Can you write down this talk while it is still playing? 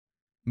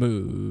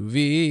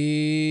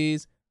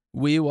Movies.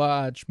 We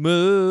watch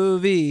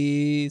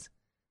movies.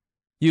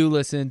 You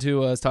listen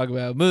to us talk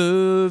about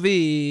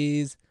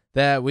movies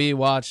that we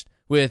watched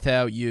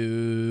without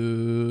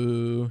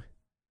you.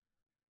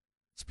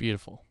 It's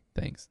beautiful.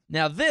 Thanks.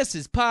 Now this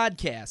is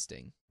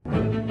podcasting.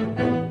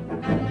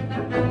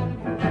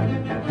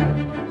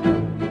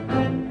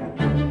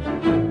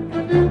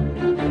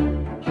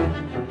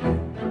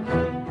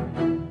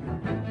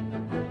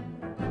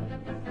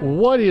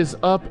 What is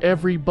up,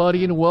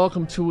 everybody, and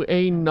welcome to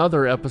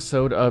another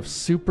episode of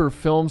Super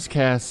Films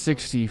Cast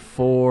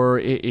 64.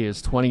 It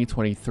is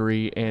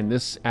 2023, and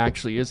this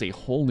actually is a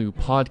whole new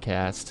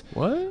podcast.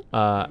 What?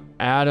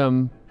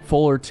 Adam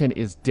Fullerton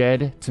is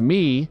dead to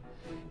me,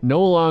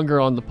 no longer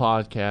on the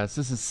podcast.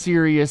 This is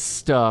serious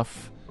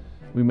stuff.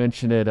 We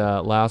mentioned it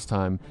last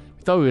time.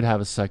 We thought we would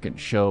have a second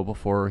show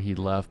before he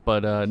left,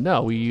 but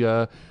no, we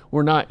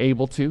were not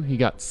able to. He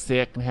got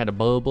sick and had a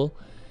bubble.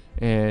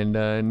 And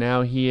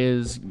now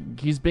he's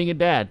being a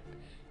dad.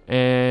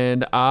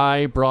 And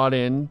I brought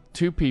in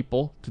two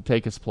people to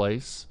take his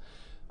place.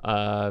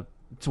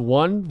 It's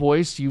one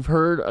voice you've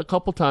heard a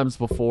couple times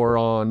before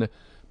on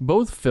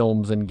both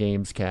Films and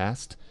Games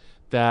Cast.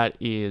 That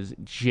is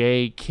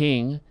Jay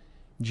King.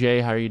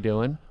 Jay, how are you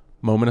doing?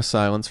 Moment of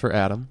silence for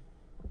Adam.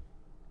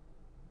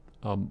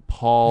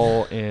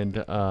 Paul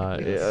and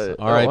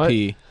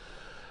R.I.P.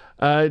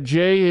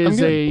 Jay is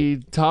a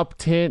top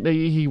 10.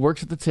 He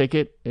works at the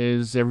Ticket,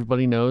 as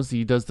everybody knows.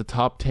 He does the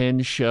top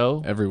 10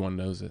 show. Everyone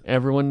knows it.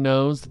 Everyone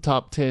knows the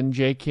top 10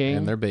 Jay King.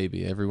 And their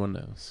baby. Everyone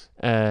knows.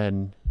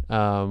 And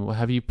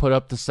have you put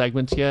up the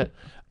segments yet?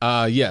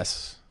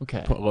 Yes.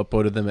 Okay.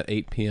 Uploaded them at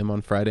 8 p.m.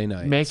 on Friday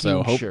night.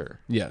 Making sure.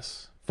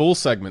 Yes. Full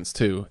segments,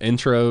 too.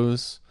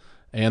 Intros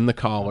and the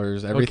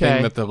callers.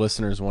 Everything that the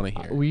listeners want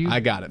to hear. I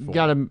got it for you.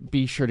 Got to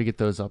be sure to get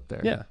those up there.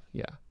 Yeah.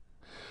 Yeah.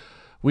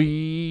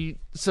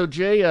 So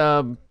Jay,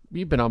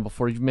 you've been on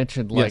before. You've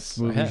mentioned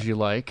movies you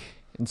like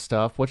and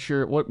stuff.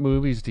 What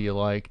movies do you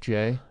like,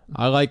 Jay?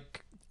 I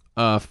like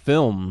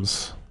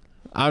films.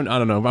 I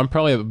don't know. I'm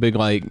probably a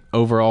big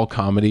overall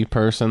comedy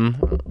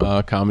person.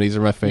 Comedies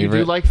are my favorite.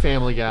 You do like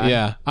Family Guy.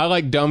 Yeah, I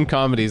like dumb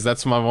comedies.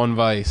 That's my one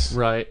vice.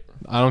 Right.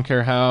 I don't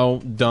care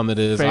how dumb it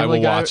is. I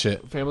will watch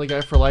it. Family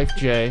Guy for life,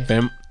 Jay.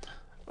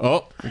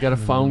 Oh, we got a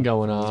phone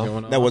going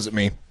off. That wasn't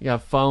me. Yeah,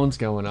 phone's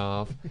going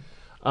off.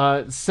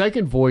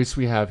 Second voice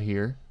we have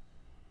here.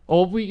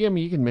 Oh,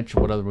 you can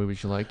mention what other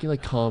movies you like. You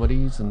like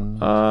comedies and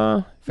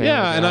and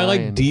I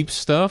like deep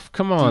stuff.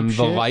 Come on,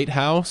 The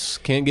Lighthouse.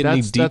 Can't get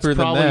any deeper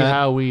than that. That's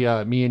probably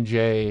how me and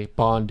Jay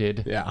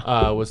bonded.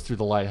 Yeah, was through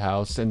The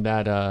Lighthouse and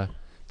that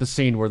the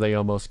scene where they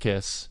almost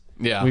kiss.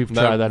 Yeah, we've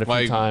tried that a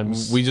few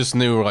times. We just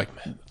knew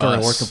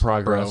during work in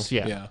progress.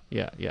 Bro.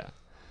 Yeah.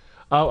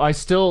 Oh, I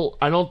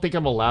don't think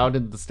I'm allowed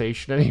in the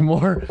station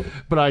anymore,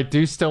 but I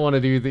do still want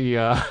to do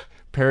the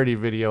parody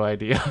video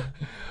idea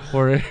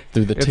or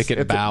through the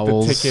Ticket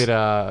bowels, the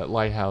Ticket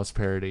Lighthouse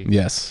parody.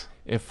 Yes,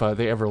 if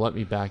they ever let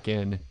me back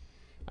in.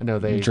 I know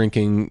they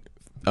drinking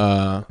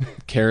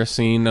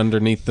kerosene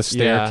underneath the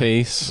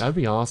staircase. That'd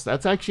be awesome.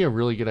 That's actually a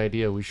really good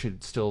idea. We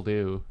should still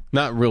do.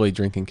 Not really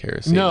drinking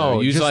kerosene.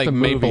 No, use just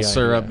maple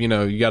syrup.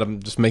 Idea. You got to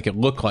just make it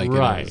look like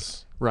it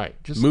is. Right.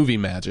 Just movie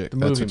magic.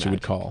 That's movie what you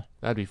would call.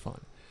 That'd be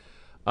fun.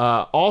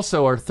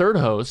 Also, our third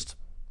host.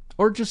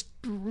 Or just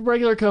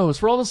regular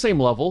co-hosts. We're all the same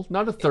level,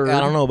 not a third. I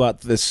don't know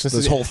about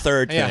this whole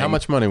third thing. Yeah, how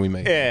much money we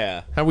make?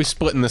 Yeah. How are we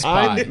splitting this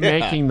pie? I'm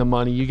making the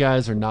money. You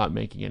guys are not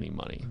making any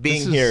money.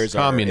 Being here is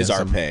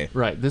our pay.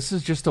 Right. This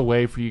is just a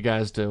way for you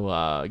guys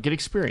to get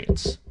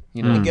experience.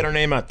 You know, get our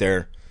name out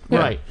there.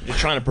 Right. Just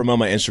trying to promote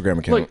my Instagram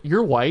account. Look,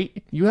 you're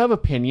white. You have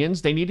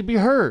opinions. They need to be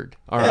heard.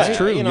 All right. That's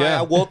true.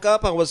 I woke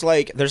up. I was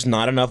like, "There's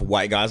not enough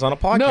white guys on a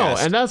podcast." No,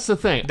 and that's the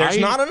thing. There's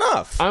not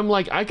enough. I'm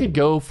like, I could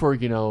go for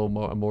a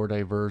more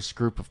diverse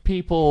group of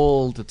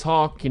people to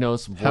talk. Some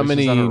voices how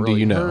many that aren't really do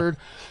you know? Heard.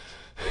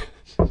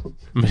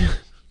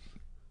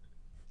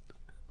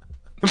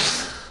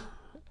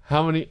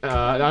 How many?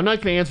 I'm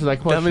not going to answer that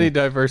question. How many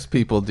diverse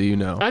people do you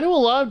know? I know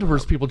a lot of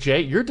diverse people.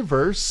 Jay, you're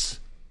diverse.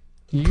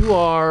 You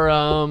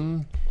are.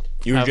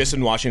 You were just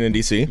in Washington,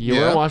 D.C.? You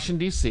were in Washington,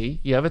 D.C.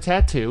 You have a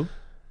tattoo.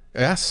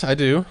 Yes, I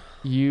do.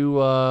 You,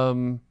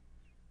 That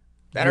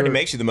already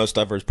makes you the most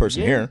diverse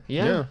person here.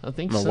 Yeah, I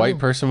think so. I'm a white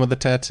person with a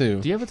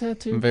tattoo. Do you have a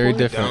tattoo? I'm very Blake?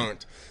 different.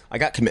 Don't. I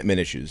got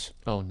commitment issues.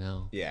 Oh,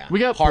 no. Yeah. We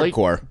got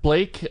hardcore.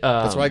 Blake.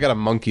 That's why I got a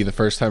monkey the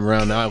first time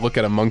around. Now I look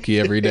at a monkey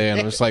every day,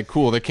 and I'm just like,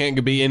 cool, there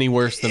can't be any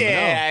worse than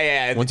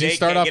Yeah. Once you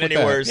start off with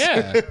that. Worse.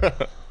 Yeah.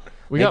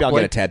 Maybe I'll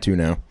get a tattoo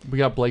now. We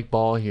got Blake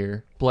Ball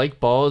here.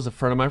 Blake Ball is a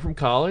friend of mine from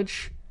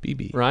college.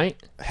 BB. Right?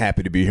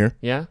 Happy to be here.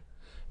 Yeah.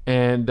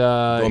 And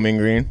Go Mean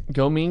Green.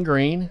 Go Mean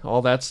Green,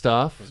 all that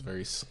stuff. It was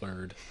very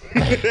slurred.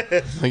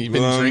 You've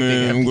been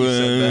drinking after you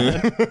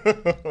said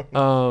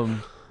that.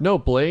 No,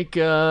 Blake,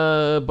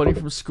 buddy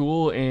from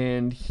school,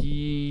 and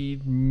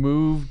he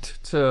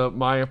moved to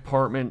my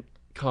apartment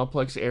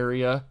complex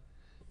area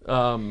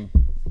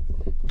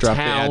Drop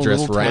the town, address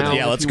little right town, now.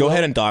 Yeah, if let's you go will.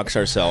 ahead and dox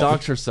ourselves.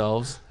 Dox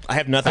ourselves. I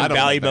have nothing I don't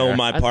live valuable there. in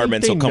my I think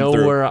apartment, they so come know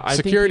through. where- I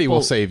think Security will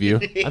people- save you.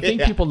 I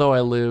think people know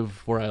I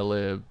live where I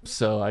live,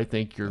 so I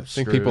think you're I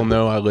think screwed. people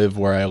know I live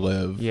where I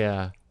live.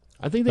 Yeah,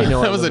 I think they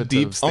know. That I was live a at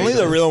deep the- statement.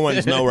 Only the real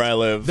ones know where I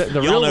live. The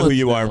Y'all real know who ones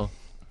you are. know.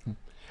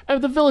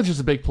 The Village is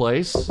a big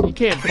place. You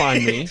can't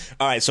find me.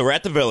 All right, so we're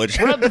at the village.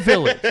 We're at the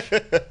Village.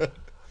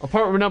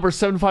 Apartment number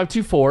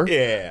 7524.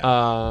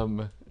 Yeah.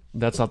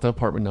 That's not the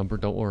apartment number.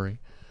 Don't worry.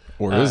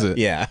 Or is it?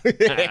 Yeah.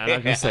 I'm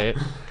not gonna say it.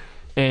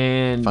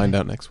 And Find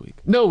out next week.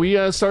 no, we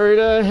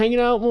started hanging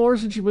out more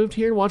since you moved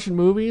here and watching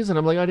movies. And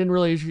I'm like, I didn't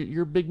realize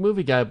you're a big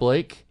movie guy,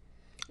 Blake.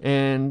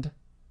 And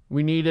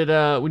we needed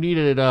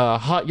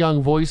hot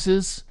young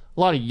voices. A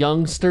lot of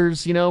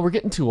youngsters. You know, we're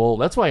getting too old.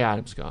 That's why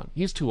Adam's gone.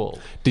 He's too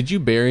old. Did you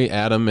bury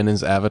Adam in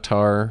his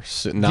Avatar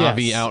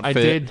Navi Yes, outfit?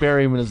 I did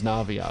bury him in his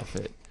Navi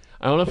outfit.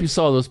 I don't know if you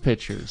saw those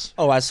pictures.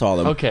 Oh, I saw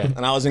them. Okay.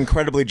 And I was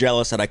incredibly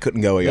jealous that I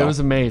couldn't go with It y'all. was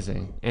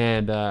amazing.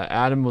 And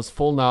Adam was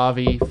full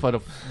Navi,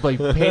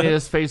 painted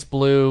his face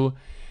blue,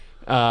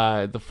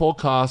 the full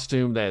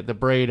costume, the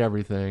braid,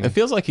 everything. It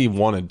feels like he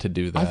wanted to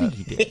do that. I think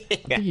he did. I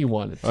think he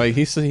wanted to. Like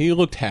he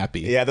looked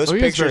happy. Yeah, those Oh,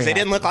 he was pictures, very they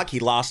didn't happy. look like he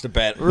lost a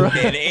bet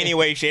in any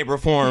way, shape, or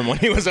form when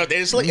he was out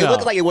there. It No.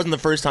 looked like it wasn't the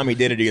first time he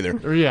did it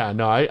either. Yeah,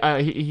 no,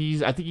 I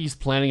think he's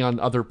planning on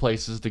other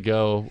places to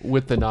go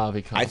with the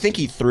Navi costume. I think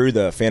he threw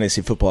the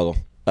fantasy football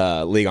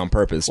league on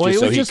purpose well, just it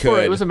so was he just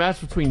could. it was a match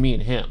between me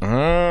and him.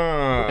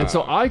 Ah. And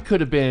so I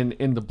could have been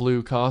in the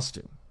blue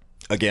costume.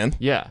 Again?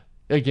 Yeah,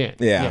 again.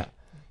 Yeah.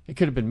 It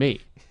could have been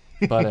me,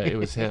 but it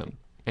was him.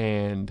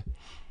 And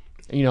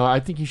you know, I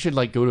think you should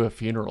like go to a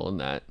funeral in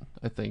that.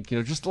 I think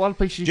just a lot of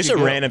places. You Just could a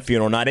go. random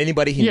funeral, not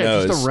anybody he Yeah,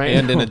 knows. just a random.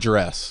 And in a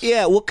dress.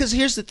 Yeah, well, because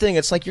here's the thing.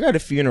 It's like you're at a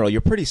funeral. You're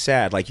pretty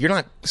sad. Like, you're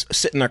not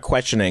sitting there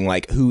questioning,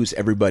 like, who's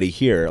everybody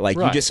here? Like,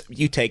 Right.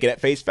 you take it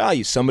at face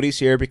value. Somebody's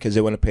here because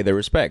they want to pay their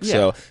respects. Yeah.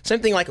 So, same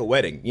thing like a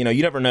wedding. You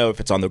never know if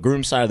it's on the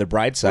groom's side or the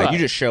bride's side. Right. You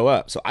just show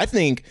up. So, I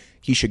think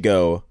he should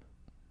go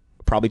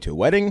probably to a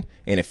wedding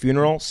and a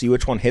funeral, see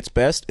which one hits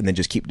best, and then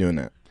just keep doing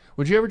that.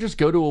 Would you ever just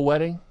go to a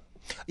wedding?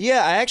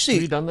 Yeah, I actually.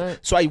 Have you done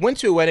that? So I went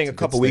to a wedding a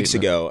couple weeks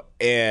statement. ago,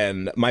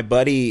 and my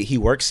buddy, he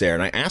works there,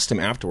 and I asked him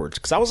afterwards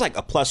because I was like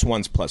a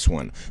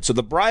 +1. So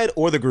the bride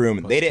or the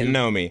groom, they didn't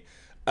know me,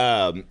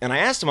 and I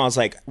asked him, I was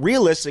like,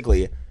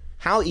 realistically,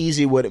 how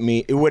easy would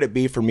it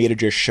be for me to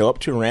just show up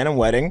to a random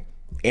wedding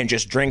and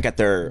just drink at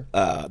their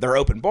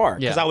open bar?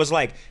 Because Yeah. I was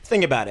like,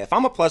 think about it, if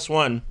I'm a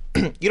 +1,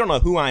 you don't know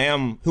who I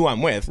am, who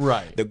I'm with.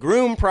 Right. The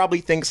groom probably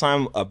thinks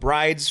I'm a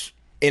bride's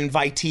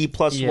invitee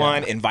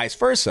 +1 and vice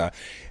versa.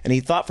 And he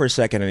thought for a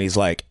second and he's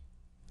like,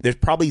 there's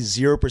probably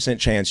 0%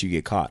 chance you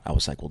get caught. I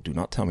was like, well, do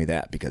not tell me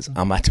that because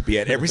I'm about to be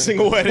at every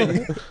single wedding.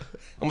 I'm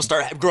going to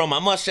start growing my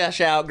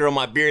mustache out, growing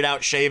my beard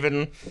out,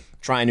 shaving,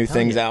 trying new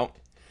things out.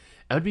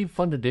 That would be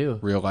fun to do.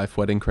 Real life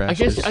wedding I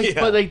crashes. guess,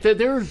 but like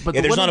there, but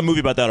Yeah, there's not a movie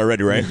about that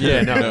already, right?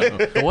 Yeah, no.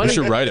 The You wedding,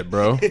 should write it,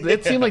 bro.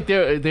 it seemed like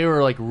they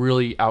were like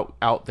really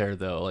out there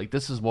though. Like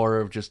this is more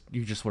of just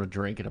you just want to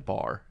drink at a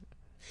bar.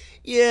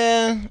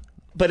 Yeah,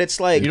 but it's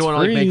like You don't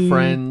want to like free. make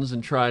friends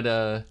and try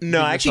to. no,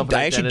 give I yourself an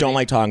actually don't identity.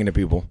 like talking to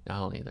people, I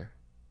don't either.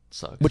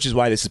 Sucks. which is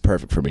why this is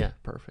perfect for me. yeah,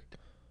 perfect.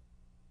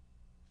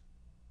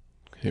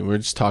 Okay, we're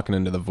just talking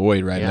into the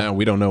void right Yeah. now.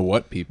 We don't know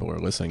what people are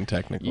listening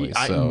technically.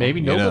 So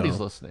Maybe you nobody's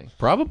know. listening.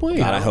 Probably.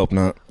 God, I hope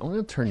not. I'm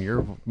gonna turn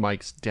your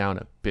mics down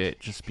a bit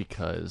just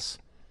because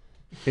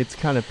it's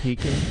kind of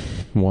peaking,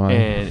 Why?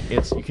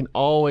 and you can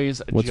always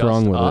adjust What's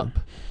wrong with up, it?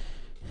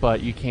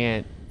 but you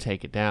can't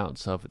take it down.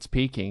 So if it's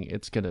peaking,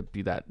 it's gonna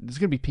be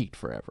peaked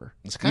forever.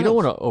 It's You kind don't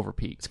of- want to over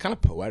peak. It's kind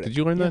of poetic. Did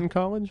you learn that in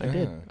college? I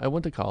did. I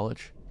went to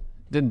college.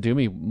 Didn't do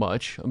me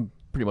much. I'm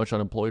pretty much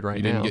unemployed right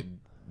You now. didn't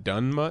get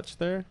done much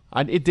there?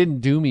 It didn't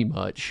do me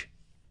much.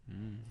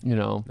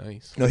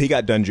 Nice. No, he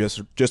got done just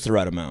the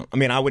right amount. I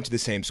mean, I went to the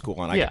same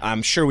school, and Yeah.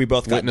 I'm sure we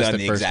both got Witnessed done it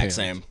the exact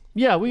firsthand. same.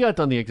 Yeah, we got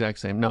done the exact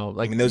same. No,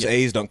 like I mean, those yeah,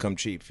 A's don't come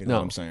cheap. You know no,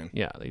 what I'm saying?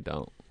 Yeah, they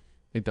don't.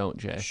 They don't,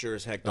 Jay. Sure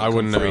as heck. Don't I come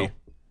wouldn't free. know.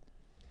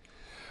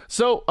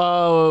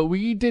 So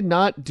we did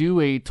not do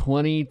a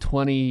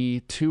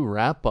 2022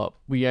 wrap up.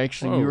 We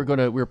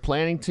were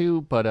planning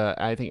to, but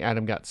I think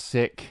Adam got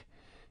sick,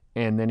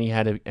 and then he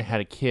had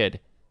a kid,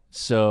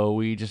 so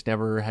we just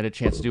never had a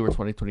chance to do our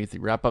 2023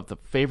 wrap up. The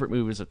favorite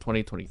movies of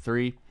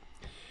 2023.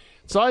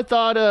 So I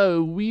thought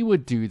we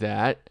would do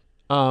that.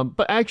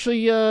 But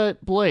actually,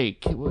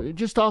 Blake,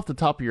 just off the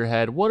top of your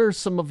head, what are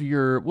some of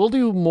your? We'll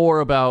do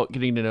more about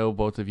getting to know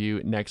both of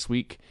you next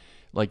week,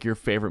 like your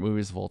favorite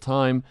movies of all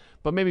time.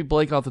 But maybe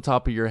Blake, off the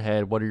top of your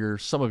head, what are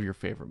some of your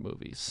favorite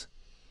movies?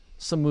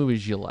 Some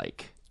movies you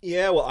like.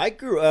 Yeah, well, I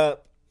grew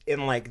up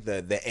in like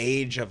the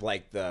age of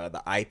like the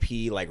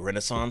IP like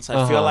Renaissance.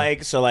 I feel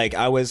like so like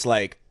I was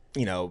like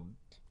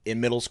in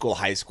middle school,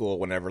 high school,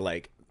 whenever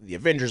like the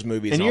Avengers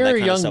movies And and, you're all that a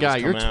kind young of stuff guy.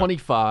 was You're coming out.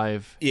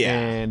 25. Yeah.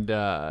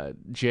 And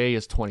Jay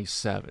is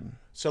 27.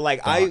 So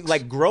like I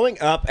like growing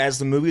up as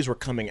the movies were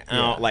coming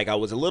out, like I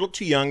was a little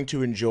too young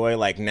to enjoy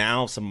like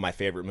now some of my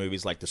favorite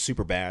movies like the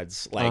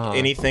Superbads, like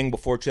anything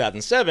before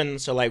 2007.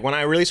 So like when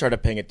I really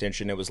started paying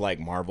attention, it was like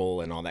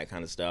Marvel and all that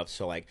kind of stuff.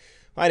 So like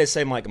I had to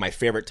say like my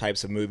favorite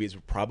types of movies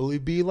would probably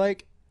be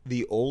like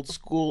the old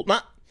school,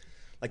 not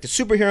like the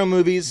superhero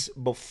movies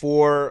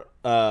before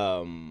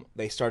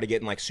they started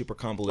getting like super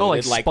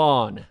convoluted. Oh, like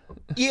Spawn.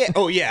 Yeah.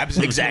 Oh, yeah.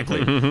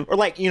 Exactly. Or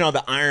like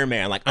the Iron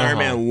Man, like Iron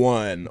Man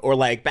 1, or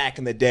like back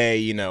in the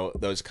day,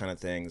 those kind of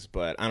things.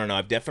 But I don't know.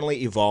 I've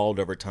definitely evolved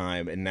over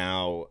time, and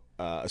now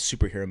a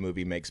superhero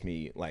movie makes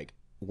me like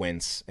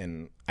wince,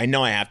 and I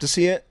know I have to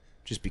see it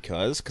just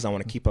because I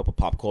want to keep up with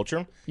pop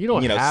culture. You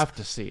don't have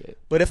to see it.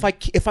 But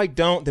if I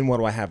don't, then what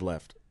do I have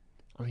left?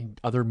 I mean,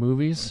 other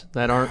movies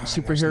that aren't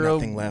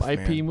superhero left,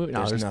 IP movies?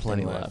 No, there's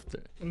plenty left. left.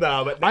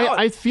 No, but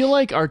I feel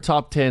like our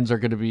top 10s are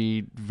going to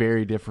be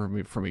very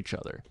different from each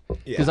other.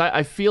 Because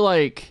I feel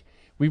like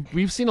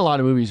we've seen a lot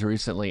of movies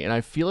recently, and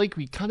I feel like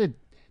we kind of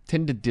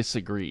tend to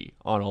disagree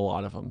on a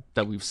lot of them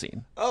that we've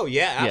seen. Oh,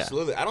 yeah,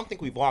 absolutely. I don't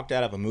think we've walked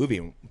out of a movie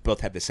and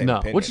both have the same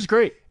opinion. Which is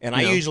great. And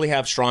I usually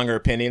have stronger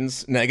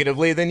opinions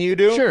negatively than you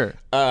do. Sure.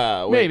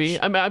 Maybe.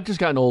 I mean, I've just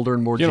gotten older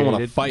and more You don't jaded.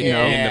 want to fight you the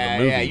know? end of a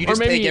movie. Yeah, you just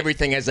maybe- take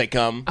everything as they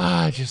come.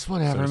 Just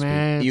whatever,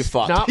 man. You It's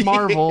fucked. not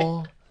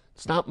Marvel.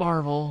 It's not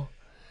Marvel.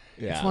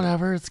 Yeah. It's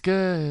whatever. It's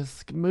good.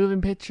 It's moving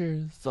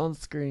pictures. It's on the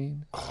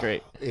screen. It's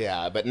great.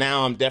 Yeah, but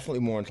now I'm definitely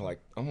more into like,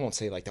 I won't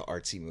say like the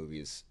artsy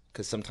movies,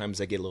 because sometimes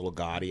they get a little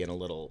gaudy and a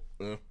little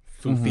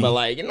foofy. But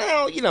like,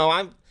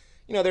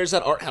 there's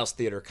that art house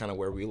theater kind of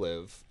where we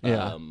live.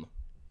 Yeah.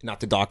 Not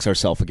to dox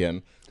ourselves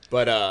again,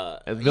 but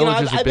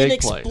Village is a I've been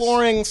big place.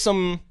 exploring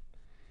some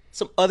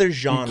other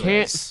genres. You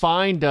can't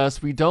find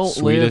us. We don't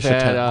Swedish live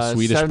at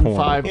Swedish porn.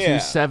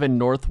 7527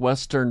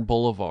 Northwestern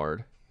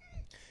Boulevard.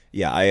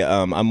 Yeah,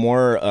 I'm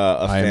more a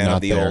I am fan of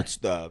not the there.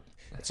 old.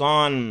 It's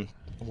on,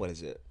 what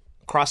is it?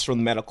 Across from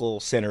the medical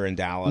center in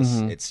Dallas.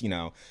 It's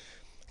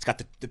it's got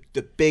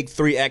the big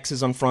 3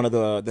 X's on front of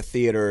the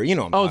theater. You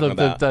know what I'm talking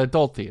about. The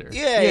adult theater.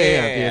 Yeah.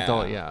 The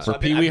adult. Yeah. So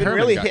Pee I've Wee been Herman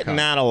really got hitting caught.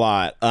 that a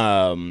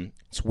lot.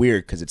 It's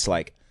weird because it's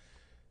like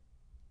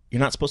you're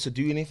not supposed to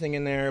do anything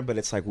in there, but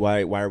it's like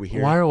why are we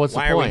here? What's the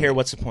Why are we point? here?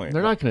 What's the point?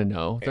 They're not going to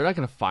know. They're not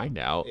going to find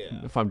out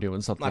if I'm doing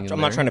something. I'm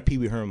not trying to Pee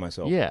Wee Herman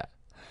myself. Yeah.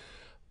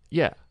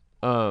 Yeah.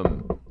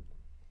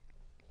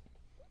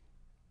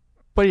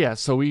 But yeah,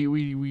 so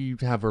we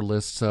have our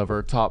lists of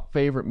our top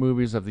favorite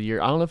movies of the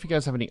year. I don't know if you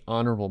guys have any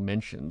honorable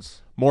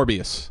mentions.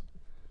 Morbius.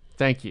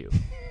 Thank you.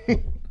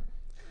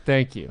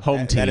 Thank you.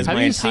 Home team. That is Have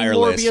my you seen entire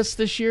Morbius list.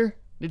 this year?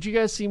 Did you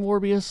guys see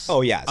Morbius?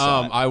 Oh yeah.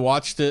 I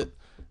watched it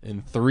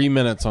in 3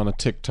 minutes on a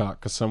TikTok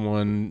because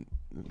someone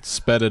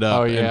sped it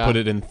up and put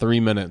it in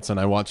 3 minutes, and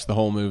I watched the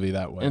whole movie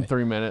that way. in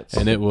 3 minutes.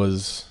 And it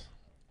was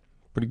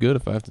pretty good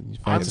if I have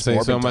to say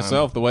so Morbid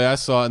myself. The way I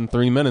saw it in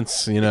 3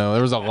 minutes,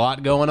 there was a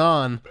lot going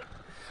on.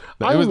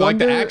 But it was like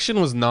the action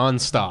was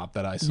nonstop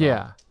that I saw.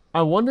 Yeah.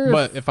 I wonder if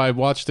But if I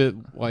watched it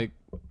like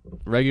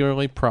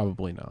regularly,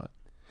 probably not.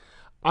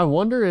 I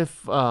wonder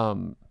if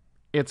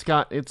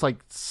it's like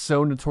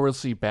so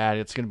notoriously bad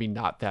it's gonna be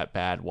not that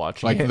bad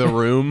watching Like it. The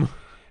Room.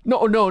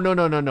 No,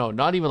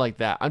 not even like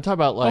that. I'm talking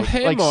about like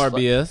hey, like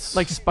Morbius.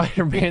 like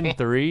Spider-Man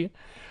 3.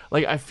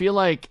 Like I feel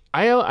like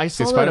I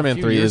saw that Spider-Man a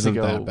few 3 years isn't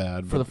ago that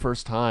bad, for but- the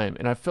first time,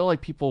 and I feel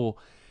like people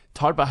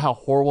talked about how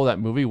horrible that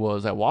movie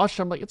was. I watched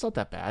it, I'm like, it's not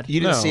that bad.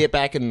 You didn't No. see it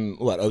back in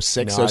what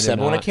 06, No, I did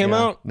 07 when not, it came yeah.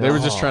 out. They were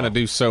just trying to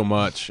do so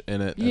much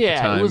in it at the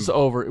Yeah, time. it was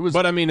over. It was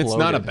But I mean, it's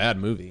not a bloated. bad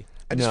movie.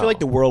 I just No. feel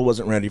like the world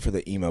wasn't ready for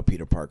the emo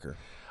Peter Parker,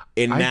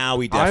 and now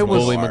we definitely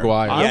was- Bully are.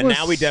 Maguire. Yeah, I was-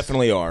 now we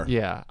definitely are.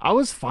 Yeah, I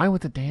was fine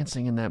with the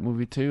dancing in that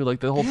movie too.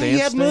 Like the whole Yeah, dance he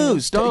had thing.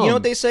 moves. Dumb. You know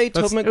what they say? Tobey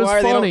it was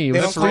Maguire. funny. They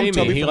It don't was call him Raimi,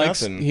 Toby he for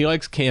likes nothing. he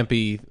likes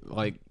campy.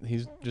 Like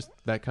he's just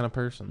that kind of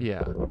person.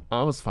 Yeah,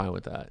 I was fine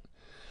with that.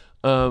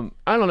 I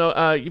don't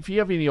know. If you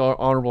have any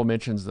honorable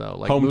mentions though,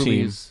 like Home Team.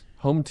 movies,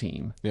 Home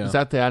Team. Yeah. Is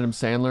that the Adam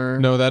Sandler?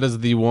 No, that is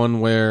the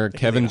one where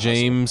Kevin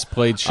James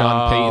played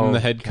Sean Payton,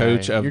 the head okay.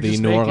 coach of You're the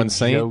just New making Orleans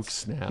Saints.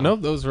 jokes now.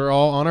 Nope, those were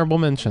all honorable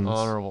mentions.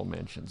 Honorable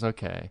mentions.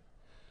 Okay.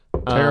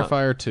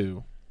 Terrifier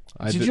 2.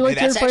 Did you like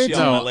Hey, that's Terrifier actually 2?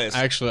 on my No, list.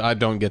 actually, I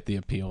don't get the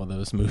appeal of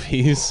those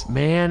movies.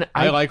 Man,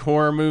 I like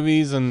horror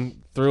movies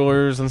and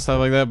thrillers and stuff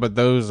like that, but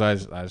those I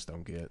just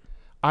don't get.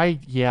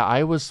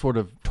 I was sort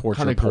of Torture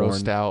kind of porn.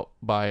 grossed out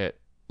by it,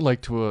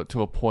 like to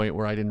a point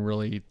where I didn't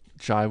really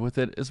jive with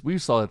it. As we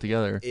saw it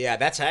together. Yeah,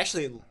 that's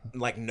actually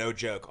like no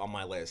joke on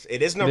my list.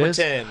 It is number is?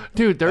 10.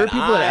 Dude, there are but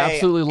people that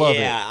absolutely love it.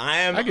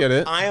 Yeah, I get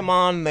it. I am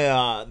on the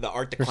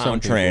Art the For some Clown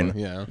people, train.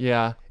 yeah.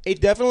 Yeah. It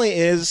definitely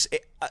is.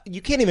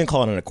 You can't even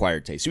call it an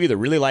acquired taste. You either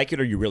really like it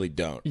or you really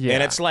don't. Yeah.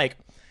 And it's like,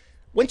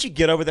 once you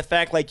get over the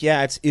fact, like,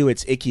 yeah, it's ew,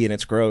 it's icky and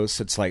it's gross.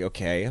 It's like,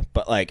 okay,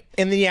 but like,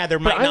 and then yeah, there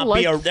might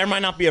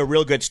not be a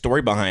real good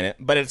story behind it.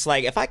 But it's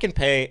like, if I can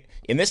pay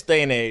in this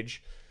day and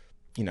age,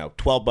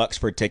 $12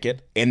 for a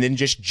ticket, and then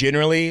just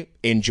generally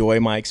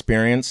enjoy my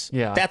experience,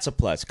 Yeah. that's a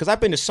plus. Because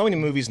I've been to so many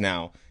movies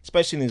now,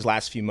 especially in these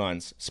last few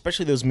months,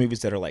 especially those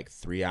movies that are like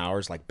 3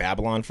 hours, like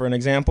Babylon, for an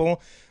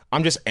example.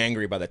 I'm just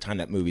angry by the time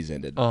that movie's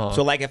ended.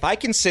 So like, if I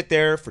can sit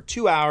there for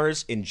 2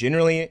 hours and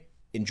generally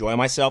enjoy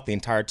myself the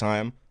entire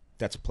time,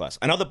 that's a plus.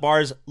 I know the bar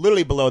is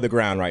literally below the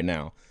ground right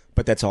now,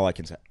 but that's all I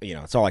can say.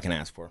 It's all I can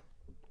ask for.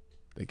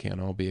 They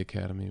can't all be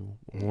Academy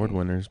Award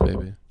winners,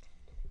 baby.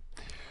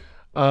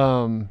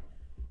 No,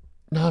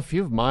 a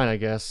few of mine, I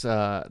guess,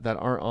 that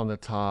aren't on the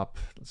top.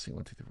 Let's see,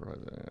 1, 2, 3,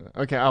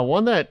 4. Okay,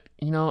 one that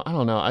I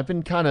don't know. I've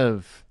been kind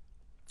of,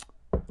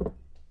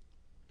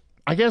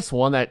 I guess,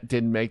 one that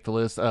didn't make the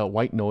list.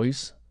 White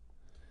Noise.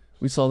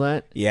 We saw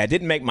that. Yeah, it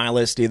didn't make my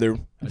list either.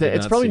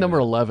 It's probably number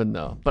 11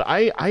 though. But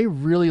I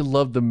really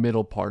loved the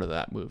middle part of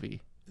that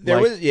movie. There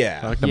was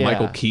like the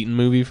Michael Keaton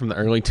movie from the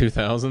early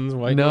 2000s,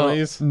 White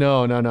Noise.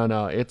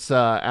 No. It's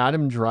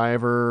Adam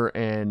Driver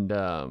and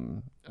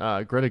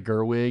Greta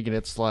Gerwig, and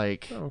it's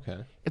like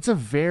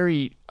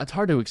it's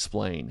hard to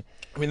explain.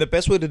 I mean, the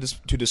best way to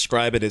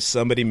describe it is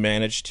somebody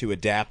managed to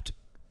adapt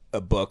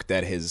a book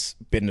that has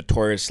been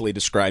notoriously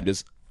described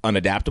as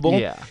unadaptable.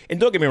 Yeah. And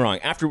don't get me wrong,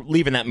 after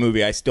leaving that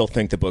movie, I still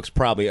think the book's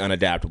probably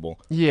unadaptable.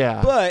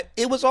 Yeah. But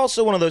it was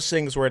also one of those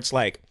things where it's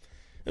like,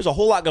 there's a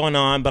whole lot going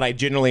on, but I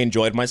genuinely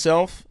enjoyed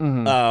myself.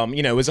 Mm-hmm.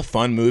 It was a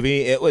fun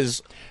movie. It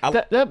was...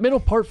 That middle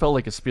part felt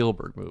like a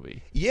Spielberg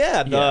movie.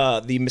 Yeah,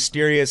 the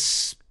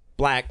mysterious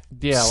black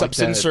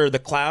substance or the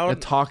cloud.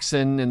 The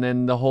toxin, and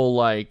then the whole,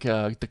 like,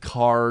 the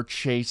car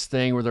chase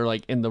thing where they're,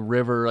 like, in the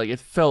river. Like, it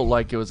felt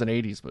like it was an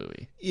 80s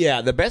movie.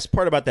 Yeah, the best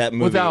part about that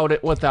movie...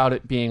 Without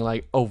it being,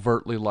 like,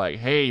 overtly like,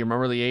 hey, you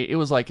remember the 80s? It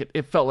was like,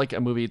 it felt like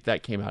a movie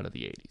that came out of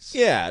the 80s.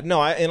 Yeah,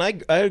 no, I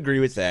agree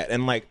with that.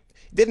 And, like,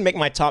 didn't make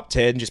my top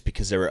 10 just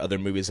because there were other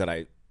movies that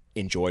I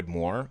enjoyed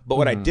more. But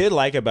what I did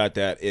like about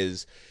that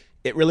is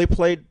it really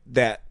played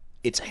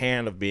its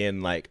hand of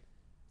being like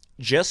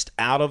just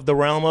out of the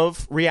realm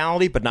of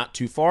reality, but not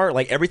too far.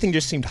 Like everything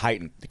just seemed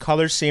heightened. The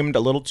colors seemed a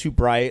little too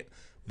bright.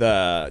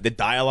 The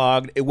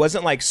dialogue, it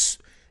wasn't like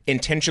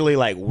intentionally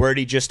like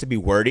wordy just to be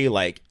wordy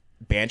like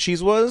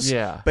Banshees was.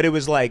 Yeah. But it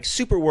was like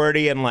super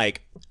wordy and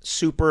like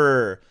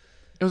super...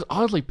 It was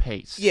oddly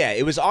paced. Yeah,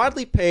 it was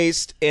oddly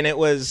paced, and it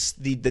was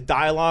the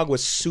dialogue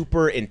was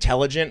super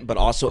intelligent, but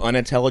also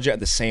unintelligent at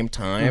the same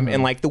time.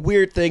 And like the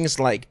weird things,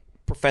 like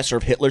Professor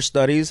of Hitler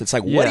Studies. It's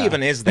like, what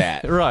even is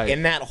that? Right.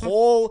 And that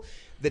whole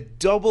the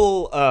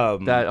double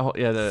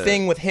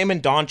thing with him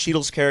and Don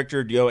Cheadle's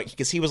character,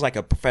 because he was like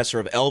a professor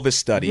of Elvis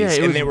Studies,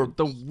 yeah, and they were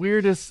the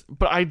weirdest.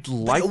 But I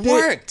liked it. It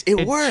worked.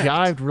 It worked.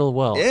 Jived real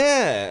well.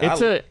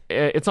 Yeah,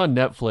 it's on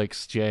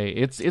Netflix, Jay.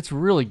 It's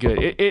really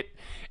good.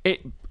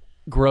 It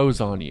grows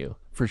on you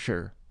for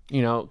sure,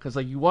 because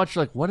like you watch,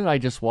 like, what did I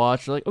just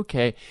watch? You're like,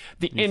 okay,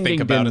 the ending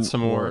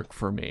didn't work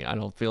for me. I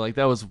don't feel like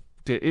that was,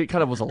 it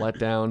kind of was a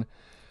letdown.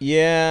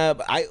 Yeah,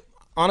 but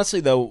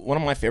honestly though, one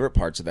of my favorite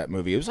parts of that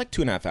movie, it was like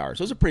 2.5 hours.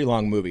 It was a pretty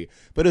long movie,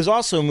 but it was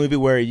also a movie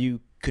where you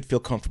could feel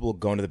comfortable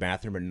going to the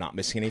bathroom and not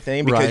missing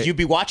anything, because you'd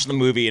be watching the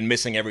movie and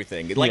missing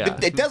everything.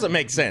 It doesn't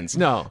make sense.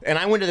 No. And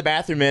I went to the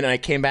bathroom and I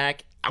came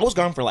back. I was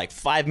gone for like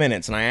 5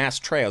 minutes, and I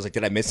asked Trey, I was like,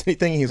 did I miss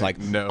anything? He's like,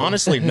 no.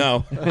 Honestly,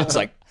 no. It's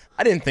like,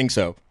 I didn't think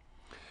so.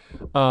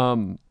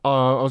 I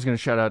was going to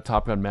shout out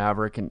Top Gun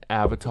Maverick and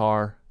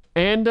Avatar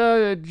and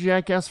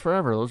Jackass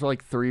Forever. Those are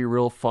like 3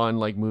 real fun,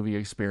 like, movie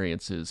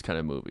experiences kind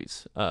of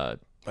movies. Are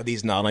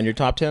these not on your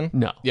top 10?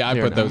 No. Yeah, I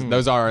put those.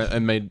 Those are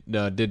and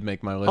did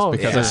make my list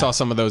because I saw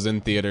some of those in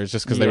theaters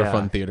just because they were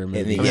fun theater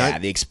movies.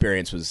 The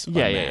experience was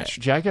unmatched.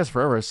 Jackass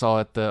Forever, I saw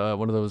at the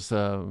one of those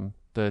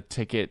the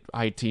ticket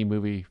IT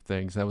movie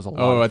things. That was a lot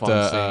of fun. Oh,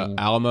 at the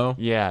Alamo?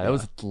 Yeah, that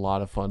was a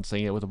lot of fun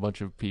seeing it with a bunch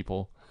of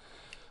people.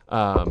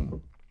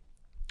 Nope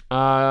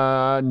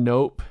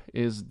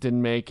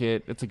didn't make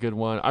it. It's a good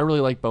one. I really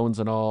like Bones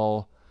and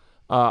All.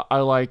 I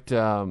liked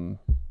Brendan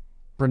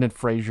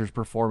Fraser's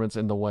performance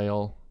in The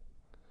Whale.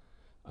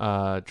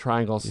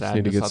 Triangle of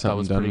Sadness, I thought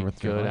was pretty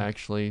good,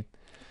 actually.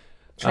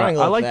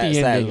 Triangle I like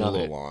the ending a of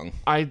little it. long.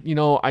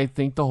 I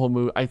think the whole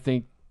movie, I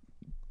think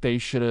they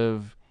should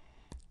have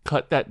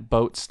cut that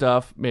boat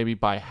stuff maybe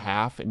by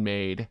half and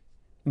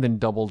then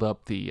doubled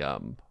up the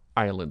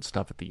island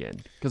stuff at the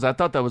end, because I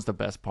thought that was the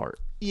best part.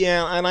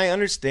 Yeah, and I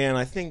understand.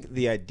 I think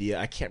the idea,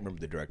 I can't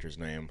remember the director's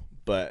name,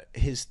 but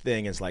his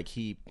thing is like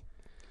he's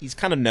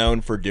kind of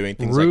known for doing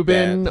things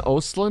Ruben like that.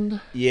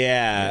 Östlund.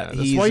 Yeah,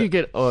 that's why you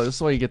get.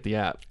 That's why you get the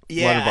app.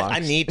 Yeah, Letterboxd. I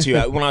need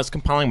to. When I was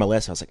compiling my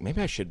list, I was like,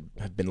 maybe I should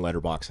have been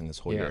letterboxing this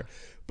whole year.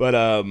 But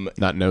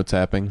not note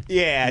tapping.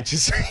 Yeah,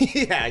 just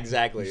yeah,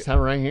 exactly. Just have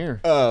it right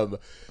here.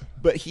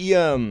 But he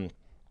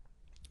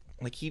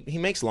like he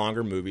makes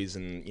longer movies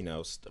and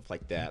stuff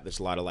like that. There's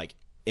a lot of like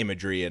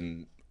imagery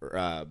and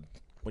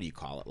what do you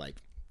call it, like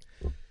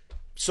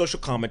social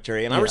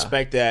commentary, and I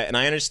respect that, and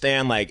I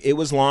understand like it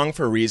was long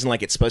for a reason.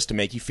 Like it's supposed to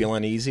make you feel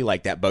uneasy.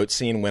 Like that boat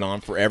scene went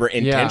on forever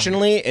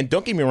intentionally, and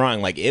don't get me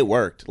wrong, like it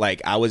worked.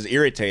 Like I was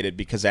irritated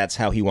because that's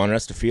how he wanted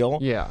us to feel.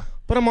 Yeah,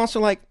 but I'm also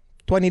like,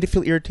 do I need to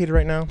feel irritated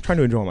right now? I'm trying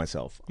to enjoy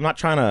myself. I'm not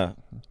trying to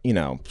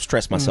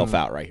stress myself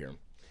out right here.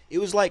 It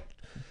was like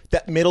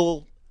that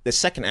the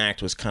second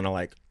act was kind of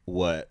like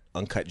what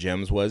Uncut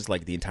Gems was,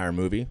 like the entire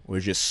movie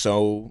was just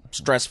so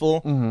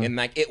stressful, and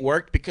like it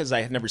worked because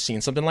I had never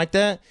seen something like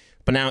that.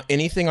 But now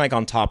anything like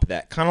on top of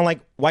that, kind of like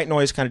White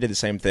Noise kind of did the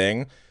same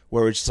thing,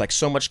 where it's just like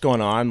so much going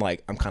on,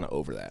 like I'm kind of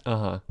over that.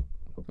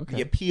 Okay.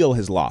 The appeal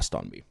has lost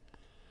on me.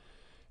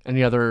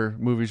 Any other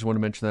movies you want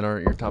to mention that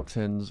aren't your top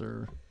 10s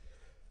or?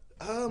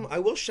 I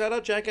will shout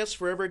out Jackass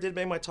Forever. It did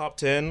make my top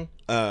 10.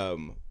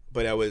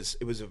 but it was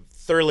a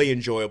thoroughly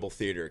enjoyable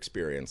theater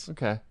experience.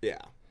 Okay. Yeah.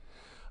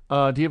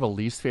 Do you have a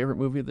least favorite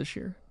movie this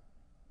year?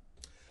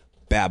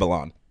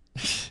 Babylon.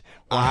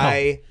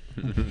 I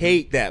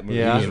hate that movie.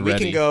 Yeah. And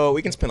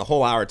we can spend the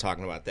whole hour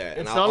talking about that. It's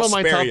and not I'll on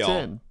my spare top y'all.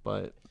 10,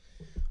 but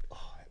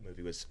That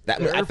movie was that.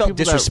 there I are felt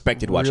people that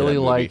disrespected watching really that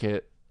movie. like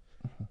it.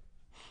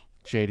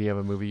 Jay, do you have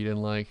a movie you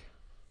didn't like?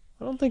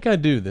 I don't think I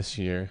do this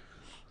year.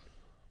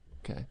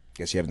 Okay.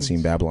 Guess you haven't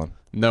seen Babylon.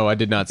 No, I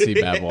did not see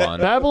Babylon.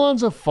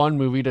 Babylon's a fun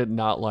movie to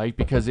not like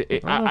because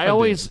I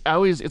always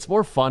it's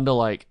more fun to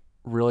like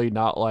really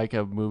not like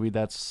a movie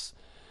that's,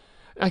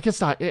 I guess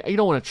not, you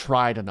don't want to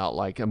try to not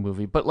like a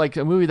movie, but like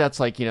a movie that's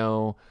like,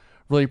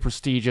 really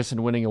prestigious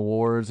and winning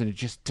awards and it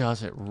just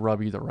doesn't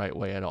rub you the right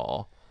way at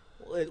all.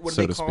 What do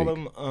So they to call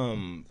speak.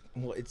 them?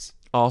 Well, it's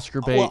Oscar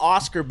bait. well,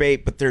 Oscar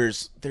bait, but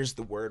there's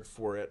the word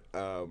for it.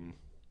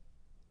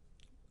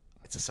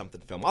 It's a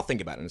something film. I'll think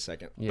about it in a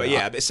second. But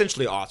yeah,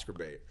 essentially Oscar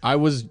bait. I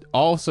was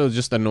also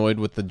just annoyed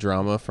with the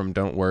drama from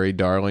Don't Worry,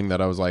 Darling, that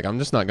I was like, I'm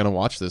just not going to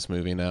watch this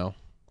movie now.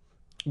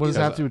 What does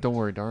that have to do with Don't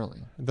Worry,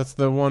 Darling? That's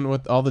the one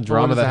with all the What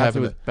drama does that that have to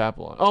do happened. with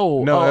Babylon?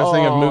 Oh, No, I was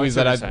thinking of movies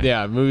I that see what you're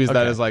saying. movies that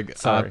Okay, is like I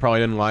sorry. probably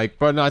didn't like,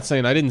 but not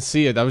saying I didn't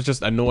see it. I was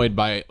just annoyed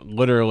by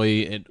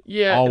literally it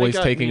Yeah, and it always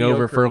got taking over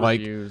mediocre for like,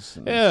 reviews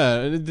and- yeah,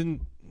 and it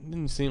didn't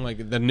seem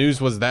like the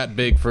news was that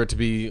big for it to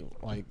be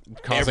like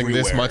causing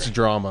this Everywhere. much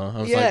drama.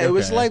 I was Yeah, like, it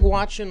was okay. like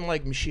watching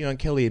like Machine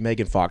Kelly and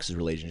Megan Fox's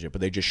relationship, but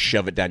they just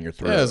shove it down your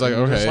throat. Yeah, it's like,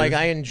 And okay, just like it's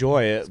I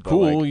enjoy it. But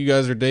cool. like, You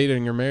guys are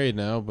dating, you're married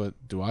now, but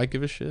do I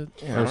give a shit?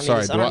 I don't,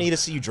 sorry, need, to, I don't need to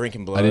see you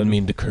drinking blood. I didn't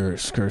mean to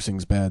curse.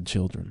 Cursing's bad,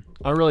 children.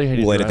 I really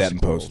hated We'll edit that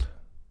Jurassic in World. post.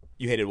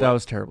 You hated what? That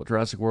was terrible.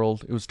 Jurassic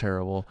World, it was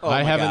terrible. Oh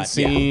I my haven't God,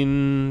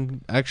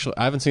 seen actually.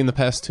 I haven't seen the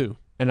past two.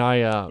 And I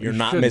You're you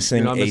not shouldn't- missing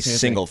you're not a missing anything.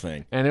 single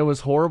thing. And it was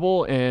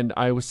horrible. And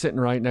I was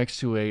sitting right next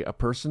to a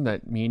person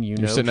that me and you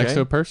know. You're sitting next Jay.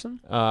 to a person.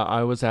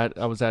 I was at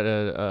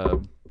a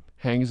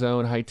Hang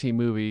Zone high tea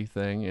movie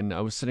thing, and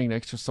I was sitting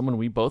next to someone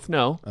we both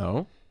know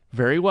Oh,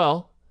 very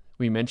well.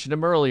 We mentioned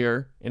him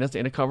earlier in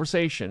a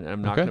conversation. And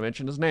I'm not Okay. going to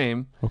mention his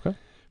name, okay,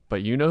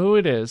 but you know who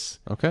it is.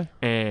 okay.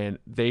 And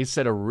they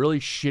said a really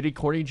shitty,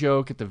 corny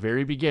joke at the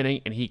very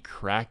beginning, and he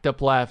cracked up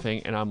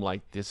laughing. And I'm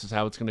like, "This is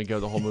how it's going to go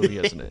the whole movie,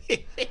 isn't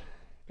it?"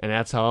 And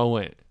that's how I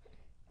went.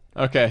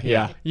 Okay,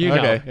 yeah. You know,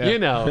 okay,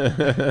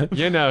 yeah.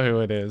 you know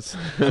who it is.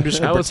 I'm just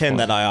gonna That was pretend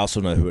fun. that I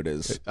also know who it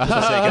is. Just for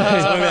the sake of it.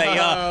 It's gonna be like, yo,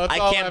 That's I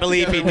all can't I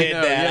believe he have to did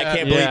know, that. I yeah.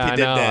 can't believe Yeah, he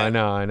did that.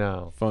 I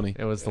know. Funny.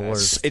 It was the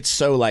worst. It's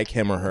so like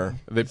him or her.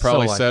 They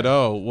probably like said, that.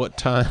 "Oh, what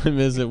time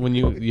is it when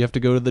you have to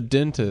go to the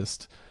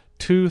dentist?"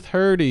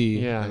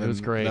 2:30. Yeah, And it was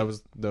then great. That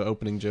was the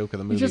opening joke of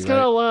the You movie. just right?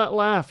 gotta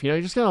laugh,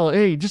 you just gotta,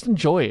 hey, just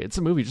enjoy it. It's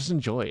a movie, just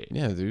enjoy it.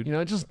 Yeah, dude.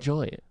 Just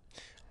enjoy it.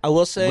 I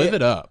will say, Live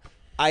it up.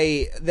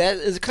 that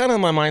is kind of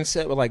my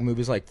mindset with like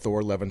movies like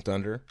Thor: Love and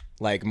Thunder.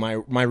 Like my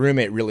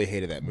roommate really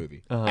hated that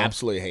movie.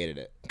 Absolutely hated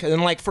it.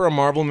 And like for a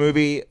Marvel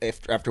movie,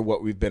 after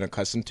what we've been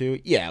accustomed to,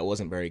 yeah, it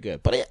wasn't very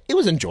good, but it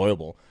was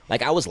enjoyable.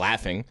 Like I was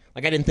laughing.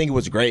 Like I didn't think it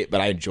was great,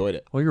 but I enjoyed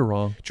it. Well, you're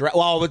wrong. Well,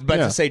 I was about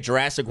Yeah. to say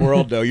Jurassic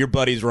World, though. Your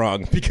buddy's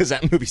wrong because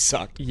that movie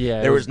sucked. Yeah,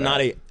 it there was was not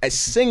a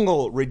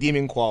single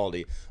redeeming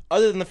quality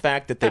other than the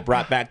fact that they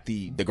brought back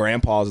the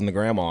grandpas and the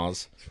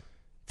grandmas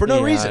for no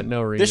Yeah, reason. no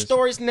Their reason.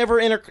 stories never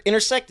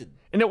intersected.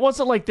 And it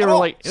wasn't like they were all.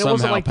 like, it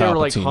wasn't Somehow like they were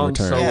like Palpatine Han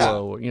returns.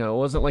 Solo. It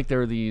wasn't like there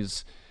were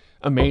these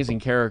amazing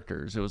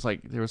characters. It was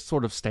like there was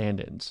sort of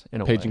stand-ins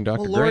in a Paging way.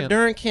 Dr. Well, Laura Grant.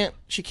 Dern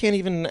can't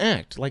even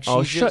act. Like she's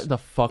Oh, just, shut the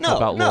fuck no, up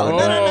about no, Laura no,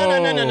 Dern. no,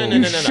 no, no, no, You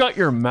no, no, no. shut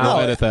your I'll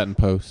mouth. edit that in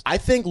post. I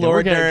think Yeah, Laura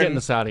we're Dern. getting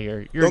this out of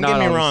here. You're Don't not get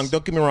me on wrong. this-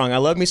 Don't get me wrong. I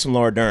love me some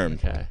Laura Dern,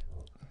 Okay.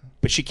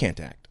 but she can't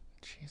act.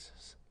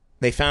 Jesus.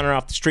 They found her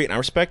off the street, and I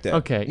respect that.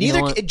 Okay, you know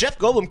Neither what? Jeff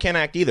Goldblum can't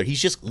act either.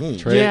 He's just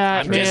Yeah,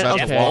 I'm man, just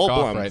okay. Jeff Walk off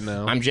Goldblum right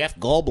now. I'm Jeff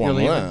Goldblum. You're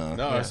leaving? Wow.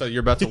 No, so you're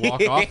about to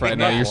walk off right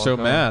now. You're so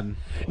mad.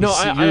 No, You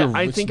see,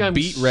 I think I'm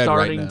beat red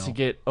starting right now. to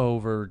get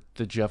over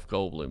the Jeff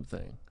Goldblum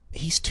thing.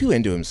 He's too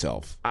into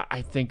himself.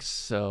 I think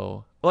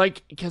so.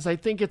 Like, because I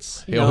think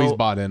it's He always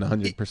bought in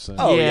 100%.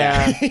 Oh,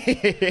 yeah.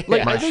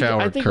 Like My I think shower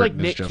like curtain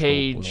is Nick Jeff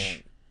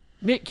Cage.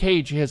 Nick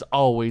Cage has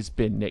always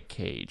been Nick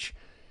Cage.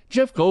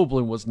 Jeff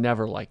Goldblum was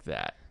never like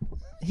that.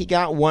 He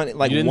got one You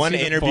didn't one see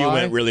The interview Fly?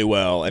 went really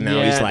well, and now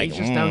yeah, he's like,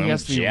 just now he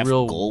has to be Jeff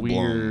real Goldblum.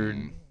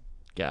 weird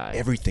guy.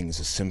 Everything's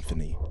a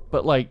symphony.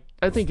 But like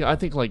I think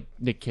like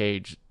Nick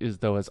Cage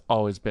has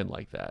always been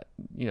like that.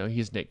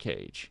 He's Nick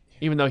Cage.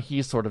 Even though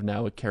he's sort of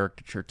now a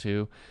caricature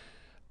too.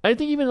 I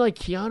think even like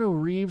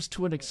Keanu Reeves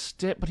to an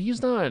extent, but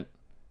he's not.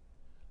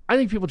 I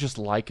think people just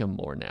like him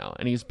more now,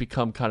 and he's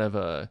become kind of a.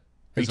 Are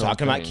you his own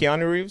talking about thing.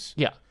 Keanu Reeves?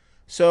 Yeah.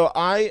 So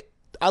I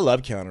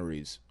love Keanu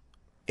Reeves,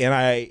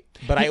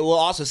 but I will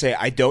also say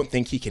I don't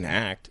think he can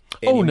act.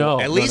 Oh, anymore. no.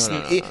 At No, least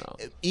no.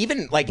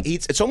 even like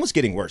it's almost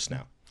getting worse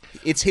now.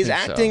 It's his Think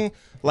so. acting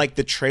like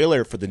the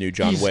trailer for the new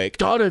John He's Wick.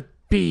 gotta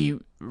be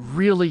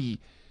really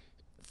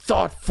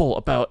thoughtful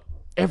about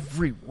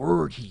every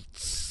word he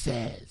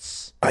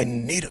says. I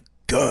need a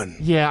gun.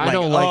 Yeah, I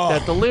don't like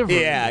that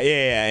delivery. Yeah,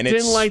 and Didn't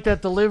it's like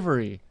that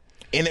delivery.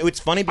 And it's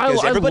funny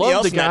because everybody love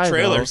else the in that guy,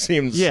 trailer though.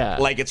 seems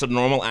like it's a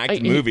normal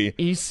acting movie.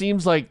 He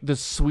seems like the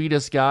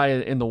sweetest guy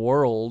in the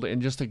world,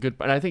 and just a good.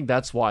 And I think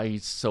that's why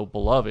he's so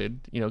beloved.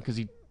 Because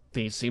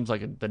he seems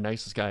like the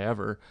nicest guy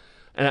ever.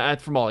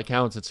 And from all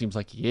accounts, it seems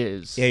like he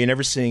is. Yeah, you're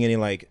never seeing any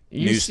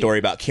news story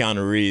about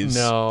Keanu Reeves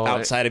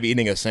outside of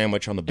eating a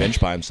sandwich on the bench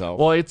by himself.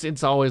 Well,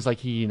 it's always like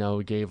he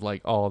gave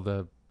like all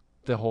the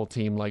whole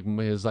team like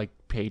his like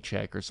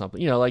paycheck or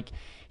something. Like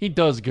he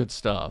does good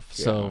stuff.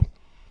 Yeah. So,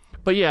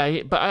 but yeah,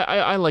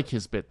 I like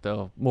his bit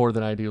though more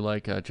than I do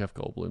like Jeff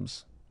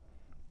Goldblum's.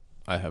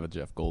 I have a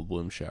Jeff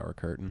Goldblum shower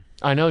curtain.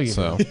 I know you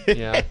do.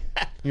 Yeah,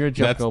 you're a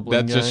Jeff Goldblum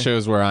That guy. just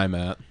shows where I'm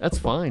at. That's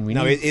fine.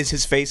 Now, is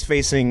his face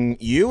facing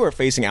you or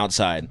facing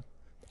outside?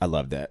 I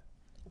love that.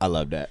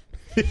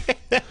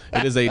 It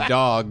is a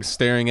dog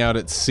staring out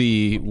at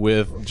sea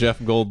with Jeff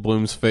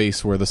Goldblum's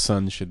face where the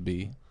sun should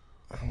be.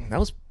 That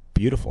was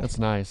beautiful. That's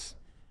nice.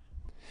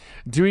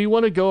 Do we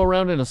want to go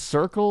around in a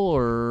circle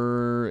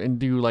and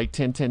do like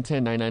 10, 10,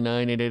 10, 9, 9,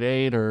 9, 8, 8,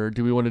 8, or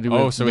do we want to do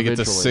it so we get to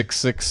individually? 6,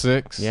 6,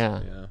 6? Yeah.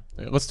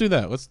 Let's do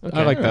that.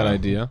 I like that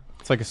idea.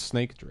 It's like a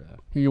snake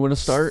draft. You want to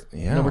start?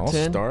 Yeah, Number I'll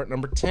 10? start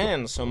number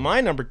 10. So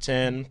my number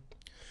 10,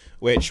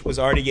 which was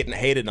already getting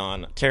hated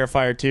on,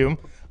 Terrifier 2.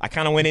 I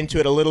kind of went into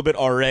it a little bit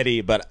already,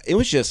 but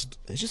it's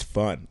just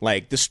fun.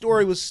 Like, the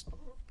story was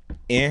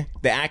the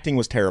acting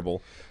was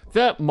terrible.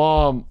 That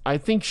mom, I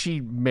think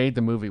she made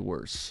the movie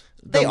worse.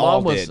 They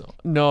all did.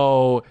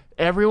 No,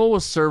 everyone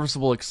was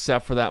serviceable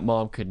except for that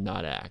mom could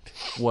not act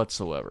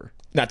whatsoever.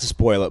 Not to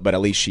spoil it, but at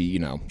least she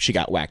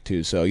got whacked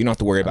too, so you don't have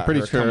to worry about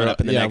her coming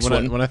up in the next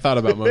one. When I thought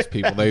about most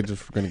people, they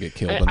just were going to get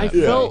killed in that I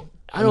felt,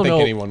 I don't think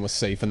know. anyone was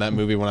safe in that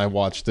movie when I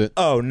watched it.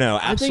 Oh, no,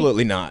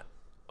 absolutely not.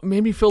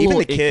 Made me feel a Even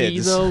little the icky,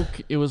 kids. though.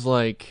 It was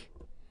like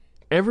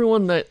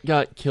everyone that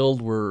got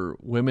killed were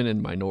women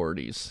and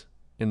minorities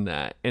in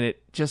that, and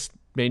it just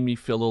made me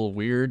feel a little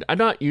weird. I'm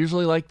not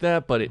usually like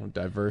that, but it...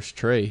 Diverse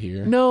tray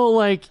here. No,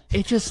 like,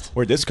 it just...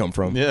 Where'd this come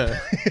from? Yeah.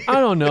 I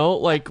don't know,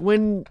 like,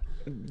 when,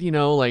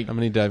 like... How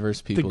many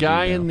diverse people the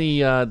guy do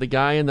you know? the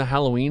guy in the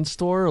Halloween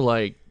store,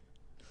 like...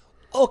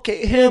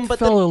 Okay, him, but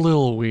felt a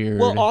little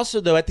weird. Well,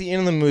 also, though, at the end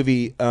of the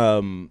movie,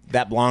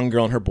 that blonde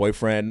girl and her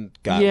boyfriend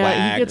got yeah,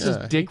 whacked. he gets his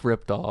dick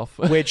ripped off.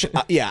 Which,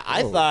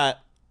 I thought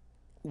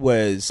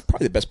was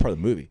probably the best part of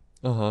the movie.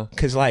 Uh-huh.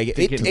 Because, like,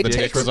 The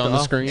dick was on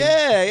the screen.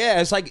 Yeah.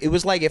 It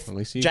was like if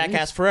least you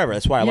Jackass did. Forever.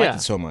 That's why I liked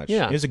it so much.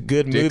 Yeah. It was a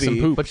good Dicks movie. and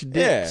poop. Bunch of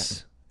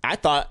dicks. I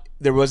thought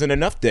there wasn't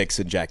enough dicks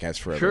in Jackass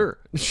Forever.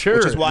 Sure.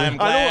 Which is why I'm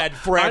glad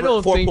Forever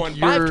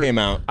 4.5 came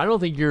out. I don't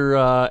think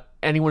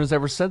anyone has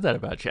ever said that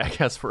about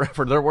Jackass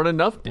Forever. There weren't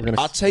enough dicks.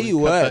 I'll tell you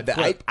what.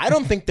 I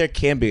don't think there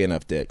can be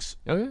enough dicks.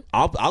 Okay.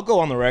 I'll go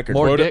on the record.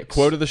 More dicks.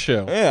 Quote of the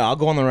show. Yeah, I'll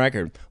go on the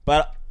record.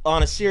 But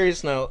on a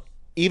serious note,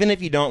 even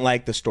if you don't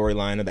like the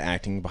storyline of the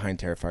acting behind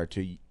Terrifier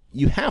 2,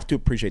 you have to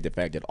appreciate the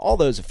fact that all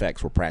those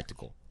effects were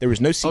practical. There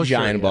was no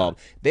CGI involved.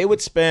 Yeah. They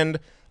would spend,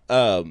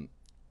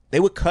 they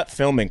would cut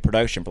filming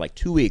production for like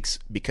 2 weeks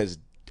because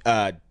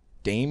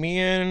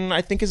Damien,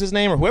 I think is his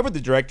name, or whoever the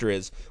director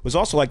is, was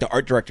also like the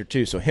art director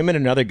too. So him and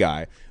another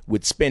guy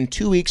would spend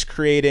 2 weeks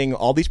creating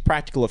all these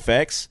practical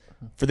effects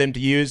for them to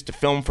use to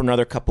film for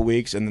another couple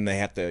weeks, and then they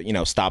have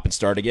to, stop and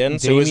start again.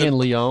 Damien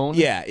Leone?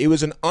 Yeah, it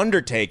was an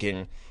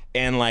undertaking,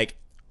 and like,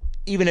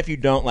 even if you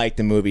don't like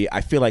the movie,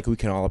 I feel like we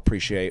can all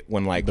appreciate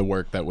when like the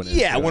work that went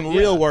into it. when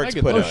real work's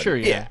put in. Sure,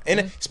 yeah. And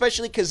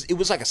especially because it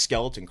was like a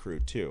skeleton crew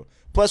too.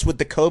 Plus with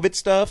the COVID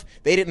stuff,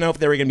 they didn't know if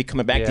they were going to be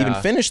coming back to even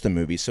finish the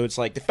movie. So it's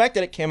like the fact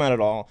that it came out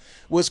at all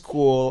was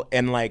cool,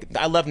 and like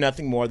I love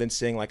nothing more than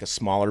seeing like a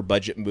smaller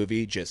budget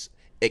movie just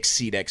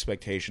exceed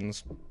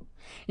expectations.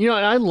 And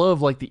I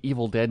love like the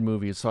Evil Dead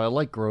movies, so I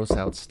like gross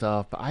out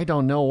stuff. But I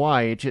don't know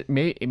why.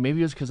 Maybe it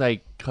was because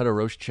I cut a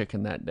roast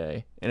chicken that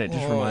day, and it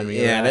just reminded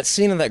me. Yeah, of that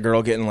scene of that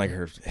girl getting like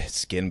her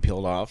skin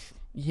peeled off.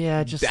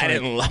 Yeah, just I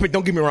didn't. I mean,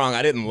 don't get me wrong,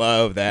 I didn't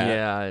love that.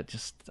 Yeah,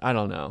 I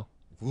don't know.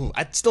 Ooh,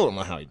 I still don't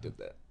know how he did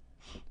that.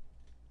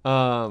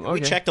 Okay.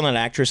 We checked on that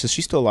actress. Is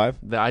she still alive?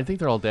 I think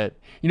they're all dead.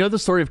 You know the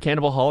story of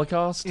Cannibal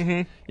Holocaust?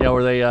 Mm-hmm. Yeah,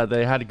 where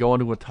they had to go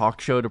onto a talk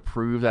show to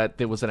prove that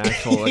there was an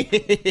actual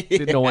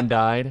no one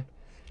died.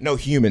 No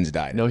humans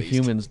died. No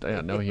humans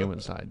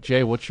died.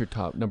 Jay, what's your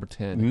top number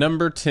 10?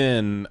 Number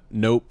 10,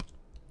 Nope.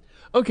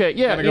 Okay,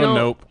 yeah, Gotta go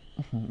Nope.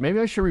 Maybe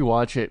I should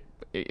rewatch it.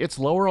 It's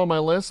lower on my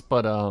list,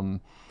 but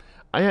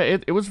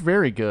it was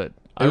very good.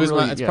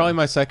 It's probably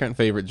my second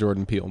favorite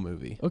Jordan Peele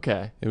movie.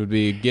 Okay. It would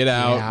be Get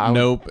Out,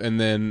 Nope, and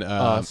then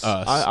Us.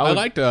 I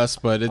liked Us,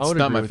 but it's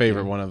not my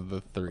favorite one of the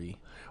three.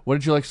 What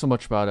did you like so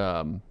much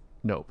about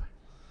Nope?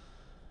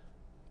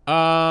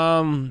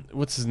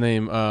 What's his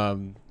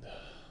name?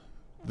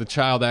 The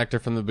child actor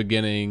from the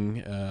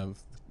beginning,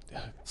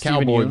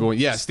 Cowboy Boy.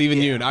 Yeah, Stephen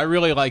Yeun. I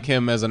really like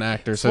him as an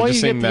actor. So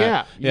just seeing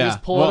that,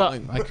 just pull it up.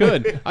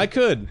 I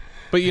could,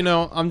 but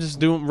I'm just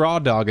doing raw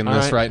dogging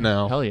this right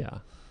now. Hell yeah.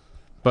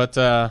 But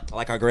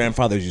Like our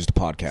grandfathers used to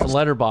podcast. The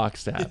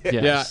Letterboxd app. Yes.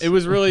 yeah, it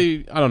was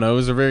really, I don't know, it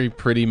was a very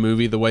pretty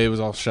movie, the way it was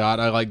all shot.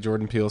 I like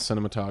Jordan Peele's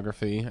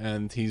cinematography,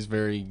 and he's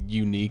very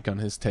unique on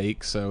his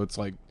take, so it's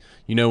like,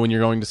 you know, when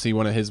you're going to see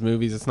one of his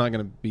movies, it's not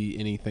going to be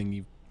anything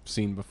you've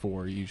seen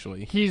before,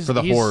 usually, for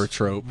the horror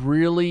trope.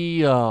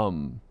 Really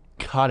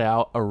cut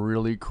out a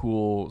really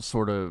cool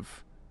sort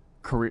of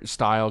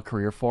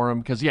career for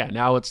him, because, yeah,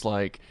 now it's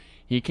like,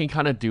 he can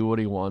kind of do what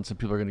he wants, and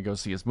people are going to go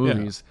see his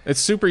movies. Yeah. It's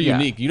super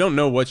unique. You don't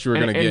know what you were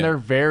going to get. And they're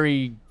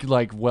very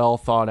like well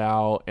thought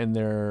out, and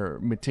they're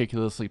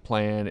meticulously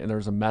planned, and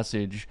there's a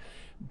message.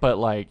 But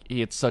like,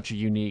 it's such a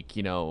unique,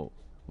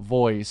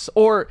 voice.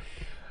 Or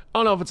I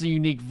don't know if it's a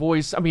unique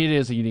voice. I mean, it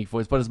is a unique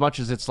voice, but as much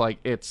as it's like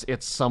it's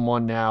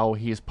someone now,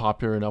 he is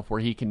popular enough where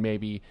he can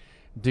maybe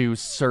do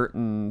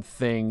certain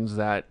things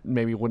that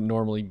maybe wouldn't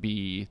normally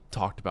be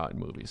talked about in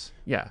movies.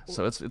 Yeah,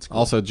 so it's cool.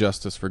 Also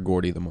justice for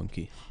Gordy the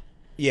monkey.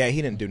 Yeah,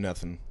 he didn't do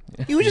nothing.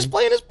 He was just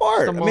playing his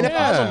part. I mean, if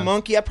I was a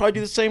monkey, I'd probably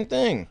do the same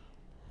thing.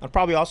 I'd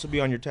probably also be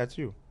on your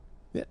tattoo.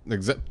 Yeah,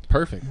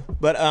 perfect.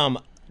 But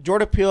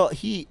Jordan Peele,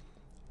 he's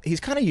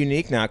kind of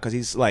unique now because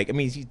he's like, I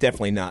mean, he's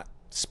definitely not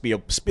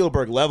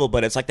Spielberg level,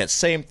 but it's like that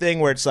same thing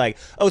where it's like,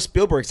 oh,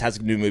 Spielberg has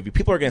a new movie.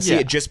 People are going to see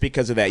it just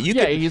because of that.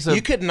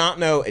 You could not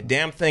know a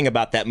damn thing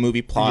about that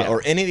movie plot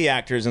or any of the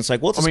actors, and it's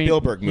like, well, it's a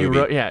Spielberg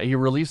movie. He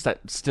released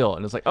that still,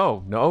 and it's like,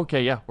 oh, no,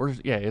 okay,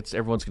 it's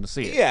everyone's going to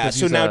see it. Yeah,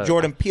 so now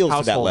Jordan Peele's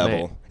to that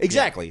level. Name.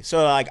 Exactly. Yeah.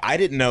 So like, I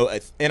didn't know,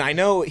 and I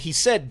know he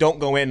said don't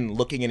go in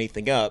looking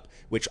anything up,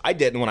 which I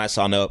didn't when I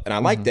saw Nope, and I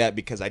like that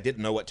because I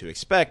didn't know what to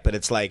expect, but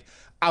it's like,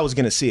 I was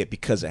going to see it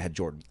because it had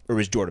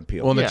was Jordan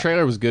Peele. Well, and the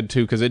trailer was good,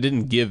 too, because it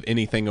didn't give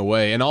anything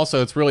away. And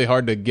also, it's really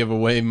hard to give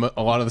away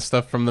a lot of the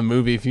stuff from the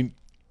movie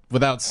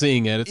without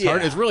seeing it. It's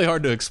hard. It's really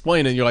hard to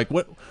explain it. You're like,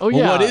 what?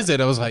 What is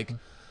it? I was like,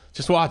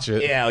 just watch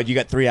it. Yeah, you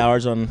got 3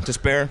 hours to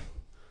spare?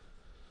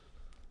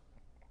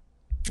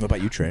 What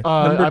about you, Trey?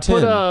 Number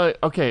 10.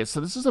 Okay,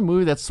 so this is a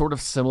movie that's sort of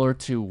similar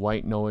to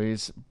White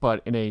Noise,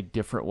 but in a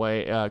different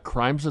way.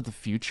 Crimes of the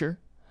Future.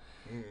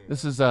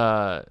 This is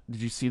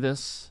did you see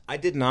this? I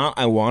did not.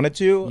 I wanted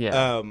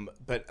to,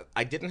 but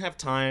I didn't have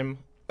time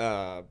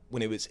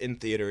when it was in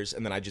theaters,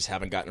 and then I just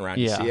haven't gotten around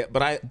to see it.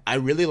 But I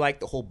really like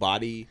the whole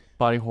body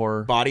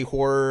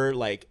horror,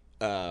 like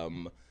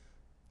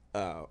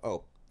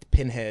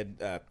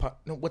Pinhead.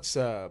 What's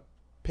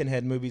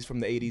Pinhead movies from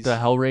the 80s? The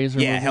Hellraiser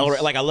movies?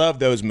 Hellraiser. Like, I love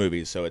those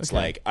movies, so it's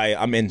like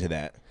I'm into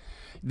that.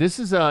 This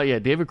is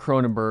David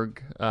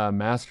Cronenberg,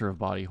 master of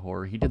body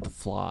horror. He did The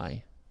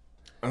Fly.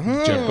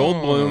 Jeff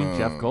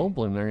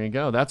Goldblum. There you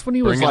go. That's when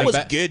he was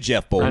like good.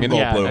 Jeff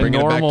Goldblum. A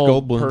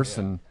normal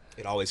person.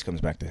 It always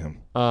comes back to him.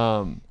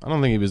 I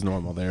don't think he was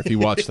normal there. If you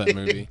watch that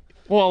movie,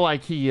 well,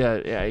 like he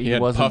had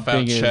wasn't puff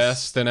out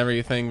chest and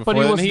everything. Before,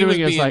 but he wasn't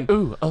doing it like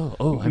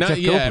I'm not Jeff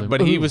yet. Goldblum.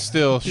 But he was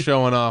still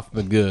showing off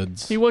the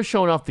goods. He was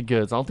showing off the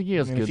goods. I don't think he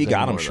has goods. If he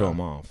got anymore, him, show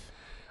him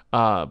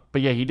off.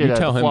 But yeah, he did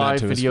tell him Fly, that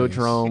to his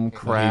Videodrome, face.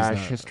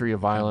 Crash, History of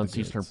Violence,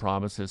 Eastern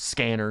Promises,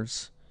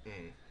 Scanners.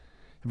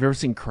 Have you ever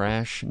seen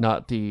Crash?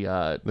 Not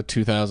the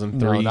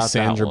 2003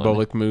 Sandra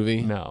Bullock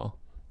movie. No,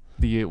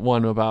 the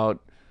one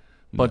about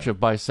a bunch of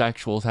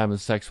bisexuals having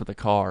sex with a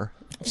car.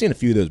 I've seen a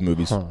few of those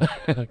movies. Huh.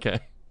 Okay.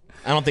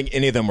 I don't think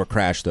any of them were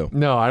Crash though.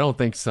 No, I don't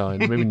think so.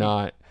 Maybe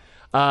not.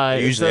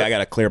 Usually, I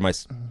gotta clear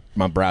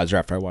my browser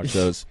after I watch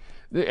those.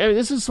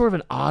 This is sort of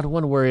an odd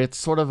one where it's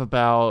sort of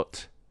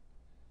about,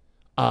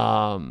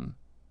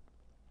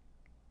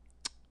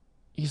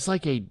 he's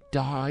like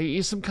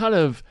he's some kind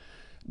of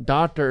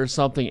doctor or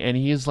something, and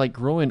he is like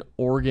growing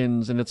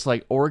organs, and it's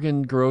like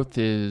organ growth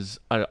is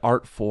an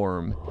art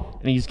form,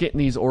 and he's getting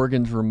these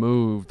organs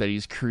removed that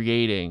he's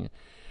creating,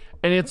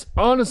 and it's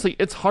honestly,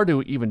 it's hard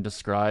to even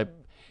describe.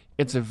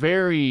 It's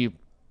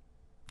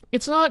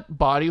not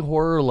body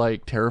horror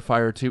like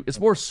Terrifier 2. It's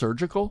more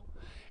surgical.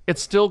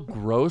 It's still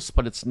gross,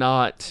 but it's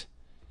not.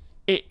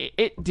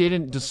 It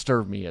didn't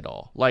disturb me at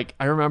all. Like,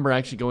 I remember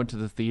actually going to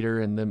the theater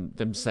and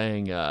them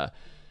saying,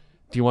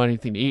 do you want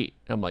anything to eat?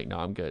 And I'm like, no,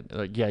 I'm good. They're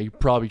like, yeah, you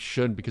probably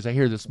shouldn't because I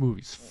hear this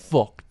movie's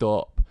fucked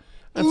up.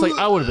 And it's like,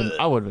 I would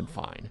have been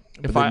fine.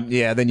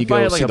 Then you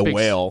go see The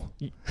Whale.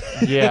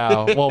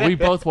 Yeah, well, we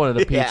both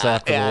wanted a pizza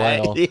after The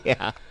Whale.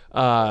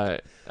 Yeah.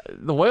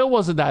 The Whale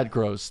wasn't that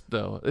gross,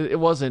 though. It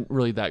wasn't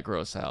really that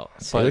gross out.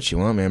 Say what you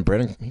want, man.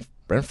 Brendan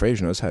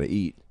Fraser knows how to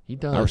eat. He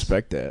does. I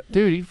respect that.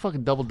 Dude, he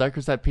fucking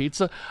double-deckers that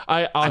pizza.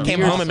 I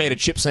came home and made a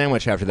chip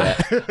sandwich after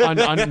that.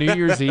 on New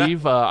Year's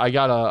Eve, I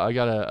got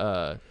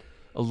a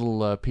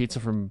little pizza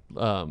from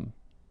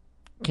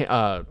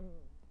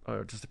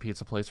just a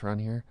pizza place around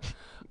here.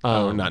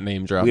 Not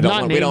name dropping. We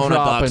don't want to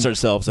box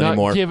ourselves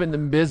anymore. Not giving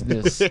them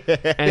business. And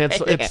it's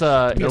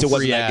pizza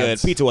wasn't that good.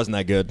 Pizza wasn't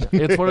that good.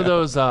 It's one of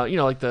those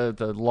like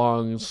the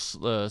long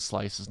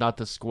slices, not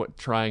the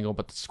triangle,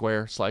 but the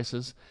square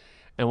slices.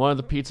 And one of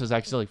the pizzas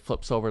accidentally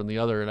flips over in the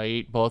other, and I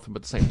ate both of them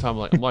at the same time.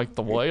 I'm like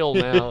the Whale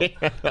now.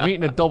 I'm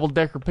eating a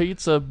double-decker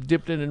pizza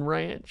dipped in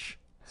ranch.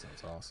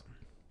 Sounds awesome.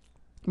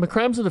 But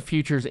Crimes of the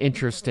Future is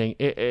interesting.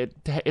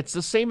 It's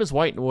the same as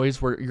White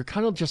Noise, where you're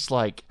kind of just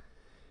like,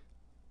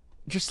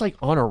 just like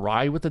on a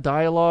ride with the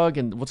dialogue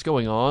and what's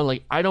going on.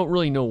 Like, I don't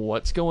really know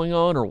what's going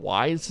on or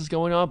why this is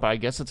going on, but I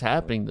guess it's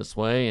happening this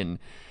way.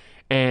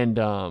 And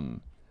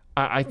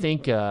I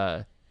think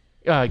Kirsten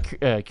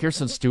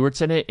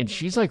Stewart's in it, and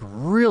she's like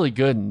really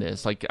good in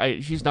this. Like,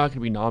 she's not going to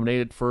be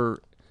nominated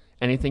for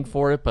anything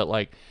for it, but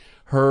like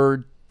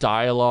her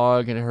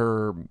dialogue and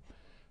her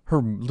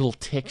little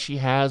tick she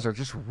has are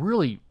just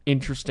really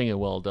interesting and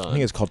well done. I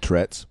think it's called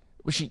Tourette's.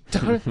 She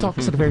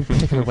talks in a very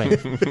particular way.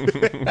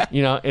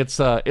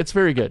 It's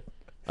very good.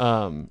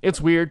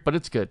 It's weird, but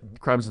it's good.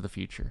 Crimes of the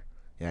Future.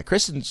 Yeah,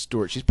 Kristen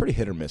Stewart, she's pretty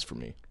hit or miss for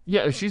me.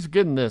 Yeah, she's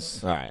good in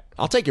this. All right.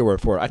 I'll take your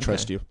word for it. I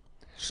trust you.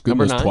 She's good in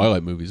Number those 9?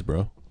 Twilight movies,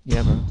 bro.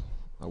 Yeah, bro.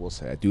 I will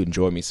say I do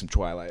enjoy me some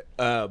Twilight.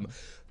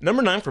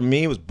 Number 9 for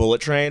me was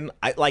Bullet Train.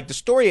 I like the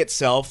story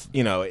itself,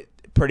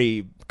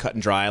 pretty cut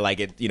and dry. Like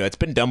it's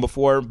been done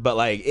before, but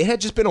like it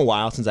had just been a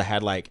while since I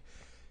had like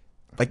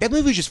that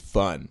movie was just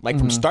fun, like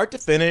from start to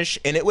finish,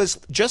 and it was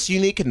just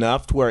unique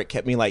enough to where it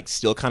kept me like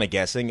still kind of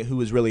guessing who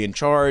was really in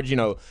charge,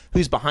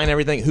 who's behind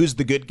everything, who's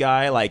the good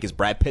guy, like is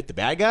Brad Pitt the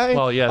bad guy?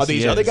 Well, yes, are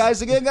these he other is. guys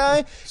the good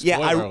guy? Yeah,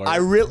 I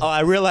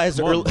realized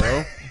Come on,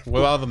 bro.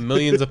 With all the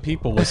millions of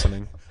people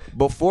listening.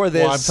 before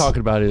this. What I'm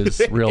talking about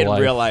is real in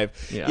life. real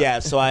life. Yeah. Yeah,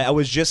 so I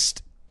was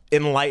just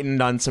enlightened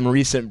on some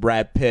recent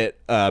Brad Pitt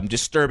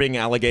disturbing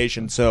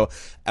allegations. So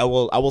I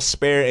will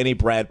spare any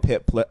Brad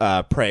Pitt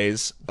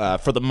praise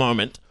for the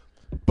moment,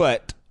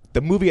 but the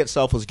movie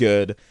itself was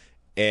good,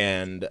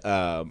 and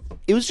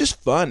it was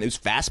just fun. It was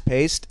fast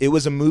paced. It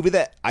was a movie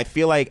that I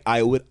feel like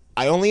I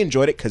only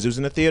enjoyed it because it was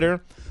in the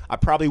theater. I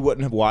probably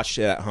wouldn't have watched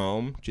it at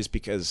home just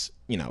because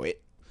it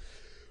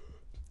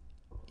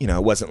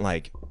wasn't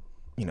like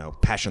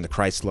Passion of the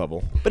Christ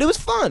level, but it was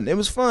fun. It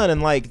was fun,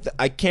 and like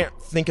I can't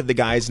think of the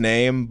guy's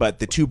name, but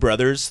the two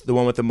brothers, the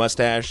one with the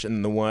mustache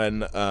and the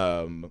one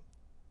I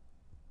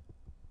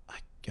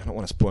don't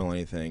want to spoil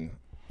anything.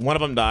 One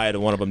of them died,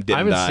 and one of them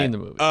didn't die. I haven't seen the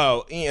movie.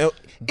 Oh, it was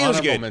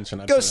Honorable good. mention,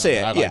 I'd Go put see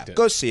on. I it. Yeah, liked it.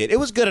 go see it. It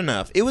was good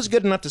enough. It was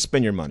good enough to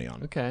spend your money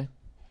on. Okay.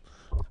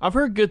 I've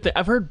heard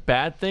I've heard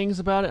bad things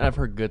about it, and I've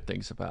heard good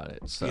things about it.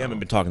 So You haven't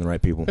been talking to the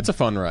right people. It's a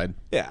fun ride.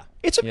 Yeah,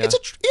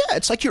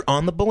 it's like you're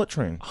on the bullet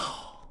train.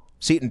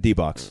 See it in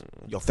D-Box.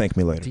 You'll thank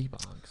me later.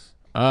 D-Box.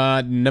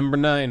 Number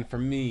 9 for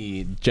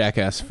me,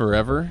 Jackass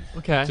Forever.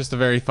 Okay. Just a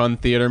very fun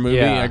theater movie.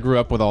 Yeah. I grew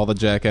up with all the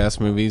Jackass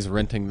movies,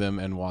 renting them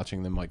and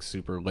watching them like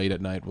super late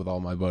at night with all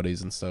my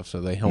buddies and stuff. So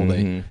they held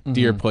a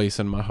dear place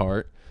in my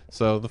heart.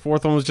 So the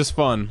fourth one was just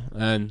fun,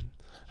 and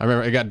I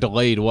remember it got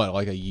delayed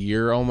like a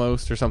year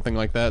almost or something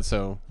like that.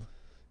 So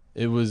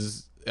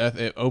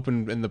it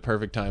opened in the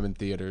perfect time in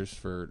theaters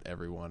for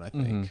everyone, I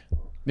think.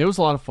 It was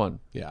a lot of fun.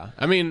 Yeah,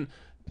 I mean,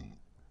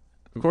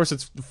 of course,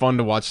 it's fun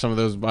to watch some of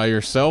those by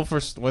yourself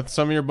or with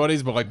some of your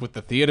buddies, but like with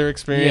the theater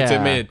experience, Yeah.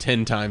 it made it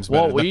 10 times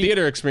better. Well, the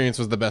theater experience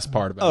was the best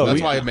part about it.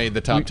 That's why it made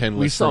the top 10 list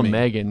We saw for me.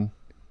 Megan,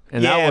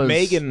 and Yeah, that was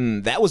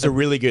Megan. That was a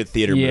really good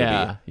theater movie.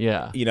 Yeah,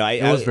 yeah.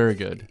 It was very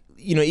good.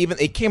 Even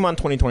it came on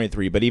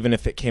 2023, but even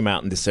if it came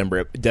out in December,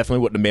 it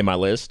definitely wouldn't have made my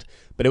list.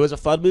 But it was a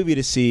fun movie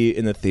to see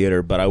in the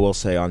theater. But I will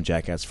say on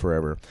Jackass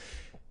Forever,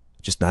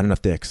 just not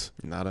enough dicks.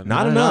 Not enough.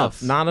 Not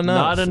enough. Not enough.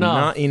 Not enough.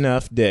 Not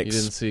enough You dicks.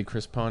 didn't see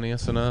Chris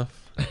Pontius enough?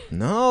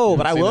 No,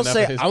 but I seen will enough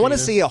say of his I want to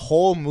penis? see a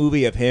whole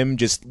movie of him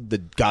just the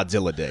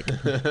Godzilla dick.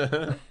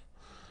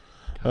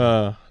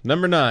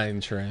 Number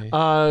 9, Trey.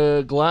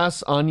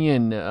 Glass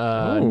Onion,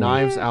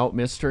 Knives Out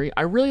Mystery.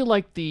 I really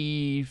like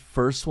the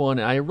first one.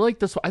 I really like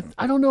this one.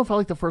 I don't know if I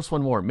like the first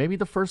one more. Maybe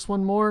the first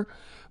one more,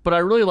 but I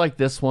really like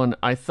this one.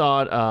 I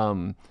thought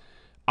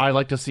I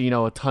like to see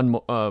a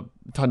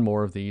ton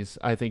more of these.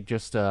 I think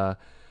just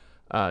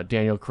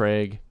Daniel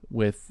Craig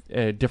with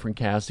a different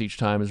cast each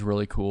time is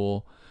really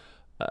cool.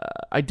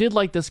 I did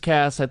like this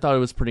cast. I thought it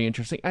was pretty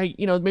interesting.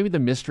 Maybe the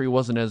mystery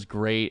wasn't as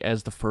great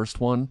as the first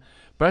one,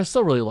 but I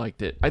still really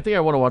liked it. I think I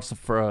want to watch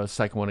the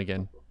second one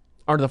again,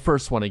 or the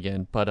first one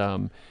again. But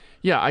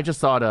yeah, I just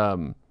thought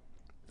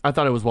I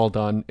thought it was well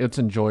done. It's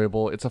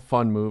enjoyable. It's a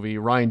fun movie.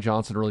 Ryan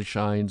Johnson really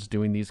shines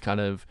doing these kind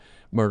of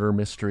murder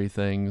mystery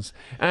things.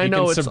 And I You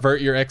know can it's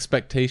subvert your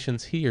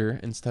expectations here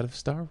instead of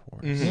Star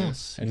Wars.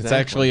 yes, And it's exactly.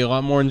 actually a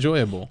lot more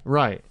enjoyable.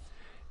 right.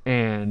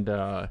 And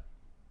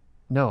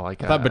no,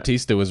 like I thought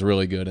Batista was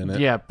really good in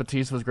it. Yeah,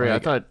 Batista was great.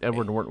 Like- I thought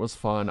Edward Norton was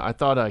fun. I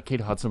thought Kate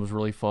Hudson was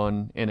really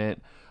fun in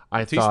it.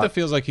 Batista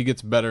feels like he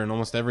gets better in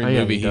almost every Oh, yeah,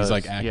 movie he he's does.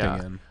 like acting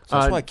Yeah. in. So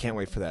that's why I can't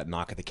wait for that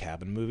Knock at the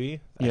Cabin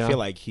movie. Yeah. I feel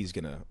like he's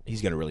gonna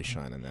really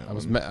shine in that.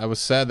 I was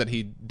sad that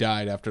he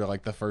died after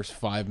like the first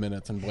 5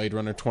 minutes in Blade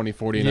Runner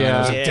 2049. Yeah. I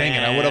was like, dang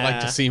it, I would have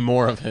liked to see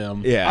more of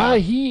him. Yeah.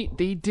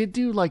 they did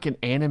do like an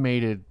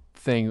animated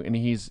thing, and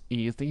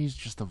I think he's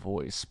just a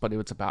voice, but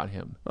it's about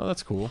him. Oh,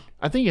 that's cool.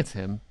 I think it's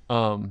him.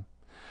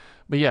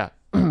 But yeah,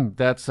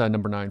 that's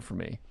number 9 for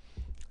me.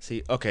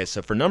 See, okay,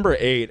 so for number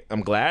 8, I'm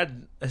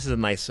glad this is a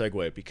nice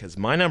segue because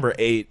my number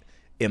 8,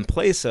 in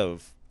place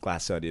of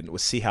Glass Onion,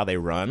 was See How They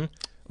Run,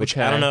 which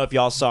I Okay. don't know if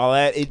y'all saw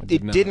that.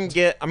 It not. didn't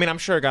get, I mean, I'm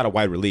sure it got a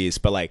wide release,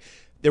 but like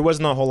there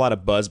wasn't a whole lot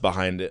of buzz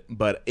behind it.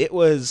 But it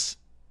was,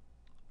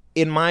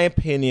 in my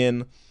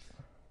opinion,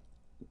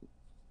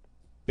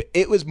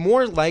 It was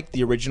more like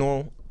the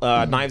original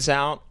Knives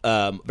Out,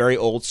 very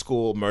old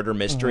school murder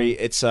mystery.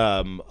 It's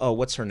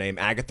what's her name?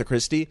 Agatha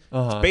Christie.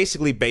 It's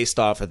basically based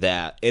off of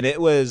that, and it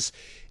was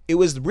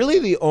really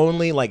the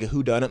only like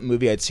whodunit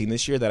movie I'd seen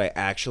this year that I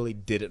actually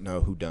didn't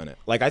know whodunit.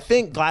 Like I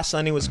think Glass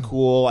Onion was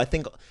cool. I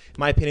think, in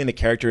my opinion, the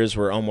characters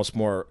were almost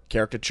more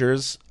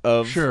caricatures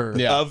of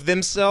of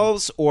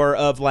themselves or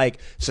of like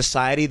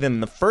society than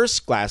the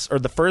first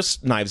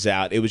Knives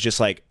Out. It was just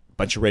like a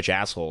bunch of rich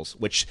assholes,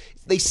 which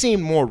they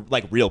seemed more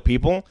like real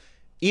people.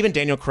 Even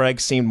Daniel Craig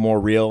seemed more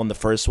real in the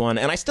first one,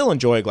 and I still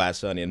enjoy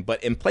Glass Onion.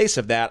 But in place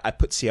of that, I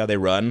put See How They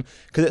Run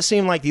because it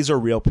seemed like these are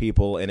real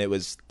people, and it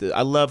was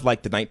I love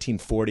like the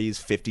 1940s,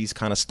 50s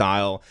kind of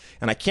style.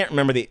 And I can't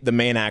remember the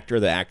main actor, or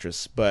the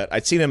actress, but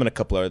I'd seen him in a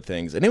couple other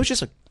things, and it was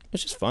just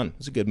fun. It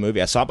was a good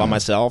movie. I saw it by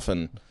myself,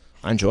 and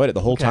I enjoyed it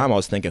the whole time. I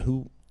was thinking,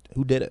 who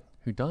did it?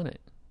 Who done it?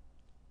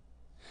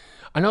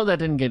 I know that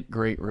didn't get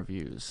great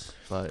reviews,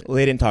 but Well,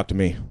 they didn't talk to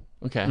me.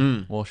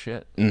 okay. Well,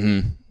 shit.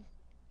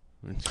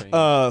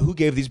 Who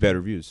gave these bad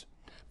reviews?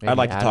 Maybe I'd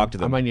like to Adam. talk to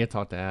them. I might need to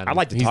talk to Adam. I'd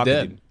like to He's talk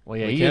dead. to them. Well,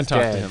 yeah, We he can't is talk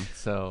to dead. him.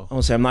 So, I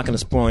will say I'm not going to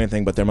spoil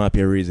anything, but there might be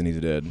a reason he's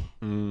dead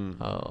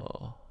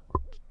oh,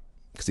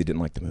 because he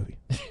didn't like the movie.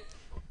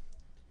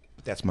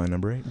 That's my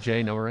number 8.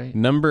 Jay, number 8.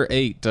 Number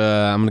 8,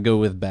 I'm gonna go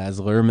with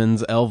Baz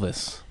Luhrmann's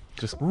Elvis.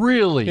 Just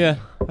Really? yeah,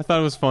 I thought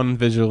it was fun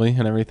visually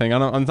and everything.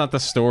 It's not the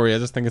story. I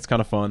just think it's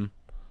kind of fun.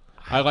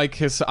 I like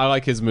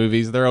his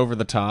movies. They're over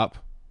the top.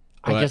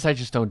 I guess I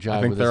just don't jive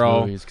I think with his they're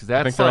all. movies because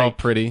I that's think they're all like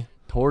pretty.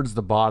 towards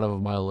the bottom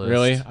of my list.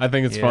 Really, I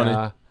think it's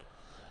funny.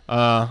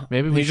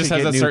 Maybe we he just should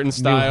has get a new- certain new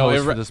style.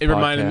 hosts for this It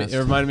reminded me. podcast. It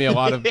reminded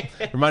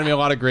me a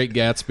lot of Great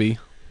Gatsby.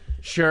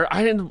 Sure,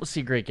 I didn't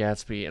see Great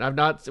Gatsby, and I've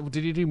not.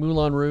 Did he do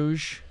Moulin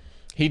Rouge?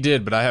 He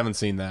did, but I haven't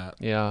seen that.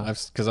 Yeah.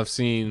 because I've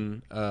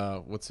seen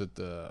what's it,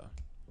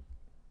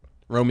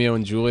 Romeo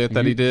and Juliet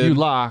that he did. You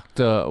locked,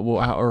 Is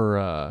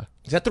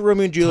that the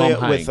Romeo and Juliet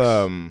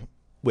Hanks.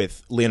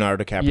 with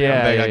Leonardo DiCaprio?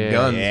 yeah, They got yeah,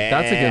 guns. yeah.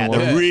 That's a good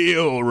one. The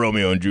real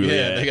Romeo and Juliet.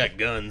 Yeah, they got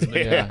guns.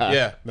 Man. Yeah.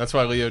 Yeah, that's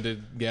why Leo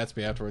did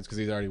Gatsby afterwards because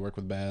he's already worked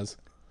with Baz.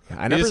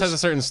 I He never just has a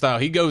certain style.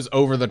 He goes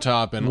over the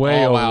top and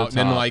Way all over the out,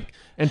 and top. like,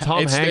 And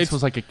Tom Hanks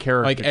was like a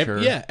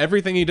caricature.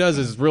 everything he does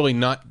is really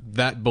not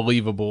that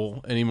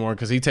believable anymore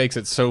because he takes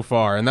it so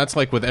far, and that's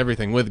like with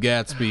everything, with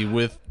Gatsby,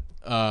 with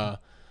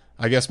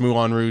I guess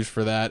Moulin Rouge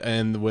for that,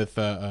 and with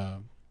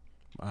man,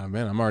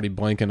 I'm already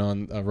blanking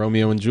on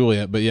Romeo and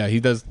Juliet, but yeah, he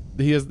has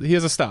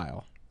a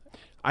style,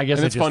 I guess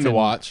and I it's just fun to didn't-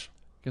 watch.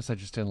 Guess I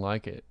just didn't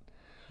like it.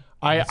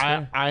 Oh,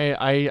 I'm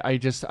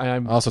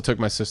I also took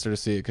my sister to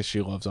see it because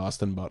she loves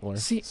Austin Butler.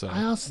 see. so.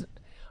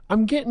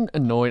 I'm getting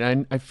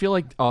annoyed. I feel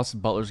like Austin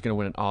Butler's gonna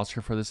win an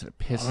Oscar for this, and it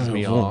pisses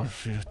me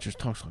off. She just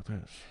talks like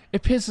this.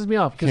 It pisses me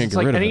off because Can't it's get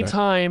like rid of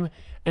it.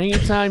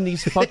 anytime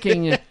these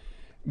fucking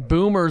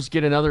boomers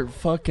get another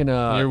fucking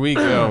Here we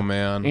go,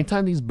 man.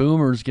 anytime these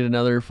boomers get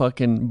another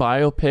fucking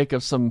biopic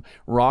of some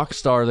rock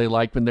star they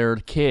like when they're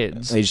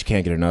kids. They just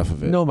can't get enough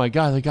of it. No, my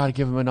God, they got to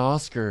give him an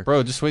Oscar.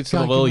 Bro, just wait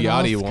till the Gotta Lil give him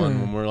an Yachty Oscar.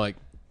 one when we're like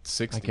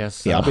 60. I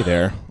guess. Yeah, I'll be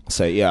there. I'll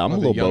say, yeah, I'm a Or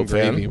the little Young Boat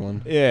fan. Gravy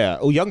one. Yeah.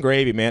 Oh, Young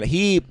Gravy, man.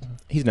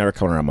 He's never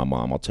coming around my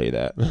mom. I'll tell you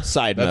that.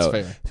 Side That's note,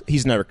 fair.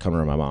 he's never coming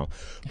around my mom.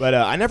 But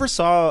I never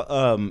saw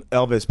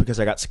Elvis because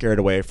I got scared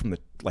away from the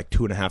like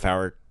 2.5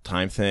 hour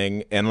time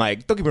thing. And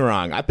like, don't get me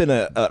wrong, I've been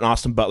an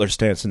Austin Butler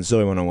stan since Zoe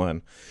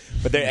 101.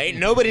 But there ain't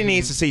nobody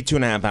needs to see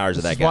 2.5 hours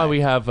of that That's guy. why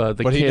we have the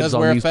But kids he does on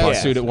wear a these fat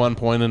podcasts. suit at one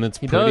point, and it's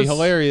pretty does.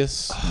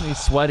 hilarious. He's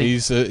sweaty.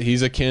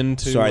 He's akin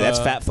to. Sorry, that's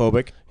fat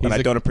phobic, and he's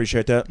I don't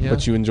appreciate that. Yeah.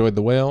 But you enjoyed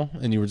The Whale,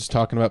 and you were just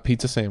talking about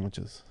pizza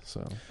sandwiches.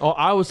 So Oh,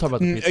 I was talking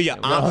about the pizza.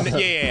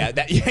 Yeah,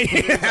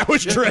 that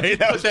was Trey.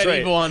 That was that Trey.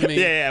 evil on me.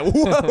 Yeah,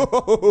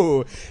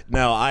 whoa.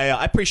 No,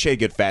 I appreciate a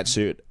good fat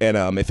suit, and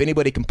if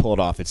anybody can pull it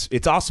off,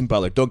 it's Austin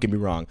Butler. Don't get me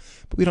wrong,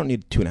 but we don't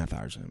need 2.5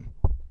 hours of him.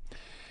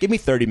 Give me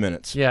 30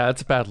 minutes. Yeah,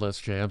 it's a bad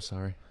list, Jay. I'm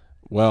sorry.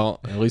 well,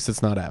 at least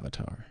it's not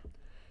Avatar.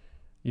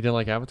 You didn't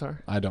like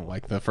Avatar? I don't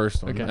like the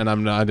first one, Okay. and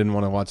I didn't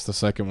want to watch the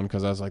second one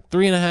because I was like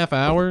 3.5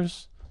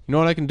 hours. You know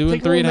what I can do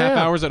Take in a little 3.5 nap.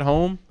 hours at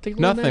home? Take a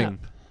little Nothing.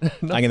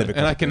 I can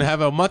And I can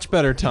have a much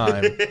better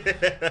time.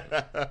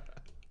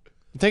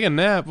 Take a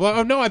nap.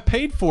 Well, no, I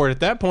paid for it at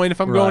that point.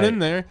 If I'm going in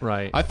there,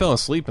 Right. I fell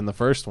asleep in the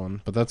first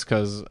one, but that's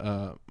because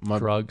my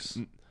Drugs.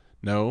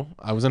 No,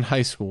 I was in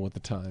high school at the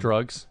time.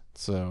 Drugs.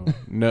 So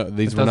no,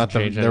 these It were not doesn't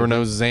the. change There were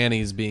no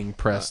Xannies being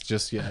pressed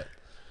just yet.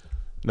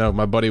 No,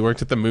 my buddy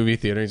worked at the movie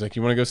theater. He's like,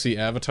 "You want to go see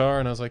Avatar?"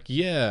 And I was like,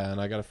 "Yeah." And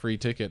I got a free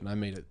ticket, and I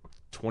made it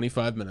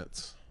 25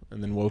 minutes,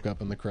 and then woke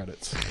up in the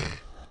credits.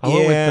 I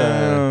went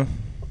Yeah. with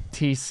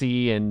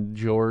TC and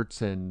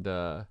Jorts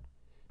and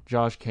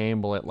Josh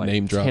Campbell at like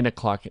Name drop. 10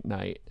 o'clock at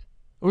night.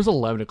 It was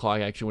 11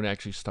 o'clock actually when it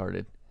actually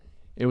started.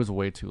 It was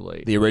way too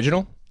late. The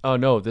original? Oh,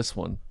 no, this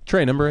one.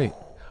 Trey, number 8.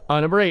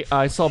 Number 8,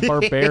 I saw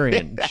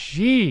Barbarian.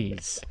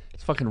 Jeez.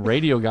 This fucking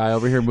radio guy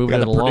over here moving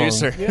Got it a along.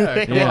 producer.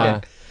 Yeah, come Yeah.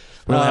 on.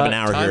 We don't have an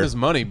hour Time here. is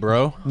money,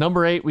 bro.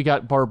 Number 8, we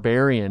got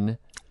Barbarian. Did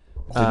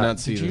not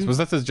see did this. you- Was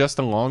that the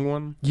Justin Long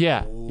one?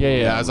 Yeah.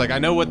 Yeah, I was like, I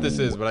know what this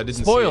is, but I didn't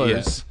see it Spoilers.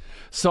 yet.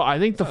 So I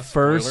think the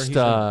spoiler, first he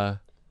said.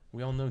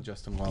 We all know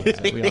Justin Long. We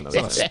all know that's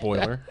not a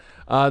spoiler.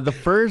 The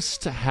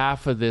first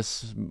half of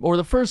this, or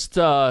the first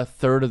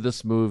third of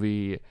this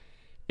movie,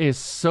 is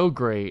so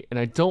great, and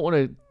I don't want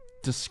to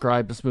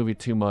describe this movie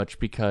too much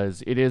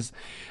because it is.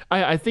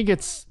 I think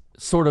it's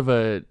sort of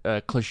a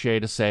cliche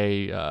to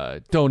say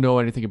don't know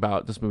anything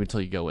about this movie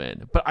until you go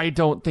in, but I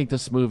don't think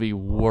this movie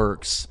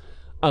works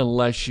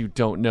unless you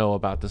don't know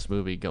about this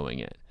movie going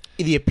in.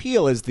 The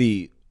appeal is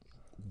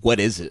what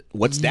is it?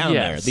 What's down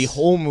there? Yes. The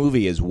whole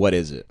movie is what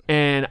is it?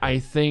 And I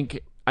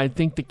think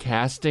the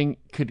casting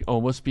could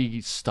almost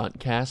be stunt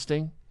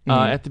casting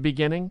at the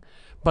beginning,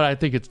 but I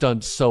think it's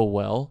done so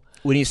well.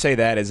 When you say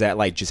that, is that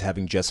like just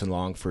having Justin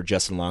Long for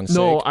Justin Long's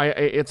No, sake?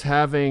 it's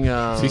having.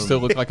 Does he still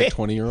look like a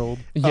 20-year-old?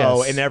 Yes.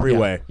 Oh, in every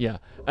way. Yeah.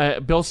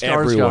 Bill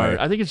Every way. Skarsgård.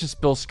 I think it's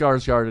just Bill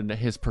Skarsgård and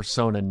his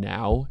persona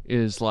now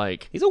is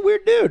like. He's a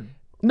weird dude.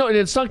 No, and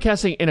it's stunt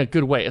casting in a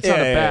good way. It's not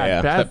a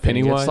bad That thing.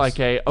 Pennywise? It's like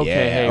hey, Yeah.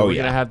 hey, Oh, we're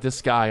yeah. gonna have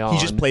this guy on. He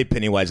just played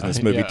Pennywise in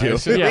this movie Yeah,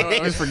 too. I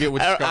always forget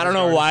which. I don't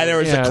know why there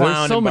was yeah, a clown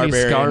there's so in many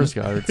Barbarian.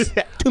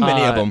 Skarsgårds. Too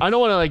many of them. I don't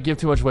want to like give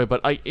too much away,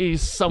 but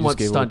he's somewhat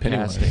gave away stunt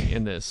Pennywise. casting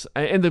in this,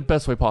 in the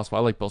best way possible.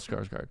 I like Bill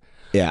Skarsgård.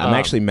 Yeah, I'm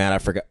actually mad. I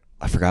forgot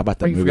about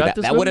that you movie. forgot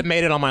That, this would have movie?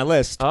 made it on my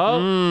list.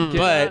 Oh, get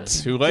but that.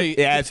 Too late.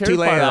 yeah, it's too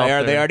late. Terrifier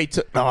out They there. already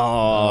took.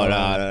 Oh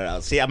no.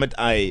 See,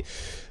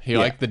 He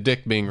liked the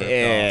dick being ripped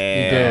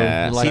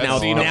Yeah. did. See, That now,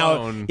 scene now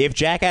alone. if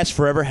Jackass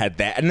Forever had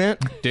that in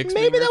it, Dicks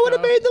maybe being that would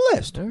have ripped made the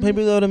list.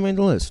 Maybe that would have made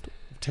the list. off.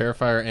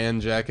 Terrifier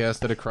and Jackass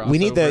did a crossover. We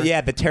need the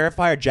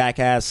Terrifier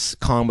Jackass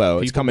combo.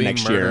 It's People coming being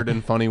next year, murdered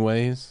in funny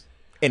ways.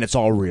 and it's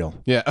all real.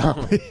 Yeah.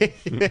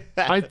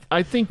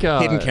 I think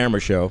Hidden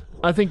camera show.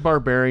 I think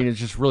Barbarian is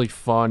just really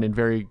fun and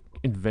very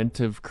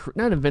inventive.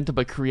 Not inventive,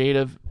 but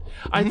creative.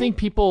 I think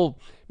people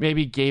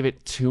maybe gave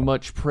it too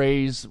much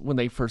praise when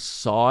they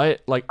first saw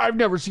it. Like, I've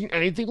never seen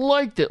anything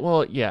like it.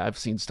 Well, yeah, I've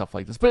seen stuff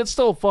like this, but it's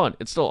still fun.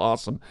 It's still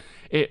awesome.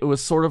 It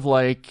was sort of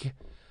like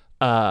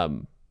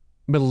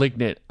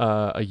Malignant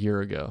a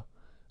year ago.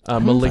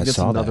 Malignant's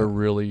saw another that.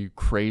 really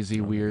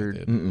crazy,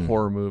 weird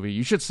horror movie.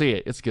 You should see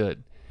it. It's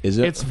good. Is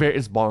it? It's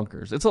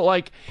bonkers. It's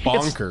like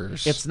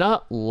Bonkers. It's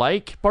not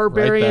like Write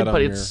Barbarian, that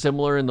but on it's your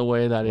similar in the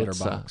way that it's.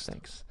 letterbox.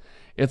 Thanks.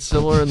 It's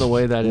similar in the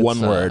way that it's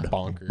One word.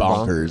 bonkers.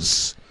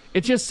 Bonkers.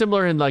 It's just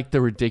similar in like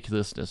the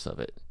ridiculousness of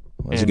it.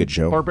 It's a good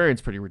show.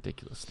 Barbarian's pretty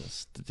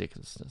ridiculousness.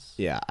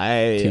 Yeah,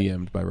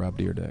 TM'd by Rob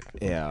Deerdeck.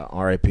 Yeah,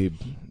 R.I.P.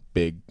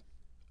 Big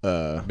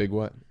Big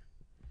what?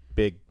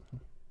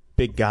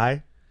 big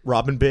guy,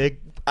 Robin Big.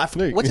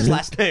 What's his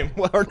last name?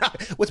 Or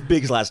not? What's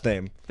Big's last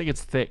name? I think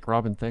it's Thick,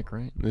 Robin Thicke,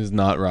 right? This is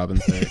not Robin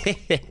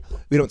Thicke.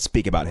 We don't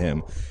speak about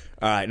him.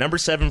 All right, number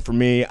 7 for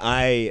me.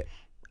 I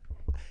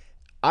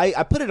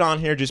put it on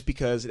here just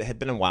because it had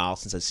been a while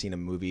since I've seen a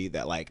movie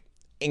that like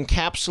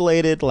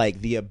encapsulated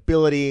like the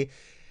ability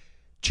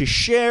to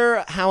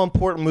share how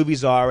important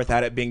movies are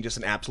without it being just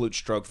an absolute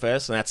stroke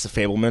fest, and that's The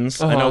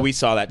Fabelmans. I know we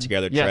saw that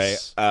together, Trey.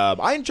 Yes.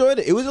 I enjoyed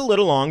it. It was a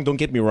little long, don't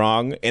get me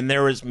wrong, and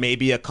there was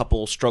maybe a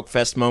couple stroke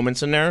fest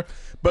moments in there,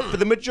 but for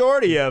the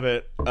majority of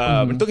it,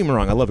 and don't get me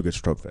wrong, I love a good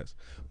stroke fest,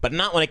 but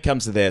not when it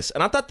comes to this.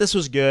 And I thought this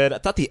was good. I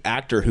thought the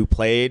actor who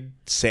played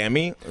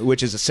Sammy,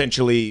 which is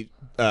essentially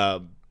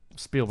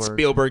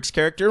Spielberg's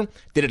character,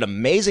 did an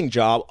amazing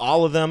job.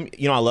 All of them,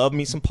 I love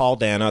me some Paul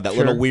Dano, that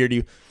little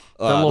weirdy,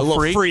 little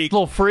freak.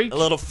 Little freak. a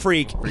little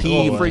freak.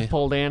 Little freak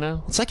Paul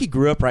Dano. It's like he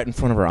grew up right in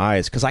front of our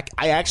eyes because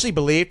I actually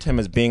believed him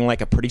as being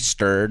like a pretty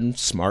stern,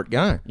 smart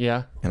guy.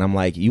 Yeah. And I'm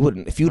like, you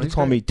wouldn't if you would have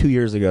told me 2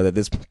 years ago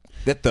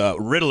that the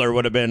Riddler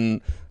would have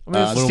been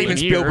it's Steven a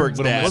year. Spielberg's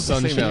Little dad. Miss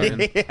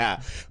Sunshine.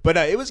 Yeah, but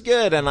it was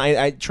good, and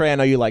I Trey, I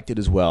know you liked it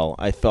as well.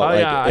 I felt Oh like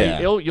yeah,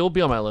 you'll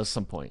be on my list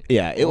some point.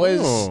 it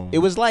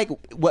was like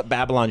what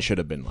Babylon should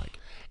have been like.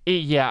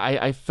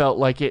 I felt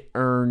like it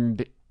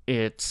earned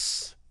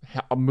its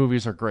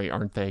movies are great,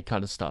 aren't they?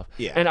 Kind of stuff.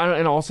 Yeah.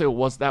 And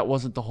also that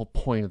wasn't the whole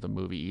point of the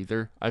movie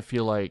either. I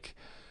feel like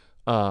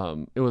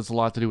it was a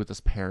lot to do with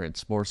his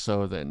parents more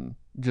so than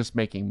just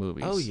making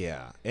movies. Oh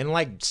yeah, and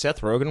like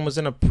Seth Rogen was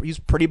he's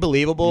pretty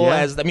believable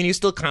Yeah. he's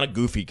still kind of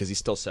goofy because he's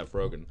still Seth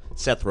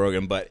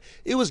Rogen, but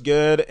it was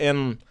good,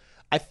 and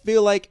I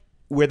feel like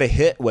where the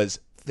hit was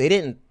they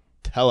didn't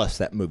tell us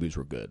that movies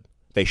were good.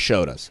 They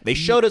showed us. They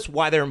showed us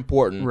why they're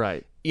important.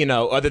 Right.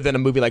 Other than a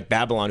movie like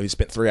Babylon, who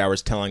spent 3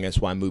 hours telling us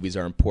why movies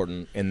are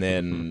important, and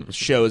then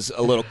shows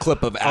a little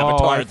clip of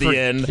Avatar I at the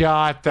end.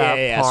 forgot that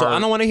Yeah. So part. I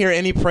don't want to hear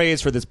any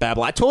praise for this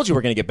Babylon. I told you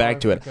we're going to get back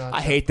to it.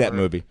 I hate that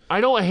movie.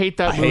 I don't hate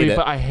that hate movie, it.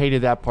 but I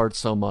hated that part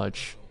so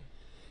much.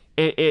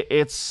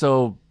 It's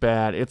so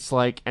bad. It's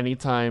like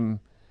anytime.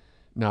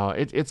 No,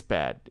 it's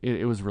bad.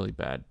 It was really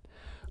bad.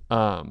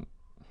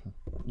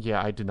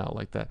 Yeah, I did not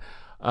like that.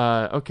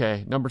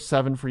 Okay, number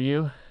 7 for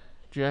you,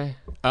 Jay.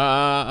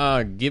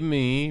 Give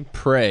me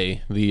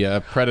Prey,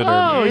 the Predator.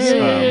 Oh movie.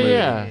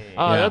 yeah.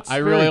 Oh, Yeah, that's I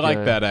very really like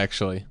good. that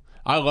actually.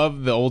 I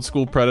love the old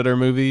school Predator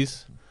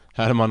movies.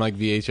 Had them on like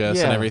VHS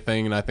Yeah. and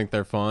everything, and I think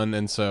they're fun.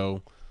 And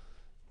so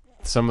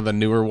some of the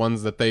newer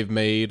ones that they've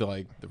made,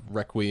 like the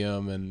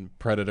Requiem and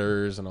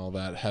Predators and all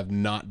that, have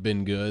not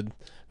been good.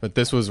 But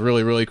this was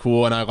really, really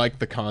cool, and I like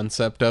the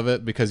concept of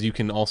it because you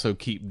can also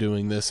keep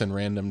doing this in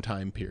random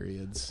time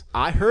periods.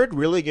 I heard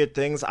really good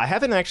things. I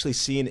haven't actually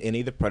seen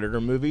any of the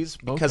Predator movies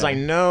because Okay. I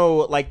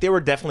know, like, they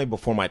were definitely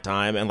before my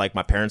time, and like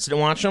my parents didn't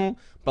watch them.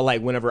 But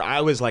like whenever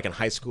I was like in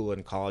high school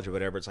and college or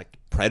whatever, it's like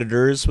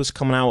Predators was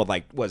coming out with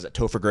like, was it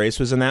Topher Grace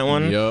was in that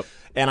one? Yep.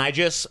 And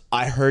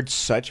I heard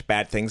such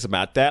bad things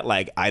about that.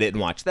 Like I didn't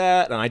watch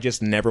that, and I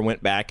just never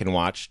went back and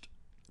watched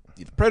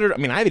the Predator. I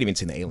mean, I haven't even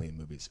seen the Alien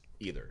movies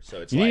either. So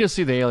it's You need to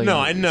see the Alien.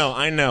 No, movies.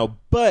 I know.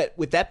 But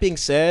with that being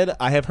said,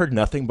 I have heard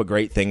nothing but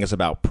great things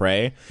about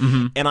Prey,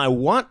 and I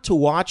want to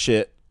watch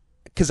it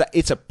because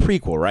it's a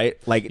prequel, right?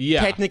 Like,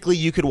 Yeah. technically,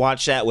 you could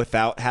watch that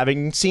without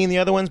having seen the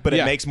other ones, but it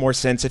Yeah. makes more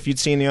sense if you'd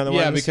seen the other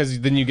ones. Yeah, because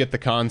then you get the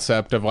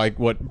concept of like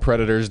what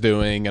Predator's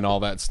doing and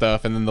all that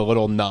stuff, and then the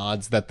little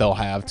nods that they'll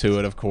have to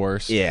it, of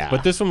course. Yeah.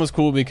 But this one was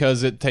cool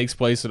because it takes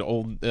place at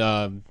old.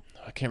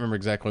 I can't remember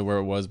exactly where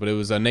it was, but it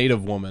was a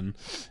Native woman,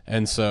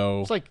 and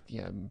so It's like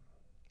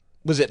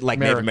was it like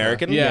Native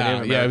America. American?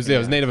 yeah, it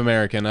was Native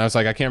American. I was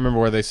like, I can't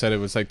remember where they said it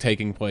was like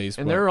taking place.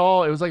 and but- they're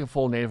all. It was like a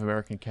full Native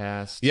American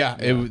cast. Yeah,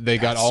 they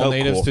got That's all so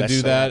natives cool. to That's do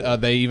so that. cool.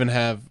 They even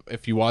have,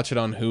 if you watch it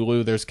on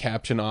Hulu, there's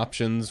caption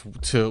options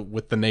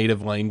with the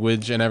native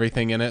language and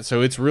everything in it.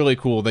 So it's really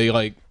cool. They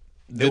like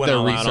did went their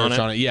all out research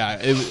on on it. Yeah,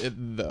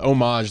 the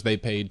homage they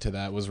paid to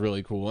that was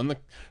really cool, and the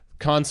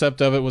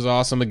concept of it was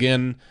awesome.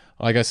 Again,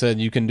 like I said,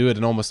 you can do it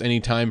in almost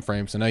any time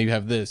frame. So now you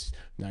have this.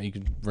 Now you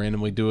could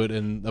randomly do it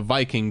in a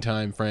Viking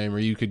time frame, or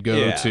you could go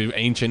Yeah. to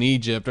ancient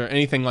Egypt or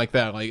anything like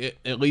that. Like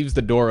it leaves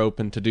the door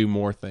open to do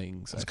more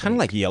things. It's kind of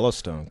like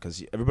Yellowstone,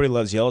 because everybody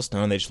loves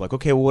Yellowstone. They're just like,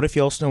 okay, well, what if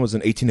Yellowstone was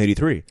in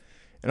 1883?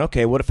 And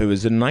okay, what if it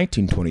was in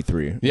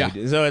 1923? Yeah.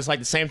 So it's like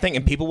the same thing,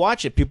 and people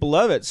watch it. People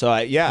love it. So,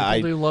 I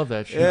People do love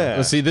that shit. Yeah.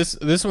 Well, see, this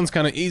one's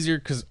kind of easier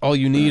because all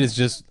you need is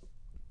just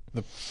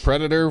the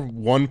Predator,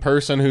 one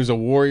person who's a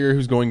warrior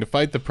who's going to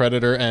fight the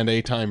Predator, and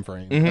a time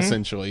frame,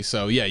 essentially.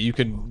 So yeah, you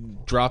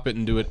could drop it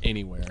and do it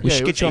anywhere. We Yeah,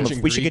 should get you on the.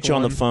 ancient We should get Greek you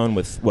on the one. phone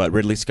with what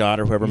Ridley Scott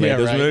or whoever made Yeah,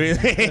 those right. movies.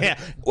 Yeah.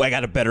 Well, I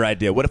got a better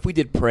idea. What if we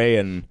did Prey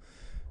in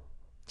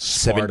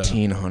Sparta.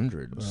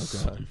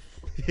 1700s? Oh, God.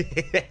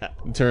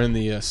 During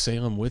the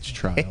Salem witch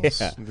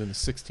trials in the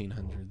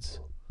 1600s.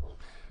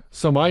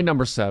 So my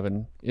number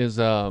 7 is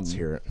Let's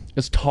hear it.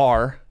 is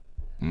Tar,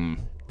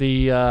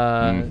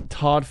 the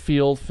Todd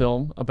Field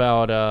film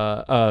about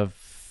a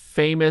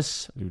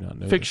famous Do not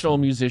know fictional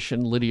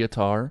musician, Lydia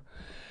Tarr,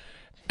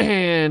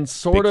 and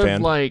sort Big of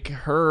fan. like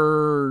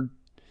her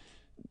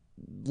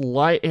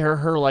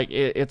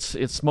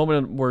it's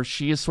moment where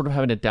she is sort of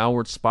having a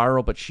downward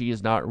spiral, but she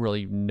is not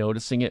really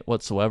noticing it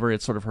whatsoever.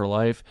 It's sort of her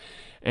life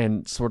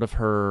and sort of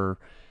her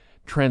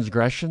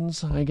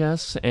transgressions, I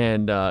guess.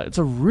 And it's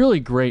a really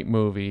great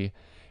movie.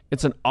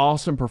 It's an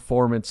awesome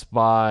performance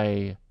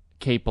by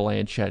Kate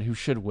Blanchett, who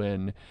should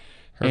win.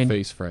 Her And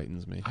face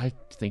frightens me. I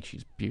think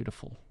she's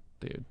beautiful,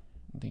 dude.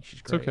 I think she's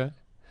It's great. okay.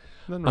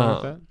 Nothing wrong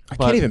with that. I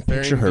But can't even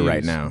varying picture her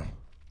right views. now.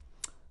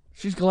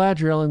 She's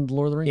Galadriel in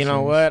Lord of the Rings. You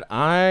know series. what?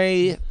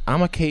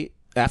 I'm a Kate.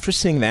 After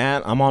seeing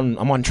that, I'm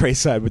on Trey's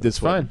side with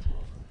this one. Fine.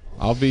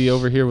 I'll be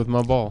over here with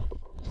my ball.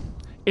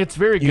 It's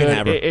very You can good.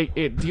 have her.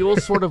 It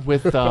deals sort of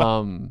with,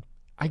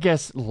 I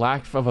guess,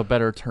 lack of a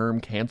better term,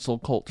 cancel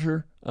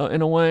culture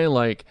in a way.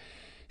 Like,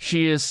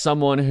 she is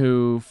someone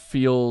who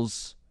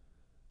feels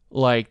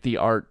like the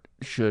art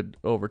should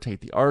overtake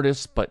the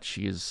artist, but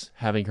she is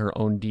having her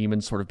own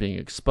demons sort of being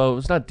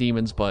exposed. Not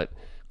demons, but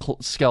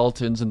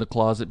skeletons in the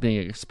closet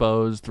being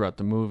exposed throughout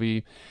the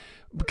movie.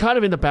 But kind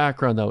of in the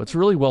background, though. It's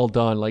really well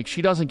done. Like,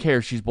 she doesn't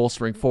care. She's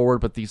bolstering forward,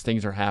 but these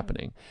things are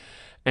happening.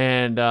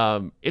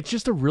 And it's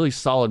just a really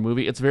solid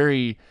movie. It's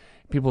very,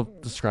 people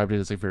have described it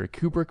as a very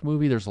Kubrick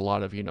movie. There's a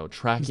lot of,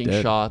 tracking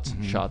shots,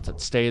 shots that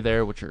stay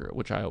there, which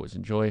I always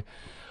enjoy.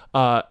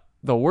 The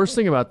worst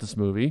thing about this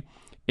movie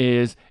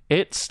is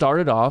it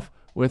started off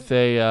with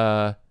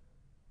I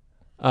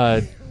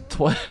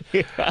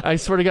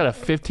sort of got a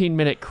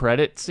 15-minute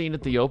credit scene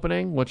at the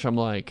opening, which I'm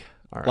like,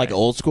 all right. Like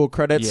old school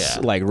credits,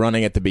 Yeah. like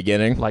running at the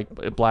beginning. Like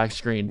a black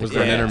screen. Was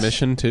there an Yeah.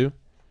 intermission too?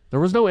 There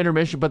was no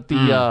intermission, but the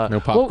no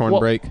popcorn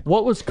break.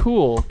 What was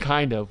cool,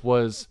 kind of,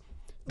 was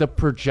the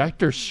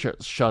projector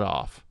shut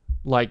off,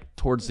 like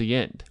towards the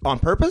end. On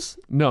purpose?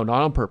 No,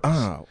 not on purpose.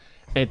 Oh.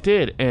 It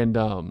did, and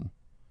I'm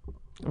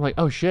like,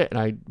 oh shit! And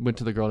I went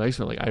to the girl next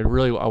to me, like, I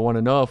want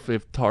to know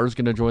if Tar's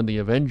gonna join the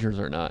Avengers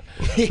or not.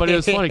 But it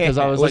was funny because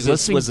I was like,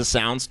 listening. Was the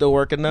sound still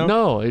working though?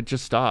 No, it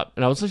just stopped.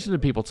 And I was listening to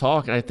people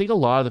talk, and I think a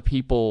lot of the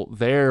people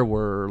there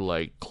were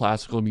like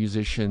classical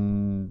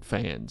musician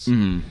fans.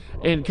 And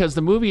because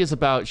the movie is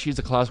about, she's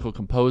a classical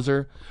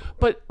composer,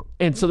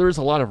 and so there's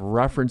a lot of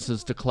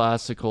references to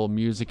classical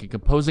music and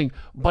composing,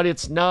 but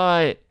it's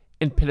not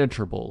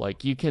impenetrable.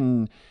 Like, you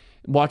can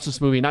watch this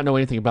movie and not know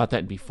anything about that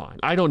and be fine.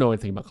 I don't know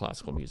anything about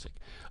classical music.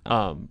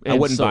 I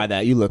wouldn't buy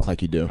that. You look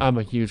like you do. I'm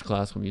a huge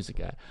classical music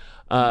guy.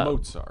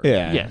 Mozart.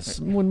 Yeah. Yes,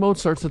 when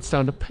Mozart sits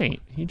down to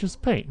paint, he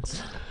just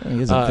paints. He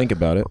doesn't think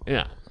about it.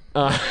 Yeah.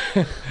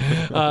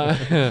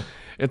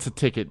 it's a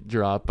ticket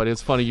drop, but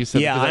it's funny you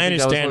said. Yeah, because I think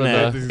was understand one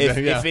that. of the-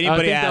 If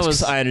anybody that asks,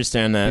 was- I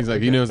understand that. He's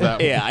like, he knows that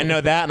one. yeah, I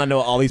know that, and I know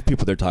all these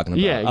people they're talking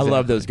about. Yeah, I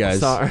love exactly. those guys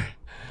Sorry.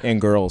 and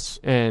girls,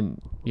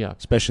 And yeah,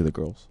 especially the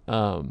girls.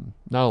 not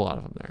a lot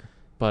of them there,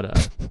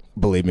 but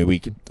Believe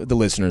me, the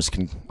listeners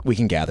we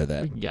can gather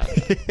that. yeah,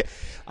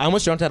 I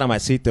almost jumped out on my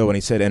seat though when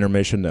he said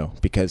intermission though,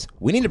 because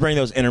we need to bring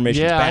those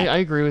intermissions yeah, back. I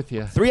agree with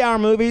you. 3-hour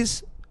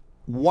movies.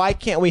 Why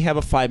can't we have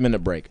a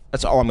 5-minute break?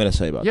 That's all I'm going to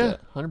say about Yeah,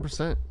 that.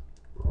 100%.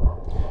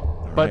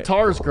 But right.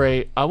 Tar's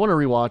great. I want to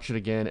rewatch it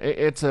again.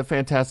 It's a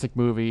fantastic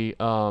movie.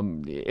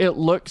 It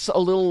looks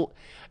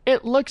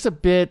a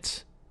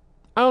bit.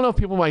 I don't know if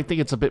people might think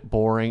it's a bit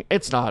boring.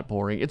 It's not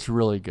boring. It's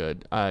really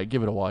good.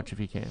 Give it a watch if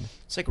you can.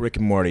 It's like Rick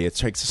and Morty. It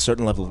takes a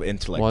certain level of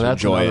intellect Well, to that's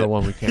enjoy another it.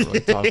 one we can't really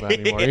talk about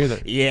anymore either.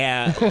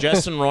 Yeah,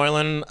 Justin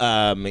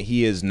Roiland,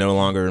 he is no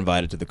longer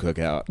invited to the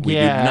cookout. We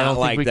Yeah, do I not don't think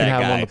like we can that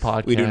have him guy.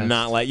 on the We do podcast.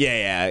 not like.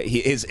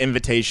 His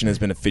invitation has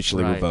been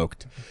officially Right.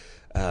 revoked.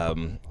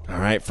 All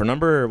right, for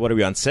number, what are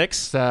we on,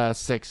 6? It's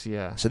 6,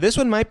 yeah. So this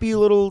one might be a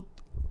little,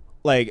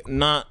 like,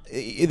 not.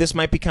 This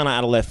might be kind of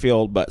out of left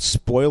field, but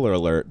spoiler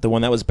alert: the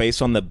one that was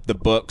based on the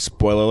book.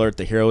 Spoiler alert: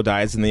 the hero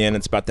dies in the end.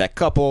 It's about that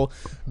couple,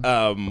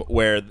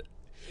 where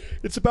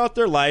it's about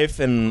their life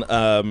and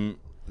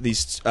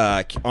these.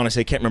 Honestly,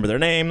 I can't remember their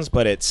names,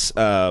 but it's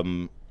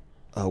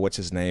what's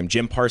his name?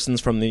 Jim Parsons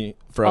from Big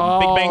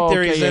Bang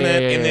Theory is okay, in yeah,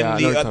 it, yeah, and yeah, I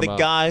know then what the you're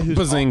guy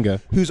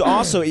Bazinga. who's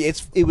also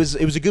it was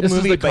a good This is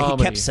movie, the but he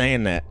comedy. kept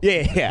saying that.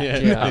 Yeah.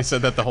 Yeah. They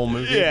said that the whole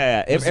movie.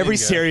 Yeah, every Bazinga.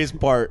 serious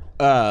part.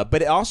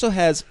 But it also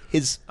has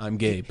his. I'm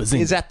gay. Bazinga.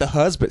 Is that the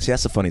husband? See,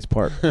 that's the funniest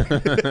part.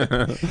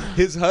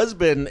 His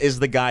husband is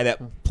the guy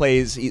that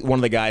plays one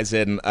of the guys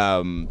in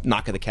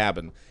Knock at the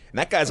Cabin, and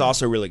that guy's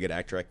also a really good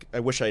actor. I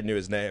wish I knew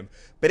his name,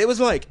 but it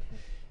was like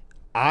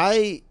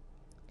I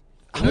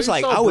was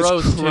like I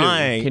was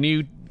crying. Can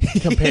you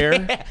compare?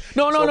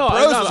 No. So I'm Bros not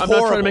was trying to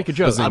horrible. make a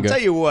joke. I'll tell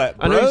you what,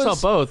 I know you saw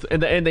Bros- both,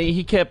 and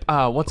he kept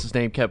what's his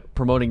name kept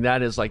promoting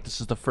that as like this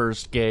is the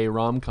first gay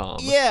rom com.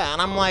 Yeah,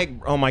 and I'm like,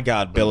 oh my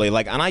god, Billy!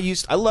 Like, and I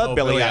love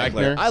Billy Billy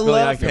Eichner. Eichner? I Billy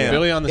love Eichner. him.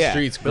 Billy on the Yeah.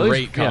 Streets, Billy's-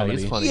 great yeah,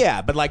 comedy. he's funny.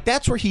 Yeah, but like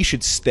that's where he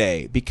should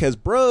stay because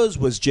Bros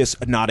was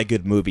just not a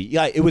good movie.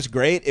 Yeah, it was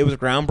great. It was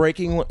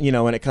groundbreaking,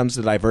 when it comes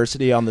to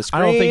diversity on the I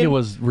screen. don't think it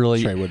was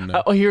really. Trey wouldn't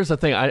know. Here's the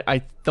thing.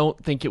 I don't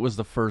think it was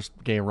the first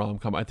gay rom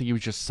com. I think he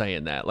was just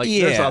saying that. Like,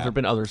 there's Yeah.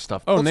 been other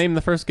stuff. Oh, name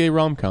the first gay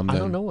rom-com then. I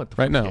don't know what the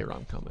right first now. gay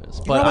rom com is,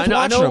 but always I know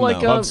watching them,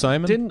 like though. Love,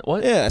 Simon? Didn't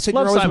what? Yeah, I said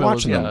Love you're always Simon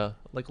watching was, them. yeah,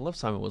 like Love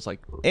Simon was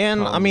like.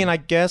 And I mean, I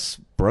guess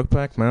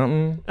Brokeback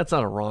Mountain. That's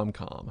not a rom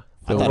com.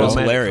 I thought it was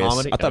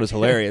hilarious. I thought it was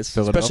hilarious,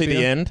 especially the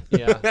Philadelphia? end.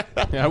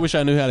 Yeah. Yeah, I wish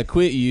I knew how to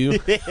quit you.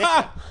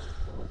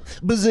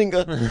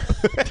 Bazinga.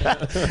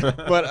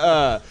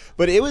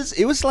 but it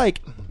was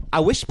like I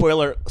wish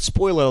spoiler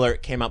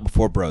alert came out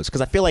before Bros because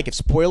I feel like if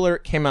spoiler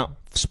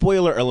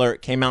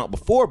alert came out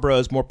before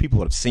Bros, more people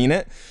would have seen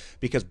it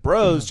because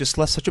Bros just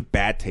left such a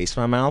bad taste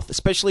in my mouth.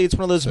 Especially it's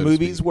one of those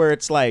movies where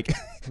it's like.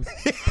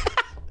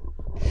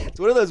 It's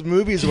one of those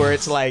movies where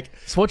it's like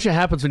So what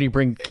happens when you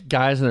bring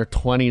guys in their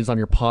 20s on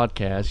your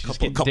podcast? You just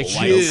get couple dick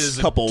whites. jokes.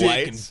 Couple dick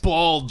whites. and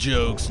ball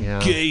jokes, Yeah.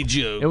 gay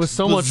jokes. It was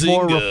so much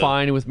more Bazinga.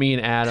 refined with me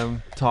and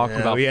Adam talking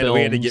about we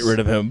had to get rid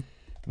of him.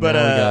 But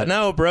Now we got-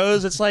 no,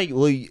 Bros, it's like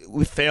we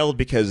failed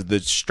because the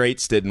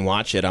straights didn't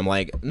watch it. I'm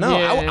like, no,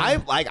 Yeah.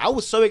 I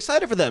was so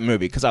excited for that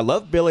movie because I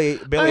love Billy.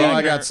 Oh, Eichner.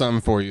 I got something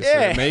for you,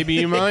 Yeah. sir. Maybe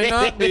you might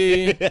not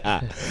be.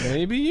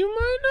 Maybe you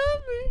might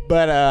not be.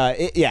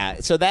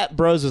 But so that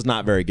Bros is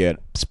not very good.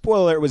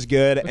 Spoiler, it was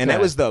good, and Okay. it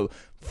was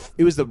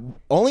the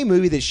only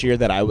movie this year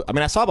that I mean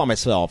I saw it by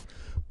myself,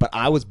 but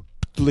I was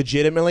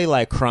legitimately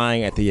like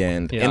crying at the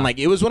end. Yeah. And like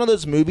it was one of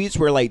those movies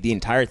where like the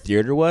entire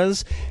theater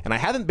was, and I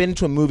haven't been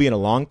to a movie in a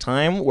long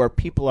time where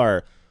people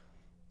are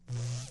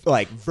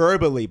like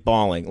verbally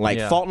bawling, like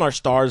Yeah. Fault in Our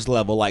Stars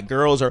level, like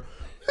girls are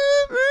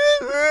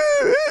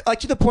like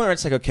to the point where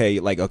it's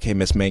like, okay,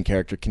 Miss Main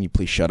Character, can you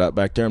please shut up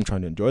back there? I'm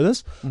trying to enjoy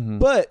this.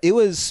 But it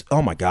was,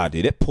 oh my god,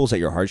 dude, it pulls at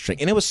your heartstring,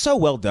 and it was so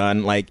well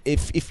done. Like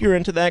if you're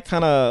into that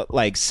kind of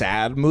like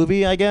sad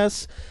movie, I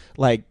guess,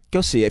 like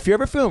go see it. If you're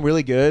ever feeling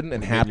really good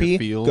and happy,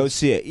 feels. go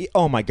see it.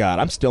 Oh my god,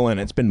 I'm still in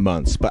it. It's been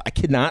months, but I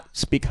cannot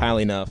speak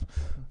highly enough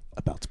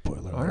about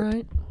spoiler All alert.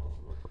 right.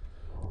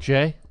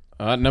 Jay?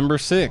 Number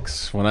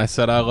 6. When I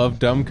said I love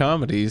dumb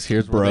comedies,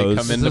 here's where Bros. they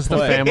come Is into this the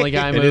play. Family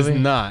Guy It is movie?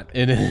 not.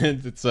 It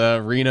is. It's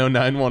Reno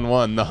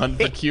 911, The Hunt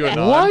for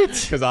QAnon. What?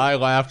 Because I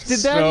laughed Did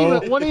that so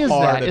even? What is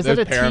hard that? at Is that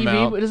this a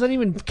Paramount. TV? Does that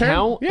even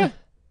count? Yeah.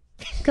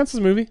 Counts as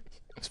a movie.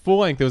 It's full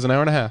length. It was an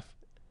hour and a half.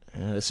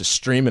 This is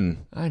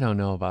streaming. I don't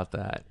know about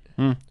that.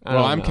 I Well, don't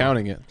I'm know.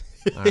 counting it.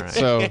 All right.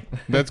 So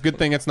that's a good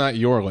thing it's not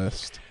your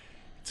list.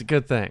 It's a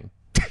good thing.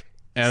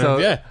 And So,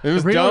 yeah, it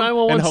was Reno dumb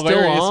 911 and still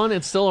hilarious. on?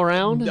 It's still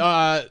around?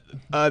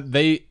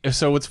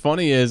 So what's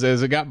funny is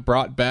it got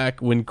brought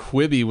back when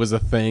Quibi was a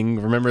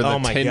thing. Remember the Oh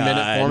my 10-minute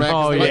God. format?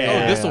 'Cause Oh, they're like,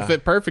 yeah. this will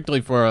fit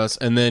perfectly for us.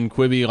 And then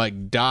Quibi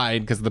like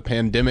died because the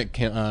pandemic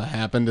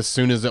happened as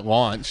soon as it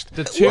launched.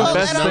 The two Well,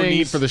 best no things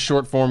need for the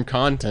short form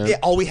content. Yeah,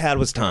 all we had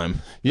was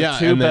time. Yeah,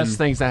 two and best then,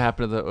 things that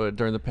happened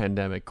during the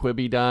pandemic: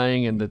 Quibi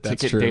dying and the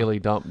That's Ticket true. Daily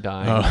Dump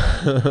dying.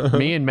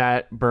 Me and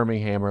Matt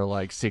Birmingham are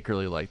like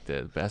secretly like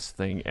the best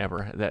thing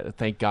ever. That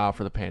thank God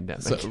for the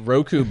pandemic. So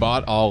Roku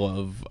bought all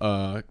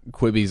of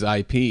Quibi's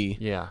IP.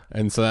 Yeah.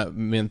 And so that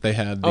meant they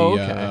had the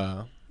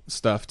okay.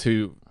 stuff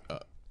to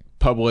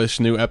publish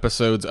new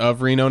episodes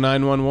of Reno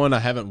 911. I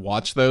haven't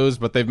watched those,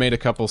 but they've made a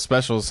couple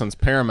specials since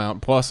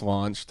Paramount Plus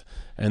launched.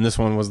 And this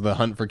one was the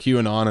Hunt for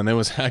QAnon, and it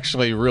was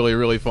actually really,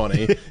 really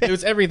funny. It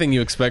was everything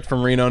you expect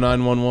from Reno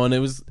 911. It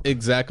was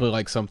exactly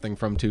like something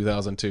from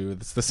 2002.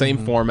 It's the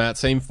same format,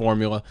 same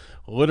formula,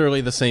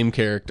 literally the same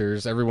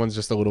characters. Everyone's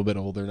just a little bit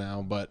older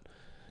now, but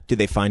Did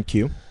they find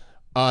Q?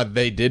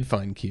 they did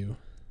find Q.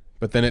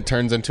 But then it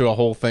turns into a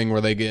whole thing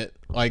where they get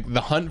like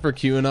the Hunt for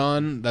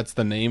QAnon. That's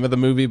the name of the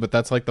movie, but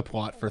that's like the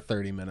plot for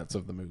 30 minutes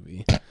of the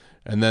movie.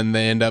 And then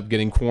they end up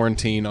getting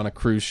quarantined on a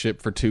cruise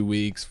ship for 2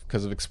 weeks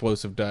because of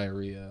explosive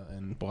diarrhea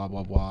and blah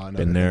blah blah. And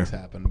Been other there.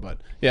 things happen. But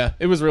yeah,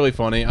 it was really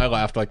funny. I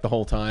laughed like the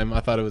whole time.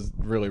 I thought it was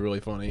really really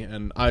funny,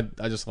 and I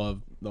just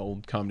love the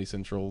old Comedy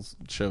Central's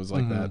shows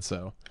like that.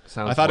 So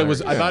Sounds I thought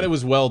hilarious. I thought it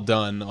was well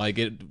done. Like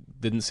it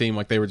didn't seem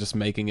like they were just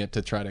making it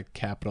to try to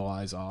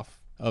capitalize off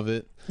of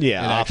it.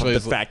 Yeah, It off actually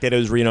of the is- fact that it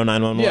was Reno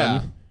 911.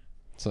 Yeah.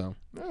 So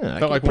Yeah, I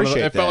felt like can one of the,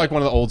 appreciate it felt that. like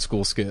one of the old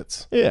school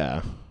skits.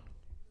 Yeah.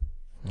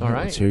 All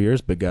right. Let's hear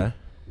yours, big guy.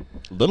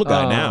 Little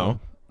guy Oh. now,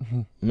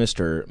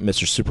 Mr.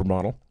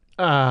 Supermodel.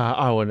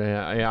 I wouldn't.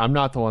 I'm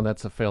not the one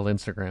that's a failed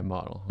Instagram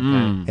model.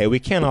 Okay? Hey, we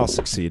can't all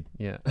succeed.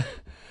 Yeah.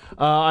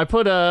 I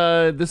put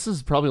this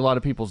is probably a lot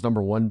of people's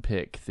number one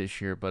pick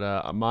this year,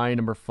 but my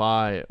number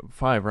five,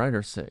 right,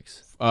 or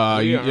six?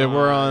 Yeah,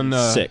 we're on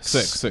Six.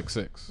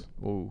 six.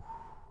 Ooh,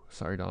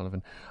 sorry,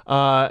 Donovan.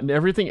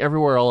 Everything,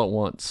 Everywhere, All at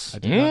Once. I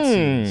did not see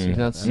this. Did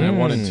not see I it.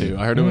 wanted to.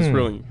 I heard it was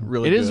really,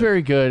 really. It good. is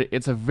very good.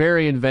 It's a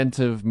very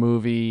inventive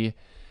movie.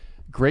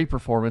 Great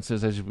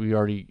performances, as we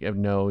already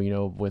know. You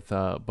know, with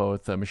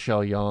both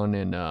Michelle Yeoh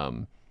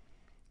and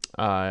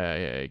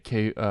I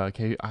can't. What?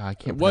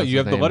 pronounce You his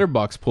have the name.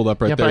 letterbox pulled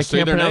up right Yeah, there. but I Say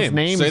can't their pronounce name.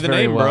 names Say the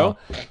very name, well.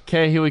 bro.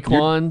 Ke Huy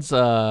Quan's.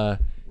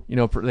 You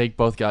know, they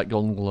both got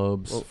Golden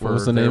Globes. What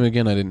was the name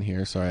again? I didn't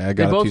hear. Sorry, I They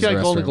got. both to use the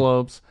got Golden restroom.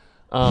 Globes.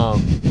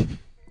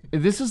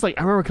 This is like,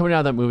 I remember coming out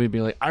of that movie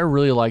being like, I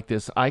really like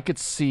this. I could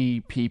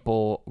see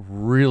people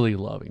really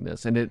loving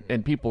this,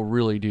 and people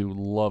really do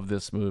love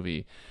this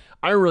movie.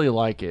 I really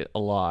like it a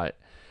lot.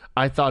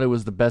 I thought it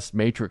was the best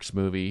Matrix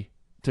movie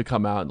to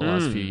come out in the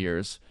last few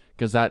years,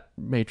 because that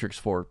Matrix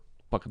 4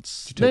 fucking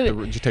Did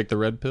you take the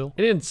red pill?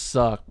 it didn't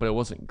suck, but it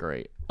wasn't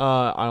great.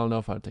 I don't know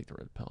if I'd take the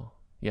red pill.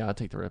 Yeah, I'd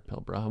take the red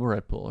pill, bro. I'm a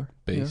red piller.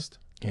 Based.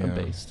 I'm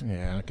based.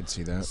 Yeah, I can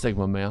see that.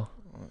 Sigma male.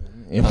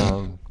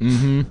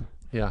 Mm-hmm.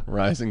 Yeah.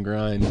 Rise and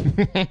grind.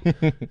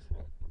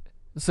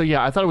 So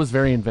yeah, I thought it was a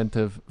very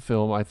inventive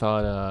film. I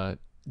thought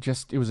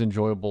just it was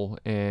enjoyable,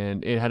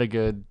 and it had a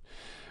good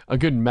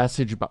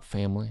message about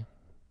family,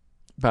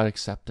 about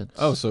acceptance.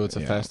 Oh, so it's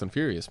a Fast and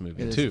Furious it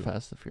movie is too.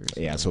 Fast and Furious.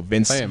 Yeah, so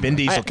Vin Family.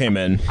 Diesel came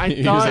in. I He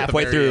was thought at the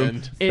halfway very through.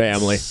 end. it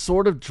Family.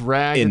 sort of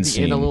dragged at the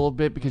Insane. end a little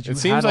bit, because you It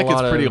seems had like a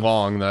it's lot pretty of,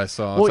 long that I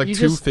saw. Well, It's like you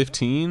just-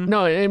 2:15.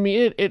 No, I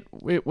mean it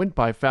went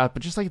by fast,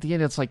 but just like at the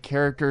end, it's like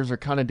characters are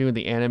kind of doing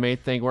the anime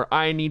thing where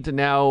I need to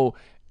now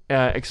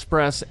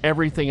express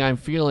everything I'm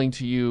feeling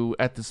to you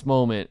at this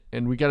moment,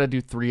 and we got to do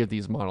 3 of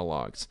these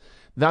monologues.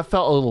 That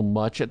felt a little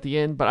much at the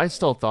end, but I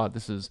still thought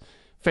this is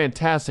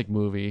fantastic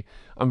movie.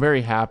 I'm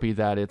very happy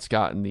that it's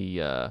gotten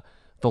the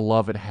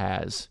love it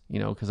has, you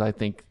know, because I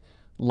think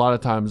a lot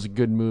of times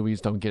good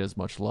movies don't get as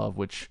much love,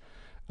 which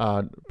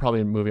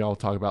probably a movie I'll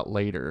talk about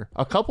later.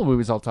 A couple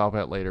movies I'll talk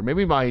about later.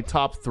 Maybe my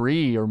top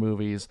 3 are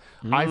movies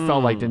I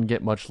felt like didn't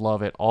get much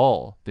love at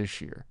all this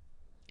year.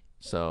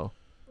 So,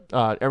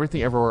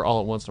 Everything Everywhere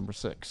All at Once, number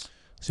 6.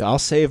 So I'll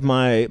save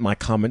my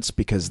comments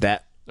because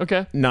that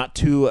Okay. not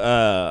to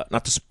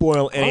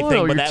spoil anything, no, but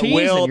you're that teasing,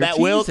 will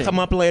you're teasing. come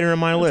up later in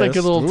my It's list. like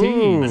a little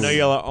tease. I know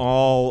y'all are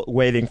all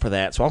waiting for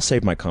that, so I'll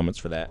save my comments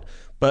for that.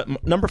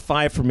 But number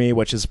 5 for me,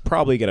 which is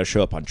probably going to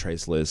show up on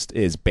Trey's list,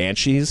 is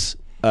Banshees.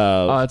 It's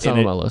not and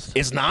on my list.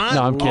 It's not?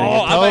 No, I'm kidding. Oh, It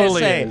I'm about to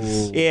totally say,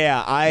 is.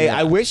 yeah,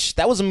 I wish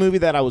that was a movie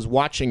that I was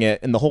watching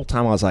it, and the whole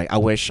time I was like, I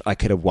wish I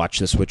could have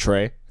watched this with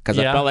Trey. Because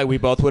I Yeah. felt like we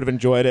both would have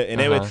enjoyed it, and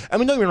it Uh-huh. was, I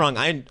mean, don't get me wrong.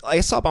 I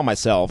saw it by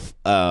myself,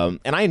 and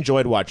I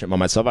enjoyed watching it by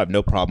myself. I have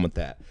no problem with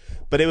that.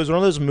 But it was one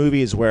of those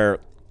movies where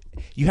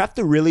you have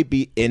to really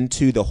be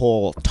into the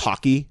whole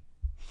talky,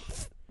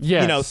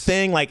 Yes.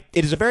 thing. Like,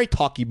 it is a very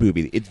talky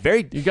movie. It's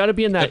very You got to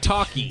be in that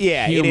talkie.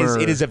 yeah, humor.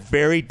 It is a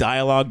very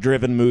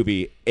dialogue-driven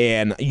movie,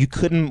 and you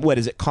couldn't. What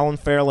is it? Colin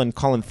Farrell and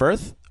Colin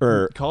Firth,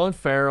 or Colin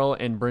Farrell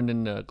and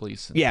Brendan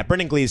Gleeson. yeah,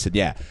 Brendan Gleeson.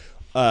 Yeah,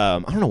 I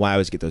don't know why I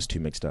always get those two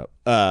mixed up.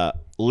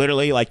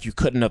 Literally, like, you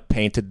couldn't have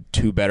painted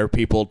two better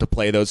people to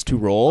play those two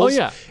roles. Oh,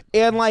 yeah.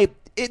 And like,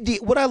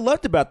 what I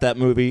loved about that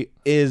movie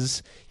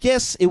is,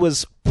 yes, it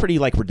was pretty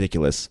like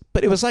ridiculous,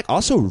 but it was like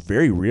also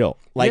very real.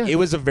 Like, Yeah. it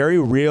was a very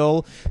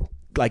real,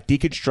 like,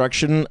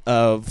 deconstruction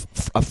of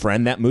a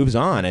friend that moves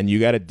on, and you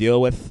got to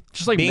deal with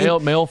Just like being,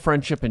 male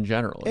friendship in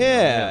general. you know?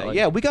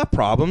 yeah, like- we got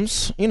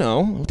problems. You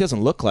know, it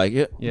doesn't look like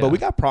it, Yeah. but we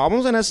got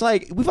problems, and it's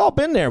like we've all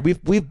been there.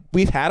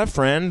 We've had a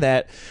friend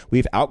that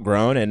we've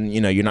outgrown, and you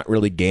know, you're not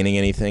really gaining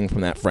anything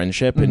from that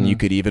friendship, and you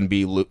could even be,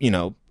 you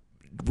know,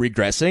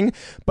 regressing.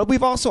 But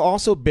we've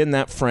also been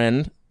that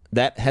friend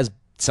that has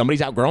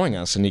somebody's outgrowing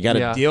us, and you got to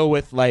Yeah. deal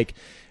with like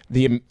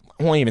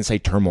I won't even say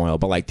turmoil,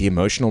 but like the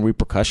emotional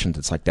repercussions.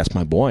 It's like, that's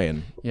my boy,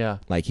 and Yeah.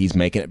 like he's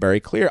making it very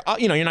clear.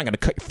 You know, you're not going to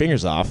cut your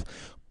fingers off.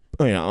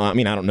 You know, I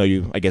mean, I don't know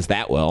you, I guess,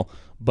 that well,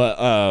 but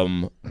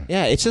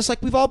yeah, it's just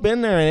like we've all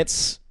been there, and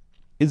it's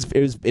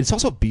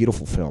also a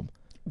beautiful film.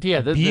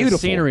 Yeah, the Beautiful,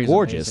 scenery is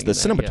gorgeous. amazing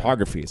The in that, yeah.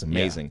 cinematography is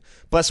amazing.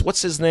 Plus,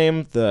 what's his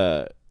name?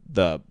 The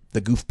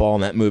goofball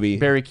in that movie.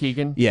 Barry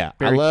Keoghan. Yeah,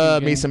 Barry I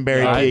love Keoghan. me some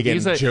Barry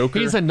Keoghan. Joker.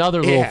 He's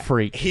another little Yeah,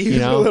 freak. He's you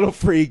know? a little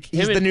freak.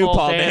 He's Him the and new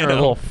Paul Dano are Dano.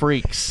 little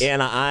freaks.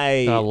 And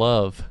I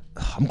love.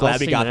 I'm glad I'll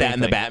we see got in that in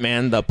the anything.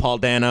 Batman. The Paul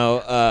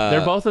Dano.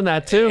 They're both in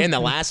that too. in the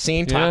last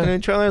scene talking Yeah. to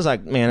each other. It's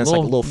like, man, it's like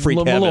a little freak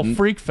heaven. little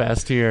freak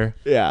fest here.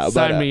 Yeah, but,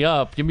 sign me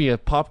up. Give me a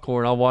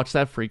popcorn. I'll watch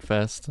that freak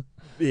fest.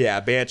 Yeah,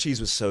 Banshees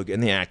was so good,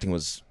 and the acting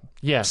was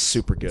Yes,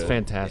 super good. It's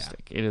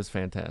fantastic. It is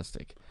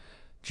fantastic.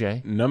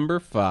 Jay, Number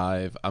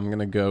 5, I'm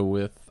gonna go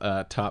with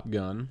Top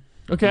Gun.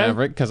 Okay.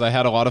 Maverick, because I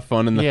had a lot of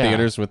fun in the Yeah.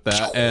 theaters with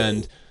that,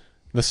 and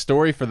the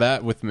story for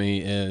that with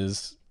me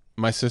is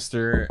my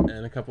sister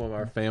and a couple of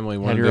our family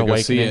wanted your to go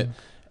see it, awakening.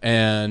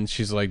 and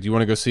she's like, "Do you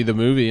want to go see the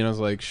movie?" And I was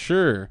like,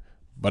 "Sure."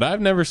 But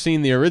I've never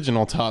seen the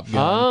original Top Gun.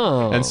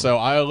 Oh. And so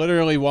I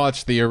literally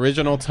watched the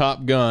original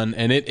Top Gun,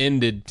 and it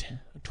ended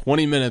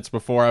 20 minutes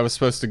before I was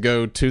supposed to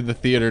go to the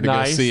theater to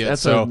Nice. go see it.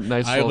 That's so a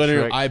nice I little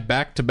literally, trick. I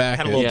back-to-back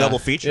Had a it. little Yeah. double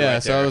feature. Yeah,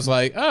 right so there. I was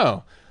like,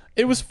 oh,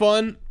 it was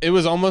fun. It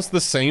was almost the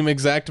same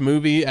exact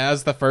movie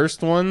as the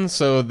first one,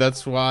 so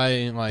that's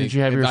why, like, did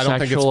you have your I don't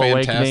think it's sexual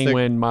fantastic. awakening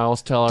when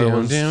Miles Teller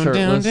was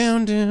shirtless?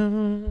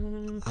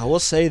 down. I will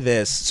say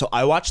this. So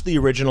I watched the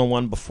original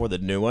one before the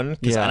new one,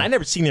 Yeah. and I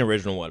never seen the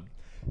original one.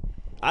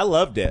 I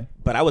loved it,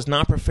 but I was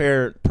not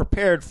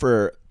prepared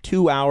for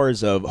 2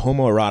 hours of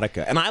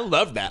homoerotica, and I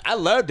loved that. I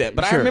loved it,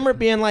 but I Sure. remember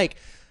being like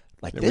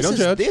we this don't is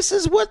judge. this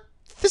is what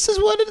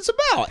it's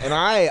about, and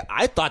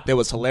I thought that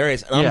was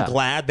hilarious, and Yeah. I'm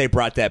glad they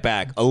brought that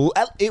back.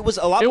 It was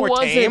a lot It more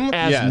wasn't tame,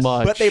 as Yes.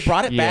 much, but they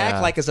brought it yeah.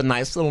 back like as a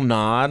nice little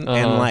nod, and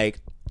Uh-huh. like,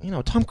 you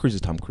know, Tom Cruise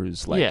is Tom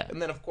Cruise, like, Yeah.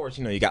 and then of course,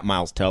 you know, you got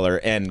Miles Teller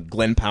and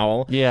Glenn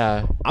Powell.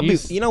 Yeah,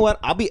 You know what?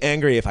 I'll be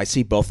angry if I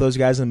see both those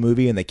guys in the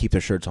movie and they keep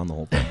their shirts on the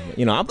whole time.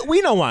 You know, we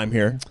know why I'm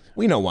here.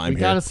 We know why I'm you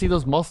here. gotta see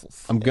those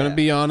muscles. I'm gonna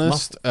be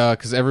honest,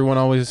 because everyone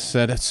always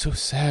said it's so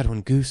sad when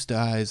Goose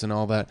dies and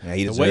all that. Yeah,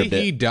 he the way deserved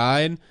it. he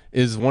died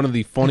is one of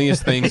the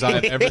funniest things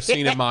I've ever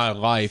seen in my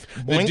life.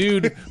 The Boink.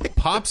 dude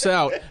pops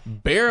out,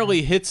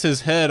 barely hits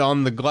his head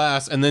on the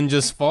glass, and then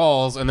just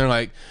falls. And they're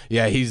like,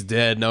 "Yeah, he's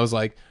dead." And I was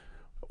like,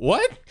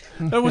 "What?"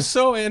 That was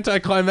so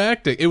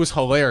anticlimactic. It was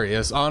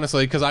hilarious,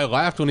 honestly, because I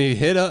laughed when he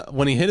hit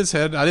his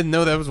head. I didn't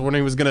know that was when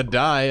he was gonna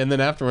die, and then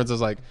afterwards I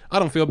was like, "I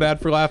don't feel bad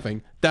for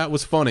laughing. That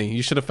was funny.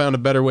 You should have found a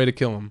better way to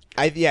kill him.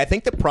 I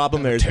think the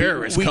problem there is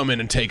Terrorists come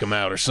in and take him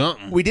out or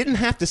something." we didn't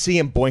have to see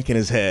him boinking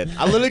his head.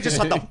 I literally just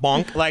saw the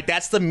bonk. Like,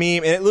 that's the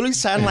meme. And it literally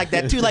sounded like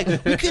that, too. Like,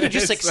 we could have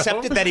just It's so-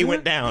 accepted that he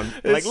went down.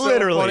 It's Like, so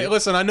literally. funny.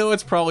 Listen, I know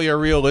it's probably a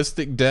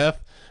realistic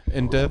death,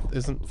 and death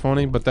isn't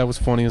funny, but that was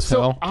funny as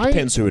hell.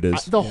 Depends who it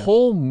is. The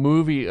whole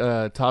movie,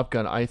 Top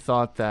Gun, I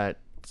thought that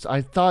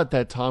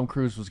Tom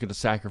Cruise was going to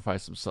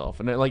sacrifice himself,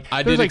 and I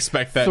there's did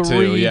expect that too,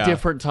 Three yeah.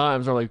 different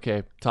times, are like,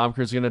 okay, Tom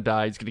Cruise is going to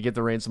die. He's going to get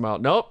the ransom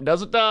out. Nope,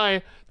 doesn't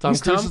die. Tom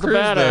He's Cruise Tom is the Cruise,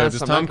 badass. though.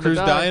 Does I'm Tom not gonna Cruise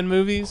die in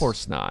movies? Of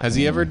course not. Has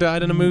he ever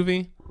died in a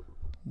movie?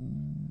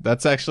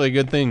 That's actually a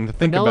good thing to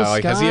think Vanilla about.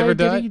 Like, has he Sky, ever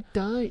did died? he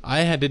die?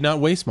 I did not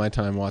waste my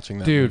time watching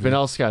that. Dude, movie.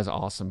 Vanilla Sky is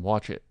awesome.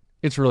 Watch it.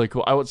 It's really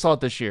cool. I saw it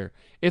this year.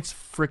 It's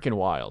freaking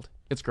wild.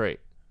 It's great.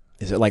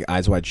 Is it like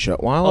Eyes Wide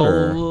Shut Wild? A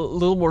Or?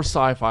 little more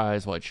sci-fi,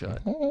 Eyes Wide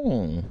Shut.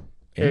 Oh,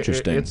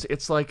 interesting.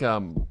 It's like a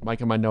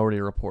Minority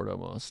Report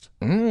almost.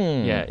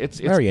 Mm, Yeah, it's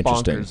very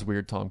interesting. bonkers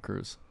weird Tom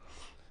Cruise.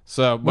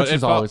 So, but Which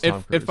is always Tom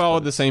it Cruise, followed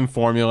but- the same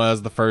formula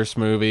as the first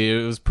movie.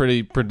 It was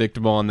pretty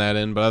predictable on that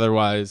end, but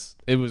otherwise,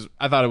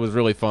 I thought it was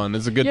really fun.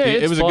 It's a good. Yeah,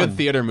 it it's was a fun. good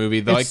theater movie.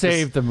 It Like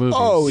saved the movie.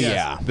 Oh, yes,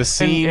 yeah.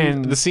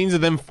 the scenes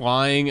of them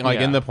flying like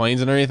in Yeah. the planes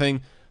and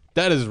everything.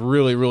 That is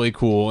really, really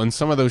cool. And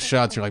some of those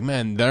shots, you're like,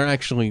 man, they're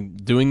actually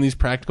doing these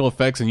practical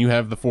effects, and you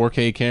have the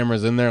 4K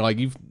cameras in there. Like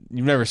you've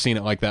never seen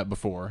it like that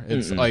before.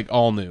 It's like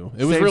all new.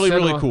 It was Save really,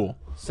 cinema. really cool.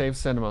 Save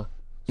cinema.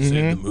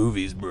 Save the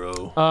movies,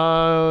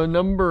 bro.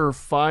 Number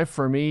 5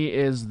 for me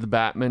is The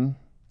Batman.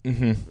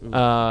 Mm-hmm.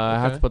 I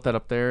have to put that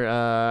up there.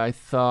 I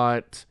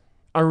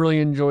really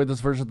enjoyed this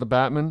version of The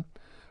Batman.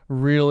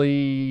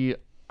 Really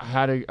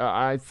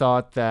I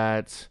thought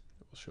that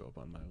will show up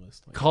on my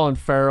list. Colin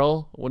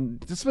Farrell.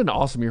 This has been an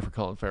awesome year for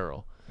Colin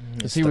Farrell.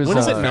 He was. When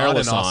is it not an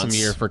Renaissance. awesome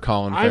year for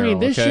Colin Farrell? I mean,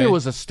 this okay? year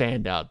was a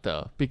standout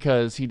though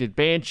because he did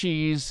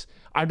Banshees.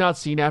 I've not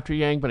seen After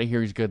Yang, but I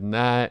hear he's good in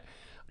that.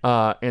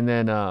 And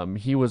then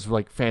he was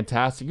like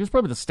fantastic. He was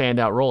probably the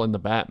standout role in the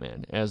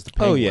Batman as the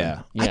Penguin. Oh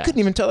yeah. I couldn't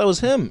even tell that was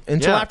him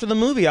until Yeah. after the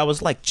movie. I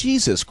was like,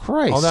 Jesus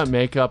Christ! all that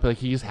makeup. Like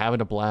he's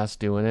having a blast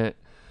doing it.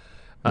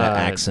 that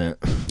accent.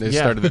 They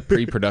Yeah. started the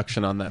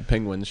pre-production on that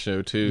Penguin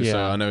show too, so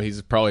Yeah. I know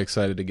he's probably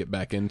excited to get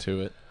back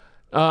into it.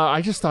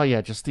 I just thought,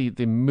 just the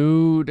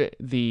mood,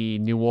 the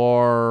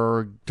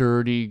noir,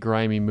 dirty,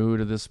 grimy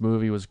mood of this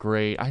movie was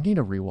great. I need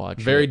to rewatch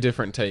Very it.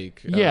 different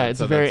take. Yeah, it's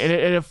so a very that's-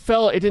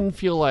 and it didn't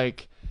feel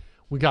like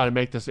we got to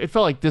make this. It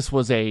felt like this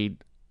was a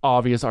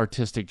obvious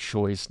artistic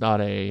choice, not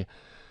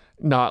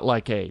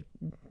like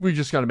we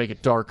just got to make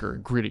it darker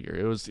and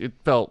grittier. It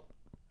felt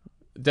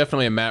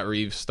definitely a Matt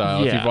Reeves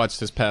style. If Yeah. you've watched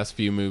his past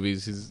few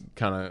movies, he's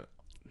kind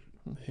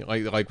of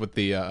like with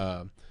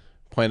the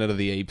Planet of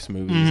the Apes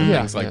movies and Yeah.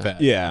 things like Yeah.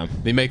 that. Yeah.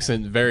 He makes it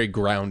very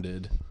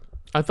grounded.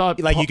 I thought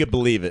Like you could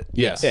believe it.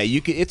 Yes. Yeah,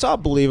 you could. It's all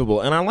believable,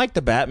 and I like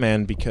the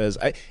Batman because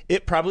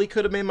it probably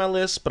could have made my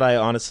list, but I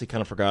honestly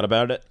kind of forgot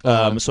about it.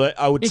 So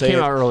I would it say came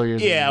out earlier.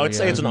 Yeah, I would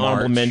say it's an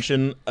honorable March.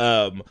 mention.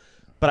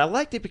 But I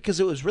liked it because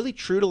it was really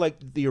true to like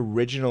the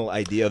original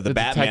idea of the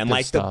Batman. detective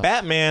Like the stuff.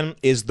 Batman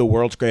is the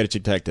world's greatest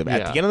detective. At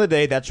Yeah. the end of the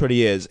day, that's what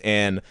he is,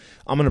 and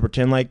I'm gonna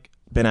pretend like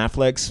Ben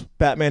Affleck's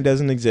Batman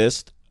doesn't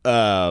exist.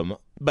 And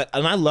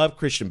I love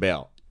Christian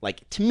Bale.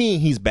 Like to me,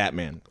 he's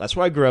Batman. That's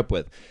what I grew up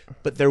with.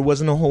 But there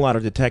wasn't a whole lot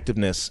of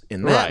detectiveness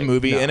in that Right,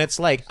 movie, no. and it's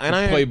like,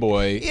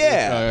 Playboy.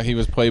 Yeah. He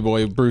was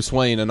Playboy Bruce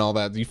Wayne and all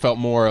that. You felt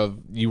more of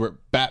you were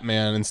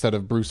Batman instead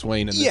of Bruce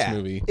Wayne in this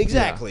movie.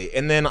 Exactly.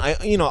 And then I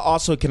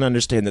also can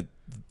understand that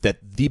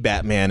the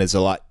Batman is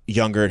a lot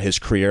younger in his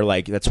career.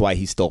 Like that's why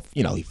he still,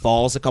 he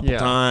falls a couple Yeah.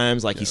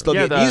 times. Like he's still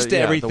Yeah, getting used to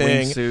the everything.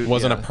 wingsuit,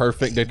 Wasn't yeah. a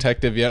perfect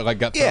detective yet. Like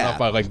got thrown Yeah. off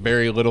by like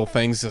very little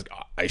things. Just,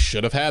 I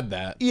should have had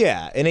that.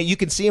 Yeah, and you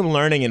can see him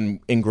learning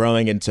and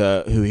growing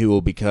into who he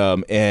will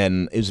become.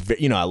 And it was,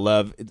 I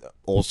love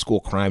old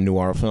school crime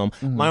noir film.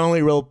 Mm-hmm. My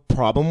only real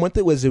problem with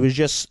it was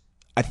just,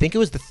 I think it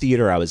was the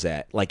theater I was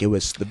at. Like it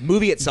was the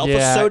movie itself was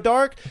Yeah. so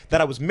dark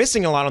that I was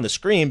missing a lot on the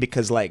screen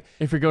because like.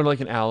 If you're going to like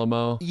an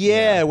Alamo,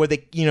 Yeah, where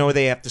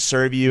they have to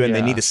serve you and they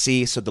Yeah. need to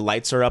see, so the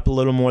lights are up a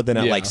little more than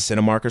at Yeah. like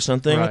Cinemark or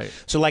something. Right.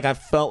 So like I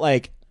felt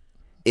like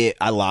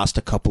I lost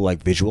a couple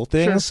like visual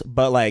things,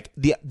 but like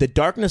the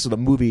darkness of the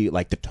movie,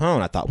 like the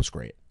tone, I thought was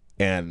great,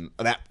 and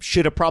that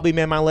should have probably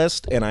made my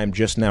list. And I'm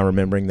just now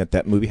remembering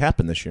that movie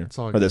happened this year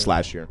all or this good.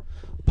 last year.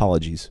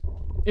 Apologies.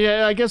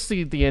 Yeah, I guess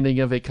the ending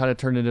of it kind of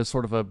turned into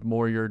sort of a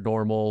more your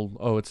normal,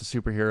 it's a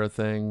superhero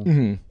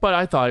thing. But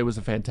I thought it was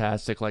a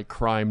fantastic like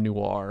crime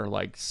noir,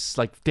 like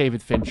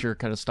David Fincher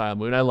kind of style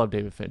movie. And I love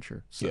David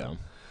Fincher. So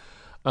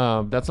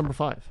that's number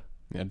 5.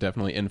 Yeah,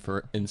 definitely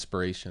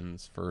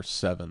inspirations for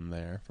 7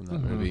 there from that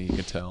movie. You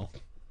could tell.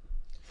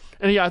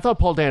 And yeah, I thought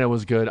Paul Dano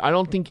was good. I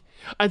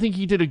think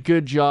he did a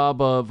good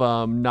job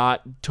of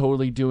not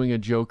totally doing a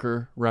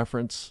Joker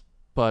reference,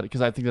 but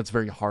because I think that's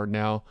very hard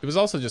now. It was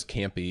also just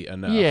campy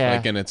enough, Yeah.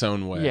 like in its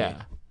own way.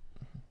 Yeah.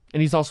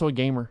 And he's also a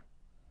gamer.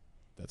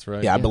 That's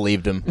right. Yeah, I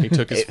believed him. He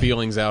took his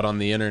feelings out on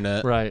the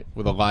internet, Right.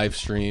 with a live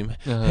stream.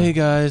 Hey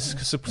guys,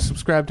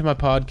 subscribe to my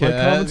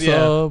podcast. Comment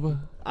sub.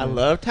 I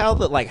loved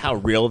how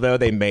real though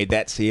they made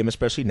that seem,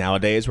 especially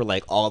nowadays, where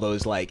like all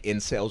those like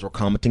incels were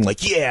commenting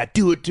like, "Yeah,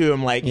 do it to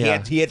him." Like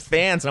Yeah. he had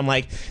fans, and I'm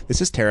like,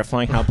 this is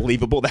terrifying how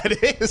believable that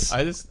is.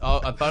 I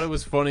thought it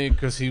was funny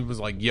because he was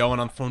like yelling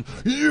on the phone,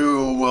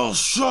 "You will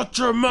shut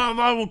your mouth!"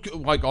 I will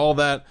like all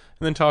that,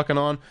 and then talking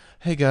on.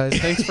 Hey guys,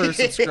 thanks for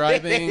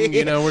subscribing.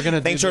 We're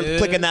gonna Thanks do for this."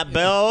 clicking that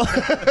bell.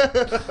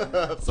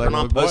 It's like, Turn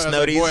on boy, I post was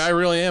like, noties. boy, I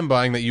really am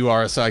buying that you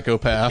are a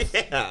psychopath.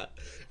 Yeah.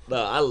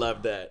 No, I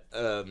love that.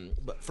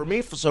 But for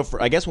me,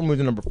 I guess we'll move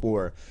to number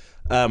 4.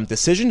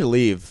 Decision to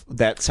Leave,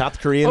 that South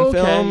Korean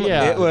Okay, film.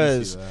 yeah.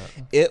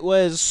 It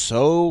was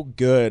so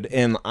good,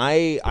 and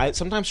I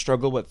sometimes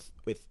struggle with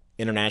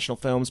international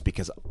films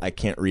because I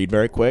can't read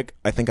very quick.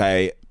 I think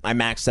I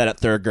maxed that at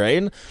 3rd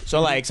grade,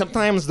 so like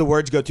sometimes the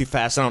words go too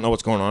fast. I don't know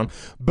what's going on,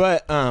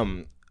 but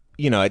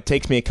it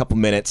takes me a couple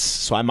minutes,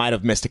 so I might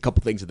have missed a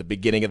couple things at the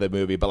beginning of the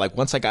movie. But like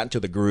once I got into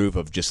the groove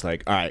of just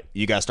like, all right,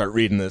 you gotta start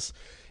reading this.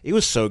 It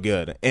was so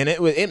good, and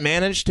it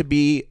managed to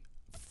be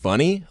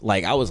funny.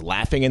 Like I was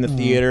laughing in the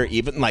theater,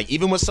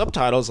 even with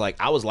subtitles. Like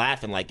I was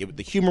laughing. Like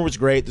the humor was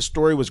great, the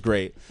story was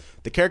great,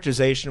 the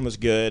characterization was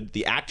good,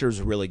 the actors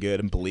were really good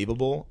and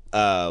believable.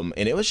 And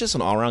it was just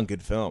an all around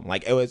good film.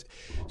 Like it was,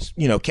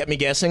 kept me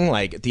guessing.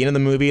 Like at the end of the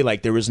movie,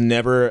 like there was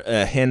never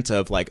a hint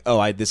of like,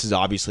 this is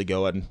obviously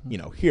going,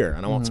 here,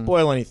 and I won't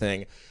spoil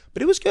anything.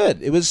 But it was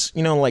good. It was,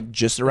 like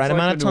just the right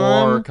amount of time.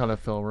 Noir kind of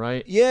film,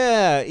 right?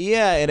 Yeah,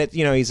 and it,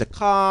 he's a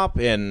cop,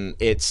 and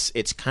it's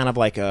kind of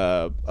like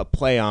a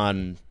play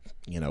on,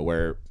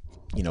 where,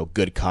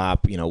 good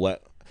cop,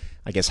 what,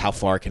 I guess how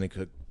far can a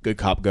good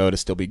cop go to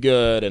still be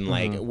good, and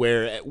like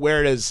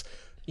where does,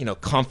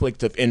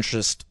 conflict of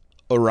interest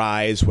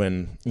arise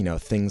when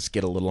things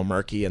get a little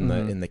murky in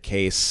the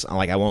case.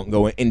 Like, I won't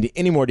go into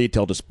any more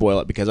detail to spoil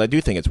it because I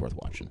do think it's worth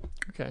watching.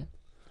 Okay.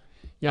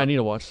 Yeah, I need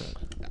to watch that.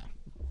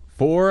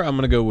 4, I'm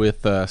gonna go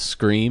with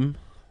Scream,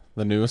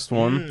 the newest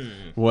one,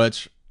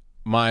 which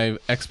my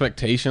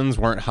expectations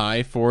weren't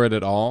high for it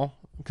at all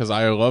because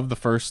I love the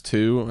first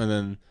 2, and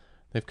then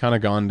they've kind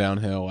of gone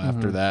downhill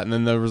after that. And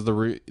then there was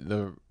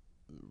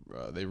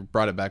they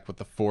brought it back with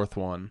the 4th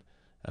one.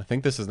 I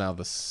think this is now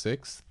the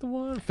 6th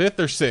one, 5th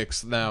or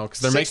 6th now because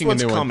they're making a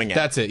new one.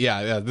 That's it.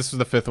 Yeah. This was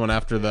the 5th one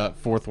after the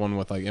 4th one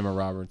with like Emma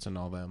Roberts and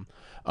all them.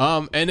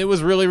 And it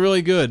was really,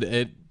 really good.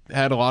 It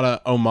had a lot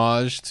of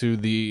homage to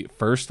the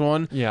first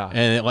one. Yeah.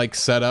 And it like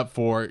set up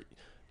for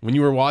when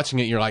you were watching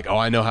it, you're like, oh,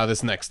 I know how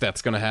this next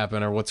step's going to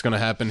happen or what's going to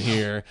happen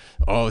here.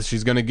 Oh,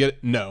 she's going to get it.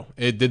 No,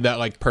 it did that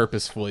like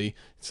purposefully.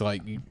 It's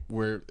like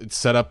where it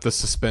set up the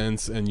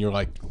suspense and you're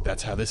like,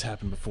 that's how this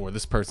happened before.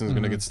 This person's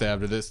going to get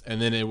stabbed or this.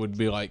 And then it would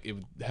be like, it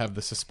would have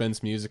the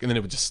suspense music and then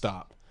it would just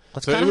stop.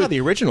 That's kind of how the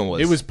original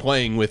was. It was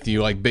playing with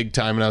you like big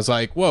time. And I was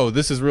like, whoa,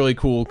 this is really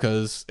cool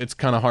because it's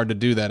kind of hard to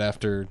do that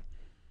after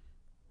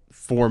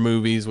 4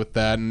 movies with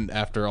that and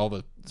after all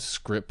the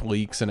script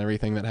leaks and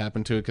everything that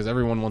happened to it because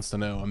everyone wants to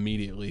know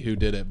immediately who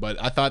did it.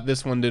 But I thought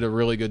this one did a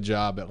really good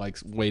job at like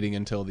waiting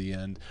until the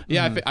end.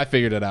 Yeah, I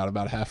figured it out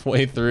about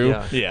halfway through.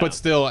 Yeah. But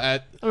still,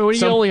 When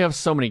you only have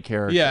so many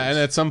characters. Yeah, and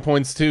at some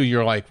points too,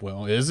 you're like,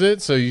 well, is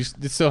it? So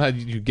it still had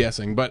you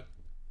guessing. But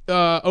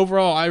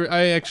overall,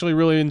 I actually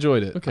really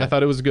enjoyed it. Okay. I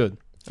thought it was good.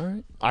 All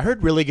right. I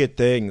heard really good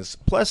things.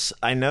 Plus,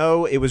 I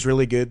know it was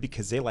really good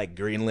because they like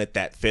greenlit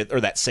that 5th or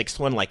that 6th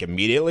one like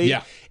immediately.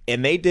 Yeah.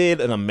 And they did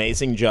an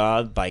amazing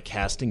job by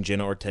casting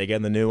Jenna Ortega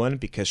in the new one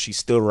because she's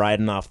still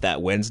riding off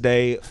that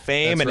Wednesday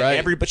fame. That's and right.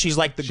 everybody, she's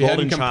like the She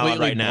golden hadn't child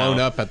completely right now. blown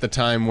up at the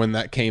time when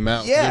that came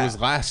out. Yeah. It was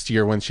last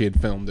year when she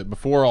had filmed it,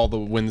 before all the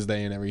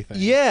Wednesday and everything.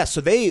 Yeah,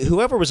 so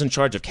whoever was in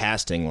charge of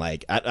casting,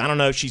 like, I don't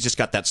know if she's just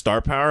got that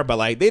star power, but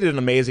like they did an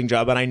amazing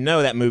job, and I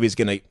know that movie's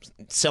gonna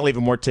sell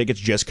even more tickets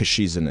just because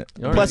she's in it.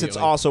 Plus, it's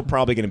also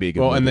probably gonna be a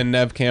good movie. And then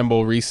Nev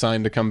Campbell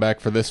re-signed to come back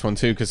for this one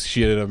too because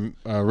she had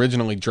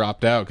originally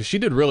dropped out because she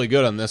did really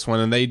good on this one,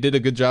 and they did a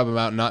good job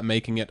about not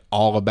making it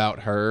all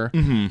about her.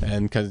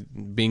 And because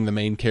being the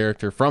main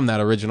character from that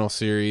original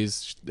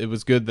series, it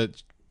was good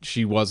that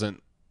she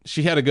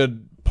had a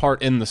good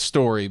part in the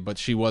story, but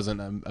she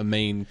wasn't a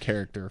main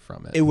character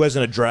from it. It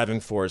wasn't a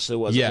driving force. It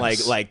wasn't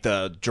Yes. like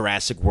the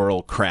Jurassic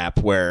World crap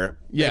where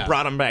they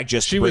brought him back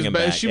just to bring him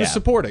back. She was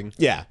supporting.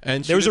 Yeah,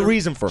 And there was a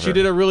reason for her. She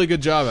did a really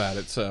good job at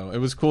it, so it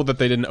was cool that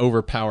they didn't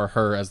overpower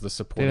her as the They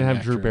supporting didn't have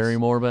actress. Drew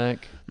Barrymore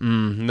back.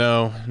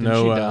 No. she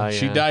die?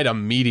 She Yeah. died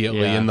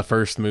immediately Yeah. in the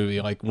first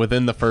movie, like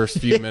within the first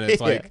few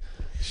minutes. Like,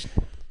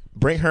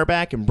 Bring her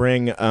back and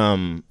bring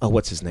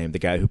what's his name? The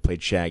guy who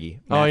played Shaggy.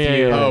 Oh,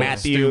 yeah.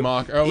 Matthew. Stu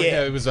Mock. Oh,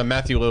 yeah, it was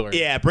Matthew Lillard.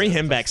 Yeah, bring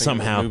him back thinking of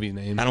the somehow. movie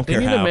name. I don't They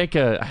care need how. to make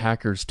a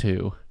Hackers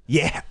 2.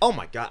 Yeah. Oh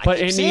my god. But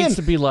it needs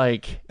to be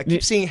like... I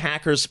keep seeing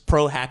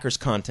pro hackers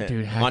content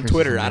Dude, on Hackers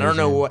Twitter. is I don't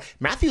know amazing. what.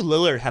 Matthew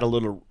Lillard had a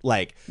little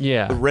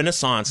Yeah.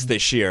 renaissance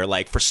this year.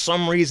 Like for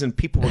some reason,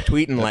 people were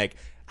tweeting like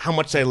how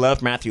much they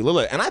love Matthew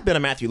Lillard, and I've been a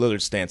Matthew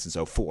Lillard stan since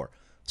 2004.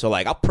 So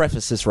like I'll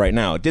preface this right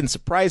now. It didn't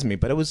surprise me,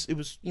 but it was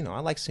I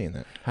like seeing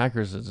that.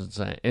 Hackers is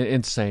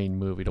insane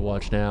movie to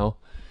watch now.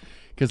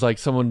 Because like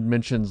someone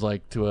mentions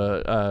like to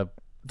a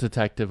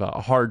detective a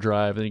hard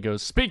drive and he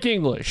goes, speak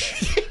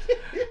English.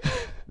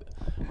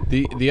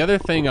 The other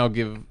thing I'll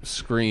give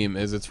Scream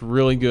is it's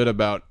really good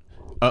about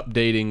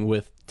updating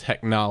with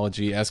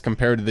technology as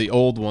compared to the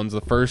old ones.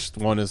 The first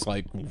one is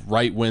like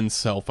right when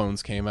cell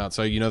phones came out.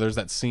 So, there's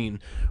that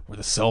scene where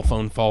the cell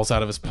phone falls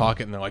out of his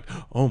pocket and they're like,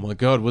 oh my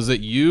God, was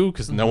it you?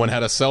 Because no one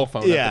had a cell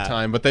phone at the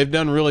time. But they've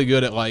done really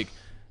good at like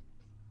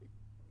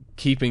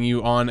keeping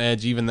you on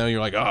edge, even though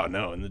you're like, oh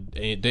no, in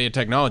the day of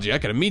technology, I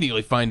could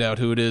immediately find out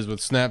who it is with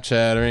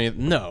Snapchat or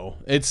anything. No,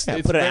 it's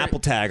Put an Apple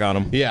tag on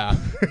them. Yeah,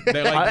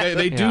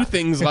 they do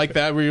things like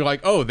that where you're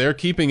like, oh, they're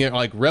keeping it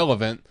like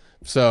relevant.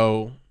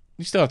 So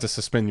you still have to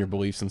suspend your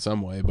beliefs in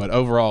some way, but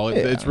overall,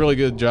 it's really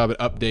good job at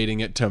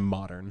updating it to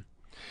modern.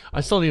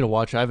 I still need to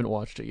watch it. I haven't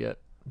watched it yet,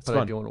 but I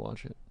fun. do want to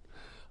watch it.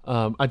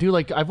 I do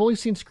like. I've only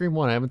seen Scream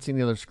 1. I haven't seen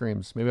the other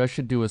Screams. Maybe I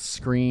should do a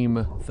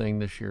Scream thing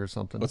this year or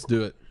something. Let's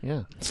do it.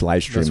 Yeah, It's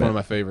live stream. That's one of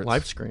my favorites.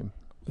 live Scream.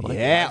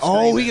 Yeah.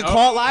 Oh, we can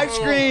call it live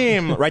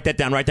stream. Write that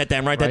down. Write that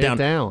down. Write that Write it down.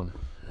 down.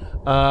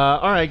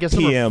 All right, I guess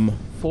number PM.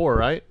 4,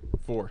 right?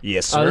 4.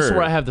 Yes, sir. This is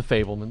where I have the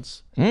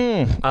Fablemans. I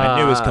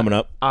knew it was coming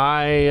up.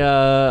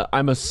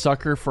 I'm a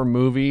sucker for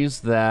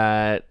movies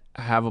that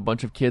have a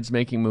bunch of kids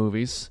making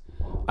movies.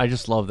 I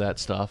just love that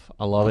stuff.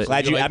 I love it.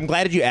 I'm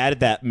glad you added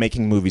that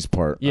making movies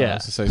part. Yeah.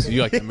 So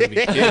you like the movie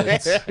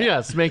Kids?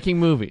 Yes, making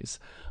movies.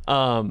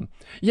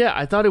 Yeah,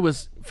 I thought it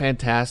was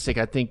fantastic.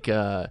 I think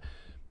the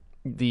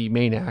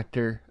main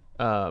actor,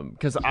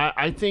 because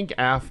I think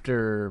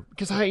after,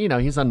 because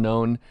he's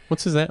unknown.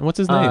 What's his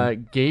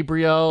name?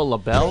 Gabriel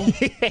LaBelle.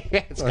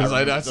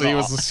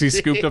 She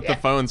scooped up the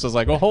phone, so I was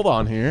like, "Oh, hold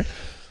on here."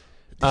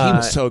 He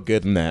was so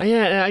good in that.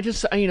 Yeah, and I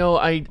just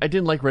I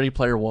didn't like Ready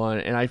Player One,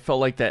 and I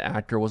felt like that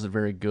actor wasn't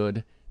very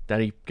good.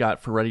 that he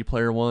got for Ready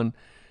Player One.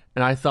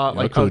 And I thought,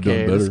 Yeah, I like, could've done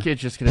okay, this better.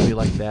 kid's just going to be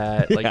like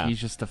that. Like, Yeah. he's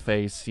just a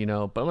face, you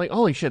know. But I'm like,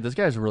 holy shit, this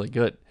guy's really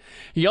good.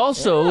 He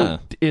also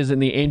is in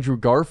the Andrew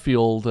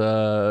Garfield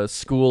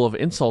school of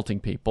insulting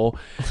people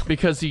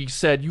because he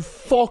said,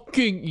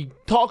 he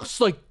talks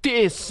like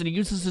this, and he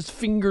uses his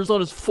fingers on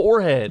his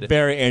forehead.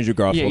 Very Andrew Yeah,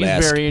 Garfield.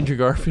 he's very Andrew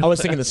Garfield. I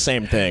was thinking the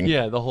same thing.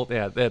 yeah,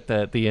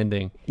 the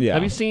ending. Yeah.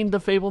 Have you seen The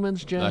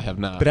Fablemans, Jen? I have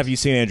not. But have you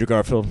seen Andrew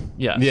Garfield?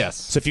 Yes. Yes.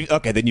 So if you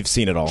then you've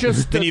seen it all.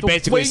 Just then the you've way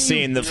basically you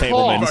seen the talk.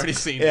 Fablemans. I've already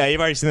seen it. Yeah, you've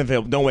already seen the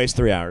Fablemans. Don't waste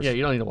 3 hours. Yeah,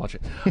 you don't need to watch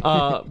it.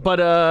 But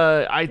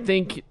I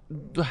think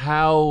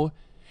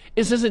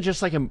this isn't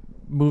just like a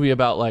movie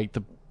about like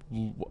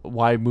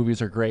why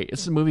movies are great.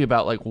 It's a movie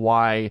about like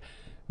why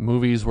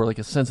movies were like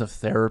a sense of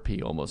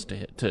therapy almost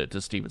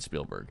to Steven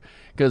Spielberg,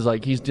 because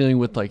like he's dealing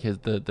with like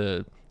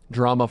the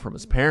drama from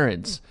his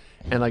parents,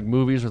 and like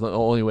movies are the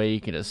only way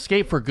you can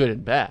escape for good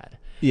and bad.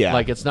 Yeah.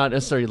 like it's not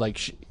necessarily like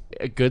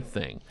a good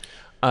thing.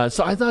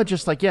 So I thought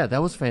just like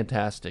that was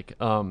fantastic.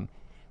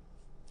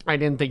 I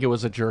didn't think it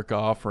was a jerk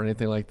off or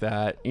anything like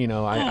that. You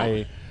know,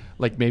 I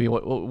like maybe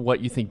what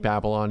you think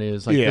Babylon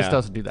is. Like this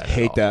doesn't do that. at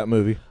Hate all. that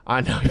movie.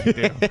 I know you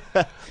do.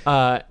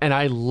 And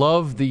I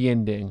love the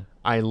ending.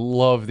 I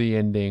love the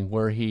ending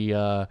where he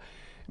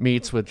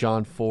meets with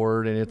John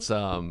Ford, and it's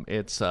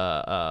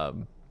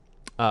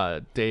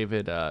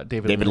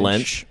David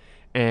Lynch.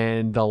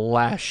 And the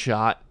last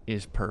shot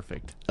is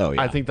perfect. Oh,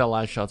 yeah. I think the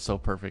last shot's so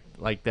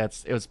perfect. Like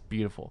it was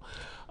beautiful.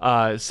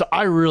 So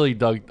I really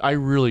dug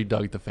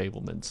the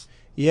Fablemans.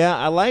 Yeah,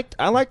 I liked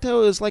how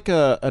it was like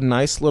a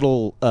nice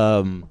little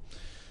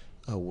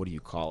what do you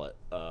call it?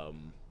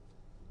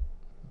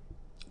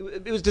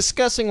 It was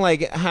discussing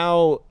like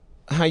how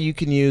you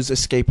can use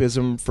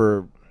escapism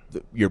for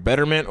your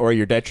betterment or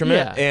your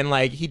detriment, Yeah. and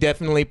like he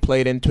definitely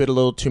played into it a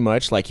little too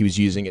much. Like he was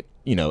using it,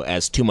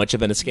 as too much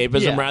of an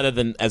escapism Yeah. rather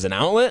than as an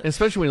outlet.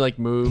 Especially when he like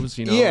moves,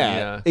 you know.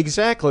 Yeah,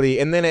 exactly.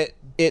 And then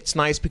it's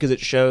nice because it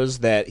shows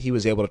that he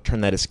was able to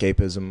turn that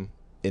escapism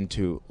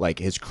into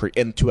like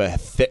into a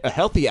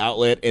healthy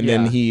outlet, and Yeah.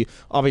 then he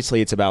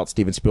obviously it's about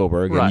Steven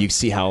Spielberg, Right. and you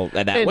see how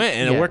that went,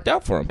 and yeah. it worked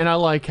out for him. And I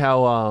like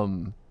how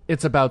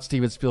it's about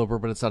Steven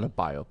Spielberg, but it's not a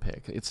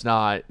biopic. It's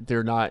not.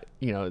 They're not.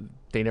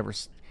 They never.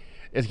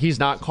 He's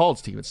not called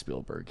Steven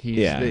Spielberg.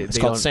 It's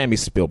called Sammy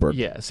Spielberg.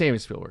 Yeah, Sammy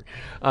Spielberg.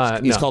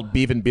 He's no. called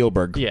Bevan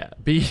Spielberg. Yeah,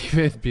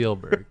 Bevan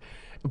Spielberg.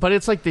 But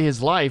it's like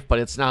his life, but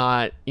it's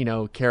not.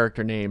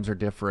 Character names are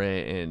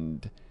different,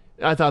 and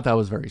I thought that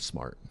was very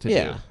smart to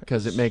do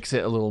because it makes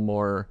it a little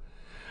more.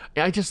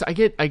 I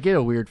get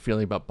a weird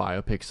feeling about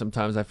biopics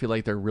sometimes. I feel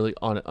like they're really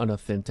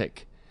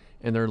unauthentic,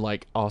 and they're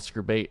like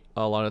Oscar bait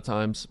a lot of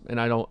times.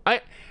 And I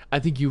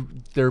think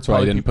they're That's why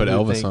probably I didn't people put who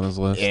Elvis think- on his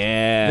list.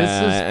 Yeah, This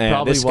is and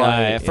probably this why-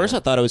 guy. At first, yeah.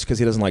 I thought it was because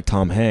he doesn't like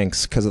Tom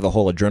Hanks because of the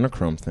whole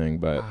adrenochrome thing.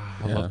 But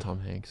I love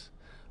Tom Hanks.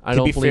 I To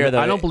don't be believe fair, though,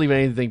 I don't believe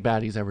anything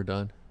bad he's ever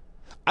done.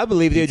 I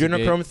believe the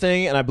Pizzagate. adrenochrome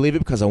thing, and I believe it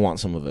because I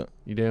want some of it.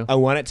 You do? I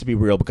want it to be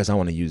real because I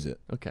want to use it.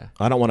 Okay.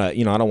 I don't want to. I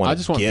don't want. I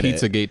just want get it.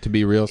 Pizzagate to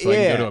be real, so I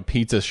Yeah. can go to a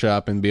pizza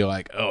shop and be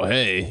like, "Oh,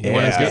 hey, you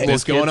want Yeah. to get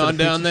this Little going kids on at a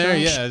down pizza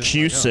there?" shop? Yeah, it's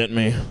Q like, sent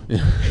me.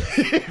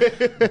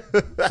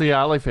 So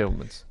yeah, I like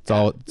Fablemans. it's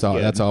all.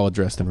 Yeah. That's all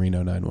addressed in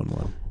Reno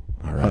 911.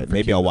 All right,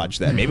 maybe I'll watch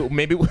that.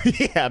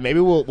 Maybe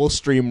we'll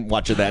stream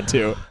watch of that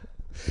too.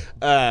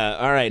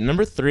 All right,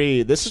 number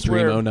 3. This is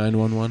Reno where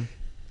 911.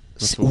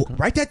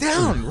 write that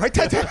down. Write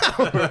that down.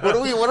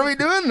 What are we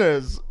doing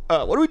this?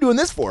 What are we doing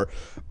this for?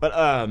 But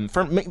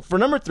for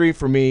number 3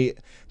 for me,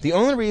 the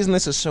only reason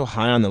this is so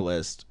high on the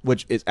list,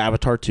 which is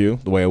Avatar 2: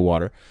 The Way of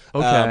Water.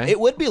 Okay. It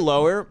would be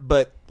lower,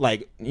 but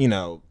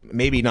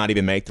maybe not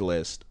even make the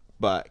list.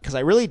 But because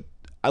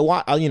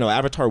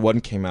Avatar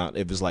 1 came out,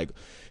 it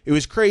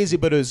was crazy,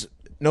 but it was.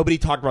 Nobody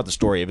talked about the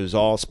story. It was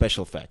all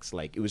special effects.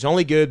 Like, it was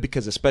only good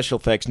because of special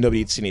effects. Nobody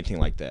had seen anything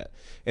like that.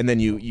 And then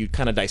you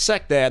kind of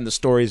dissect that, and the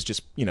story is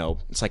just,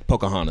 it's like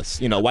Pocahontas,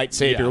 white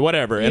savior,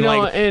 whatever.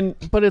 And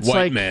but it's White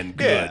like man,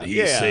 good.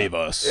 He save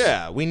us.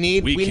 Yeah,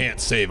 we can't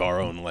save our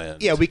own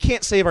land. Yeah, we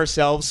can't save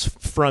ourselves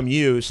from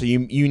you, so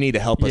you need to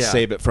help us Yeah.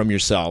 save it from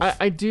yourself.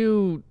 I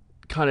do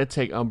kind of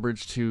take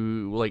umbrage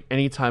to like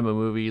any time a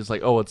movie is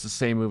like, oh, it's the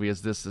same movie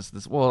as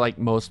this. Well, like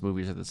most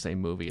movies are the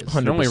same movie as You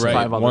can only 100%. write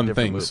 5 other one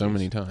different thing movies. so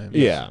many times.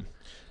 Yeah.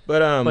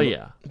 But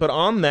yeah. But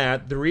on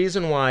that, the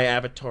reason why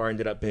Avatar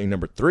ended up being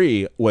number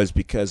 3 was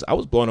because I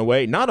was blown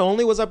away. Not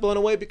only was I blown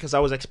away because I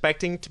was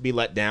expecting to be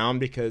let down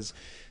because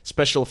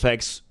special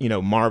effects,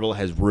 Marvel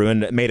has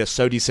made us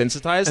so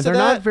desensitized to And they're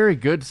that. not very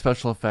good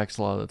special effects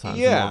a lot of the times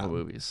in Marvel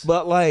movies.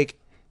 But like,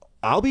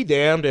 I'll be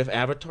damned if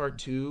Avatar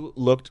 2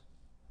 looked.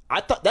 I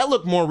thought that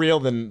looked more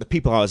real than the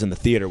people I was in the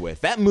theater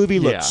with. That movie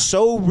looked Yeah.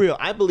 so real.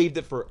 I believed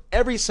that for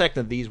every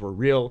second these were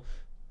real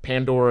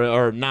Pandora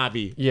or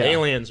Navi, Yeah.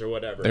 aliens or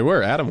whatever. They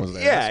were. Adam was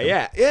there.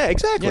 Yeah,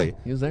 exactly. Yeah,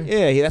 he was there.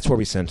 Yeah, that's where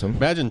we sent him.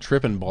 Imagine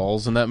tripping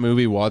balls in that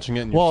movie, watching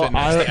it, and you're Well, sitting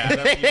next to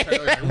Adam. And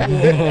you're like,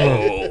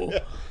 whoa.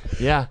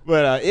 Yeah.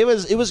 But it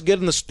was good,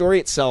 and the story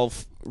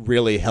itself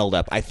really held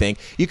up. I think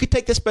you could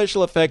take the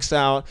special effects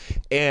out,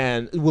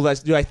 and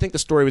do I think the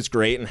story was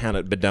great and had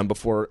it been done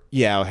before?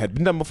 Yeah, it had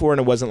been done before, and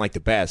it wasn't like the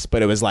best,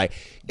 but it was like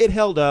it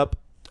held up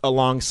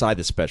alongside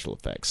the special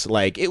effects.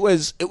 Like it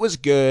was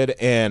good,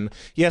 and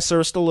yes, there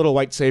was still a little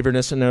white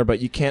saviorness in there, but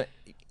you can't.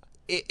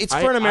 It's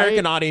for an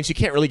American audience. You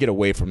can't really get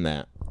away from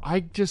that.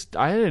 I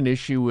had an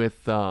issue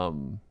with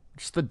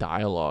just the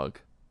dialogue.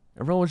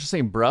 Everyone was just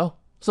saying, "Bro."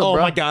 So, Oh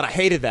bro? my god, I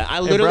hated that. I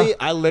literally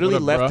What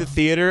up, left bro? the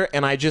theater,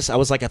 and I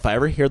was like, if I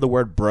ever hear the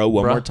word "bro"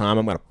 one Bro. more time,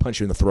 I'm gonna punch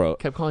you in the throat.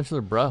 Kept calling each other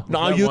bro. No,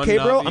 are That you one okay,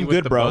 bro? Nazi I'm with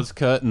good, the bro. buzz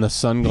cut and the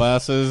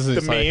sunglasses.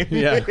 It's like, meme.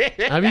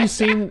 yeah. Have you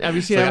seen I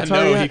Avatar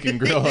know yet? he can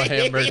grill a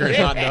hamburger and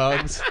hot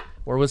dogs.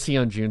 Or was he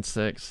on June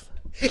 6th?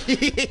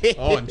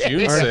 Oh, on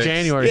June Or 6th.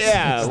 January 6th?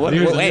 Yeah, what-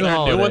 New- what- new wait,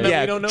 holiday. one that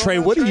Yeah, we don't know Trey,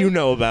 about, what do Trey? you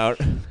know about?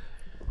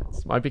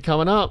 This might be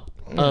coming up.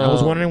 I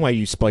was wondering why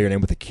you spell your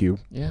name with a Q.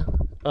 Yeah.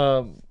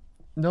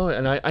 No,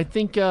 and I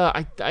think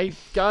I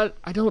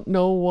don't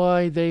know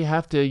why they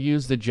have to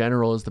use the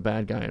general as the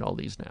bad guy in all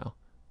these now.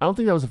 I don't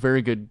think that was a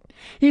very good.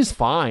 He's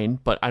fine,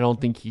 but I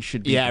don't think he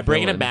should be. Yeah, the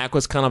bringing villain. it back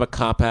was kind of a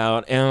cop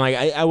out, and like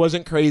I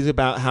wasn't crazy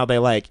about how they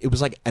it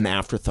was like an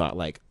afterthought.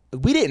 Like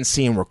we didn't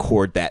see him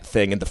record that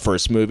thing in the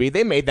first movie.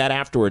 They made that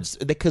afterwards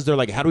because they're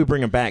like, how do we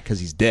bring him back? Because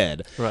he's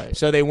dead. Right.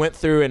 So they went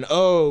through and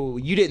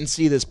you didn't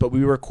see this, but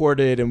we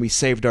recorded and we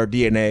saved our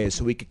DNA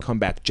so we could come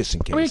back just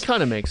in case. I mean, it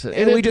kind of makes it.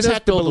 And we just does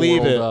have to build the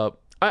believe world it. up.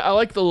 I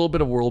like the little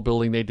bit of world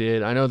building they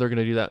did. I know they're going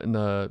to do that in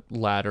the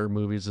latter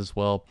movies as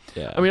well.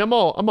 Yeah. I mean, I'm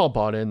all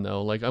bought in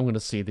though. Like I'm going to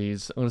see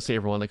these. I'm going to see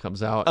everyone that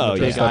comes out. Oh, in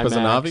the yeah. big Dressed up as a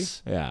IMAX.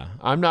 Navi? Yeah.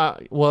 I'm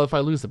not. Well, if I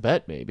lose the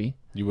bet, maybe.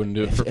 You wouldn't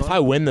do it for If fun? I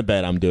win the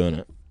bet, I'm doing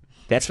it.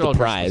 That's Sure, the I'll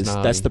dress as prize.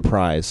 Navi. That's the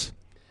prize.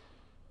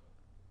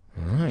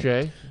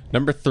 Jay,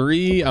 Number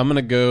 3, I'm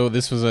gonna go.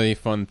 This was a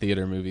fun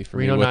theater movie for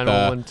Reno me with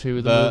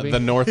 901-2, the movie? the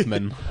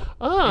Northman.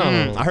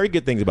 oh, I heard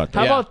good things about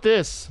how that. Yeah. about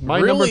this? My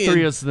Really number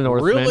 3 in- is the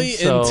Northman. really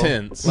so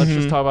intense. Let's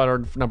just talk about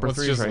our number Let's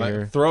 3 just right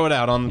here. throw it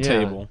out on the Yeah.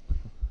 table.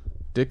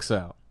 Dicks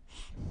out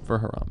for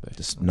Harambe.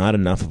 Just not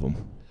enough of them.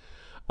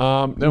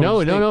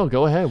 No.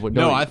 Go ahead. What-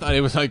 No, I thought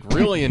it was like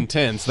really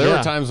intense. There Yeah.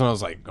 were times when I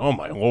was like, "Oh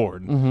my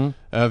lord!"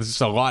 There's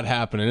just a lot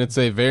happening. It's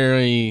a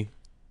very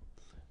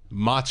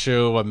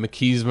macho,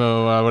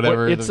 machismo,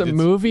 whatever. It's a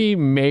movie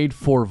made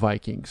for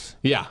Vikings.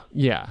 Yeah,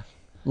 Yeah,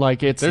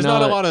 like it's there's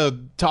not a lot of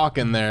talk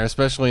in there,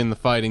 especially in the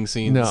fighting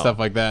scenes No. and stuff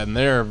like that. And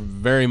they're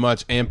very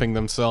much amping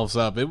themselves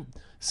up. It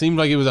seemed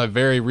like it was a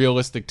very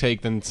realistic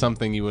take than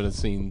something you would have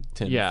seen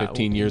 10, Yeah.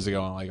 15 years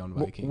ago, like on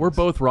Vikings. We're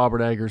both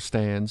Robert Eggers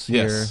stands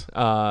here. Yes.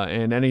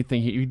 And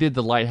anything he did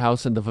the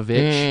Lighthouse and the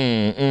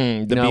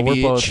Vivitch. The No, we're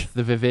BBH. both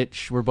the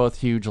Vivitch. We're both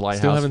huge Lighthouse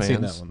Still haven't fans.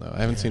 seen that one though.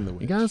 I haven't seen the You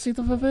Witch. gotta see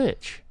the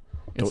Vivitch.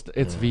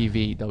 It's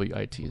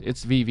VVWIT.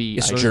 It's VV.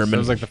 It's That German.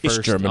 was like the It's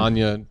first German.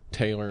 Anya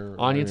Taylor.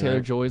 Anya right?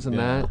 Taylor-Joy's in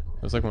that. It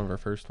was like one of her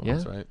first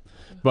ones, Yeah. right?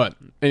 But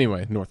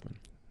anyway, Northman.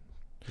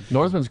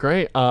 Northman's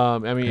great. I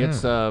mean,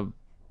 it's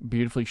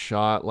beautifully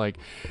shot. Like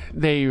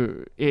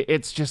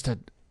it's just a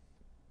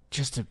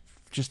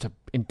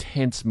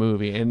intense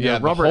movie. And Yeah,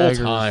 Robert the whole Eggers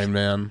time,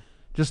 man.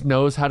 just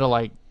knows how to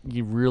like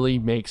you really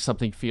make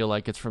something feel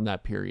like it's from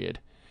that period.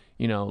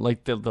 You know,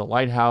 like the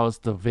Lighthouse,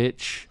 the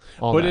Vitch.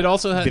 All But that. it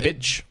also had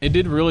Vivitch. it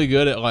did really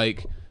good at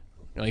like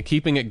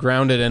keeping it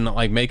grounded and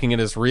like making it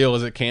as real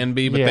as it can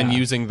be, but then Yeah.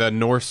 using the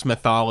Norse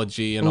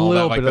mythology and A all that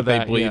little like bit that of they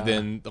that, believed yeah.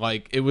 in.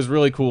 Like it was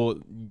really cool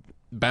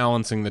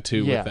balancing the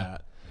two Yeah. with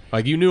that.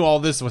 Like you knew all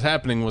this was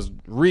happening was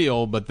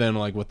real, but then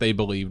like what they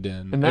believed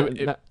in, And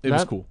it was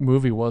that cool.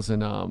 movie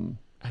wasn't.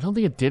 I don't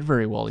think it did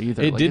very well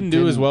either. It Like, didn't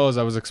do as well as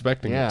I was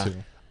expecting Yeah.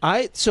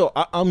 it to.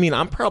 I mean,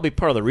 I'm probably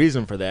part of the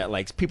reason for that.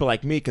 Like people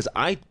like me, because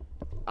I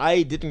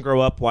didn't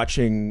grow up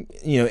watching,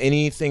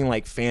 anything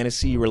like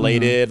fantasy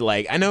related.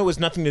 Like I know it was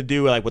nothing to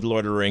do like with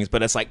Lord of the Rings,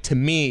 but it's like to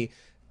me,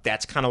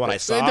 that's kind of what I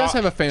saw. It does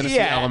have a fantasy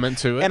element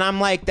to it. and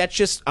I'm like,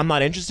 I'm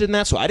not interested in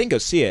that, so I didn't go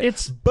see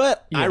it.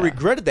 But I yeah.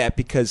 regretted that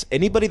because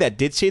anybody that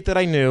did see it that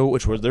I knew,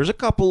 which was there's a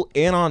couple,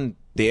 and on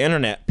the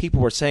internet, people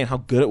were saying how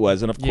good it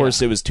was, and of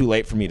course it was too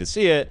late for me to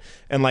see it.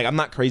 And like I'm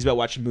not crazy about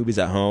watching movies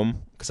at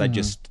home because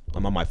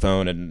I'm on my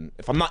phone, and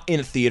if I'm not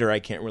in a theater, I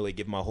can't really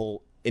give my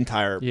whole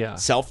entire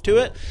self to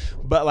it.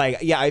 But like,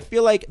 yeah, I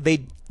feel like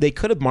they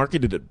could have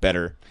marketed it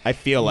better. I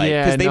feel like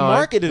because they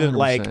marketed it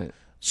like 100%.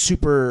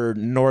 super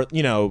North,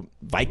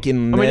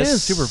 Viking. I mean, it is a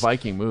super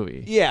Viking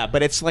movie. Yeah,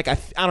 but it's like I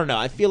don't know.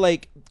 I feel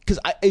like because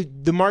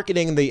the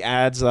marketing, the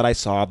ads that I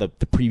saw, the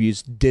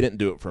previews didn't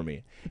do it for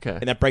me. Okay.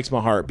 And that breaks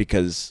my heart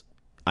because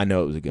I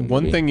know it was a good movie.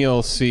 One thing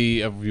you'll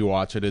see if you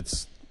watch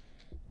it,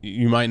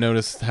 you might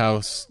notice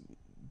how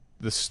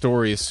the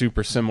story is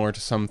super similar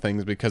to some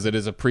things because it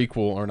is a prequel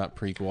or not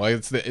prequel.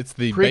 It's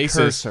the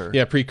basis. Precursor.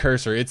 Yeah,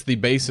 precursor. It's the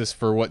basis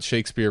for what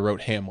Shakespeare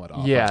wrote Hamlet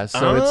off. Yeah, of.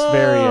 so it's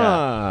very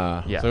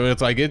Ah. So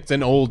it's like it's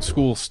an old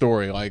school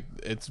story. Like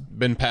it's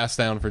been passed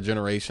down for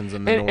generations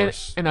in the And-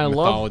 Norse and I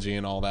love- mythology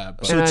and all that.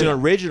 But So it's an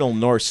original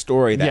Norse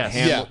story that Yes.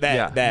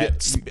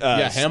 Hamlet,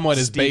 Yeah. Hamlet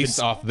is Stephen-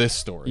 based off this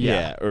story.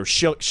 Yeah, or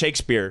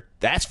Shakespeare.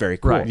 That's very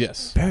cool. Right.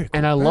 Yes. Very cool.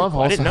 And I love Very cool.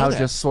 I also didn't know how that.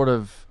 just sort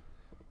of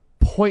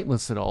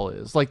pointless it all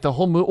is. Like the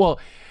whole movie. Well,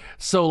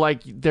 so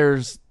like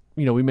there's.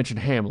 We mentioned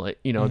Hamlet.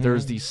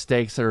 There's these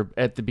stakes that are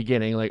at the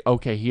beginning. Like,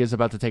 okay, he is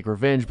about to take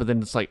revenge, but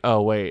then it's like,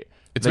 oh wait,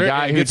 It's the very,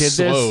 guy it who gets did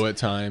slow this, at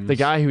times. the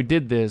guy who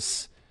did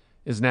this,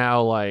 is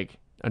now like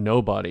a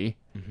nobody,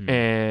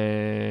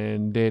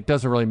 and it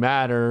doesn't really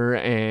matter.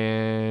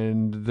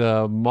 And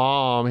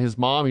his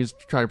mom, he's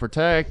trying to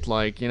protect.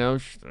 Like, she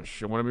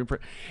want to be.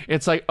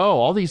 It's like, oh,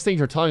 all these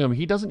things are telling him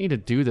he doesn't need to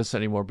do this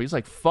anymore. But he's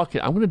like, fuck it,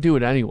 I'm going to do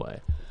it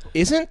anyway.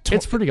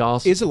 It's pretty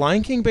awesome. Is the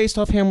Lion King based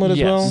off Hamlet as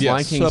Yes. well? Yes.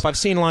 Lion King. So if I've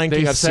seen Lion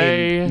King, I've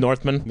seen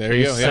Northman. There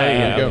you go. Yeah,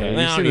 there you go.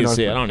 Okay. I don't need to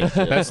see it. I don't need to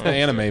see it. That's the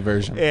anime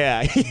version. Yeah.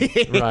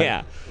 Right.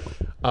 Yeah.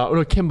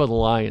 Kimba the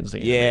Lion's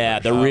the Yeah,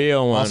 the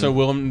real one. Also,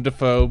 Willem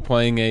Dafoe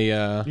playing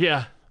a.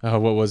 yeah, What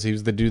was he?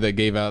 Was the dude that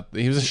gave out?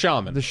 He was a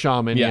shaman. the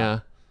shaman. Yeah. Yeah.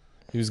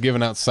 He was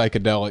giving out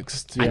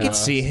psychedelics. To, I could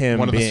see him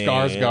one of the being-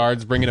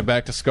 Skarsgårds, bringing it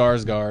back to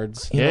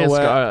Skarsgårds. You know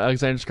what?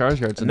 Alexander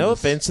Skarsgård's in No this.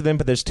 offense to them,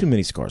 but there's too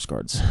many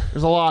Skarsgårds.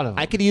 There's a lot of them.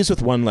 I could use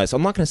with one less.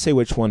 I'm not going to say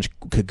which one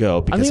could go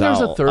I because think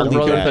there's I'll a third leave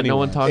brother that. that no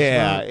one talks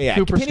about. Yeah.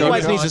 Cooper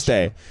Pennywise Skarsgård. needs to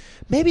stay.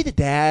 Maybe the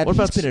dad. What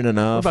about He's been in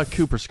enough. What about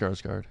Cooper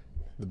Skarsgård?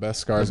 The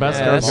best Skarsgård. The best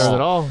Yeah, Skarsgård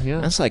at all. Yeah.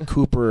 That's like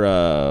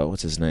Cooper.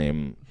 What's his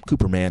name?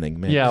 Cooper Manning.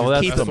 Man. Yeah, well,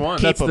 that's keep the him. one.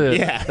 Keep That's him. the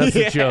Yeah. that's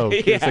the joke.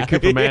 It's like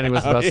Cooper Manning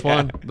was the best Yeah.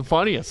 one, the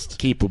funniest.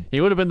 Keep him. He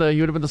would have been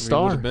the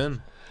star. Would have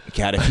been.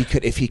 God,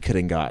 if he could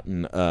have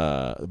gotten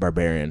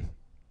Barbarian,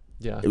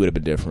 Yeah, it would have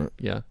been different.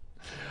 yeah.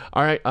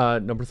 All right,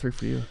 number 3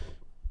 for you.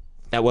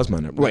 That was my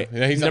number. Wait,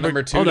 Yeah, he's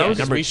number 2. oh, that yeah, was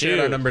 'cause number we shared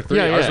our 2. number 3.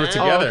 Yeah, Ours yeah. were Oh,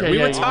 together. okay, We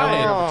yeah, were you know,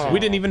 tied. number We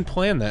didn't even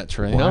plan that,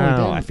 Trey. No, we wow,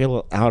 didn't. I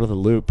feel out of the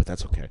loop, but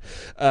that's okay.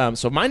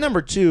 So my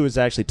number 2 is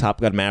actually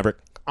Top Gun Maverick.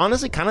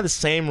 Honestly, kind of the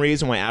same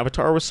reason why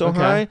Avatar was so Okay.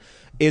 high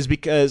is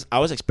because I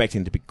was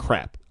expecting it to be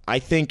crap. I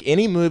think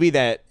any movie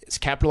that is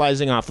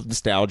capitalizing off of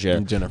nostalgia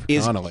And Jennifer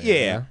is Connelly, yeah.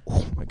 yeah.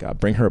 Oh my God,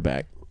 bring her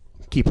back.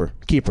 Keep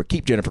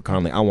Jennifer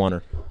Connelly. I want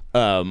her.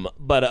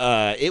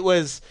 But it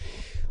was.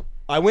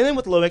 I went in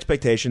with low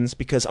expectations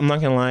because I'm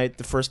not gonna lie.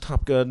 The first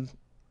Top Gun,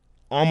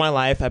 all my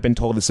life, I've been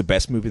told it's the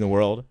best movie in the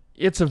world.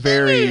 It's a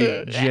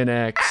very Gen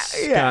X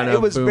kind of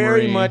it was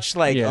very boomery. much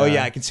like, oh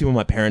yeah, I can see why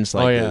my parents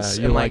like yeah, this.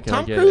 you And like it, I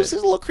Tom get Cruise it.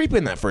 is a little creepy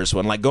in that first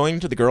one, like going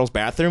to the girl's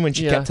bathroom when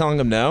she Yeah. kept telling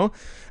him no.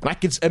 And I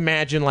could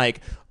imagine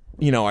like,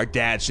 our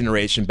dad's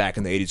generation back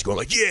in the 80s going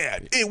like, yeah,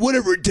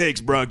 whatever it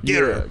takes, bro, get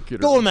her.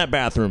 Go in that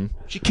bathroom.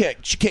 She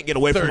can't get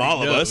away from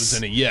all of us.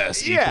 And a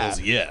yes Yeah.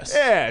 equals yes.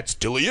 Yeah, it's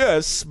still a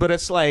yes, but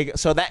it's like,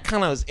 so that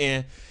kind of was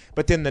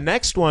But then the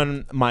next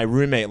one, my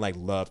roommate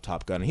loved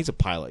Top Gun. He's a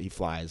pilot. He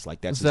flies. Like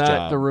that's Is his that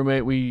job. the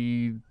roommate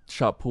we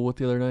shot pool with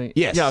the other night?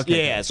 Yes. Yeah.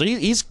 Okay. Yeah. So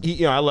he's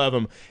I love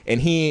him,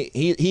 and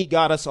he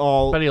got us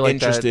all But he liked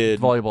interested.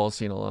 that volleyball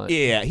scene a lot.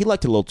 Yeah, he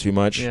liked it a little too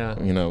much. Yeah.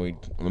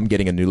 I'm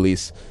getting a new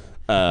lease.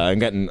 I'm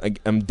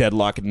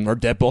deadlocking or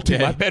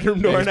deadbolting my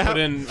bedroom They door just now. put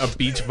in a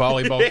beach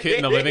volleyball kit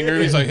in the living room.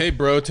 He's like, "Hey,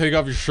 bro, take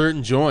off your shirt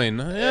and join."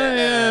 Yeah,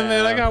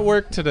 man, I got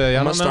work today.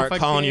 I'm I gonna don't know start if I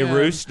calling you can.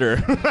 Rooster.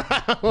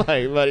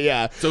 But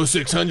yeah, So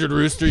 600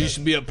 Rooster, you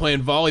should be up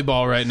playing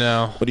volleyball right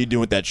now. what are you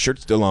doing with that shirt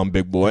still on,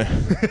 big boy?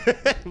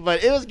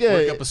 But it was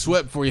good. Work up a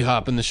sweat before you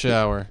hop in the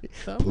shower.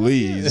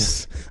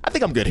 Please, I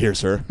think I'm good here,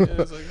 sir.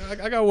 It's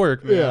like, I got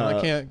work, man. Yeah.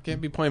 I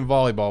can't be playing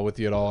volleyball with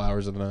you at all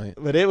hours of the night.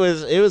 But it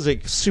was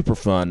like super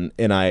fun,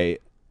 and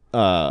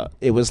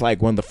it was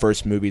like one of the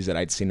first movies that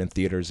I'd seen in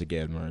theaters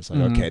again, where it's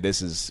like, okay,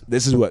 this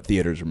is what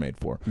theaters are made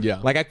for. Yeah.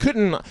 Like I could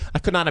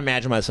not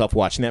imagine myself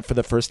watching that for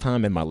the first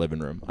time in my living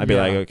room. I'd be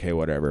Yeah. like, okay,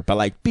 whatever. But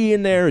like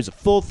being there is a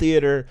full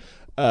theater.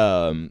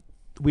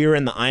 We were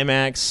in the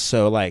IMAX,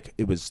 so like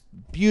it was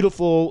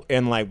beautiful,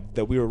 and like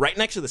we were right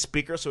next to the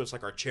speaker, so it's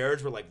like our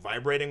chairs were like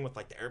vibrating with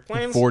like the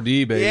airplanes.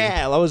 4D, baby.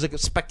 Yeah, I was like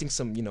expecting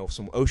some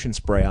some ocean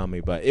spray on me,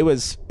 but it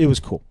was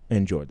cool. I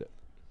enjoyed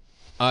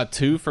it.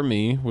 2 for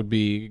me would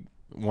be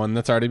one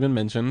that's already been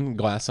mentioned,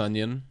 Glass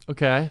Onion.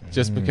 Okay.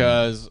 Just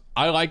because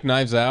I like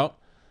Knives Out,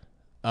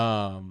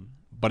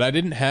 but I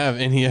didn't have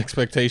any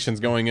expectations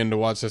going in to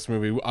watch this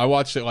movie. I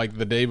watched it like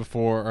the day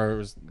before, or it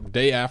was the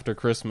day after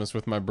Christmas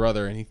with my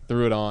brother, and he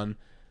threw it on,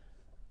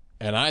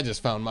 and I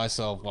just found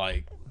myself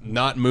like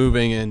not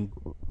moving and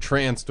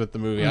tranced with the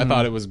movie. I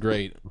thought it was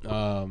great.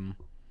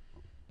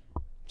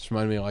 Just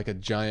reminded me of like a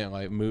giant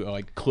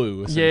like Clue.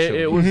 Yeah,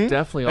 Essentially. it was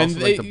definitely also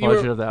And like the you were-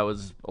 budget of that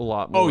was a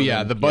lot more. Oh yeah,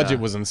 than- the budget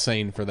was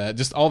insane for that.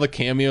 Just all the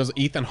cameos.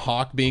 Ethan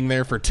Hawke being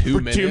there for 2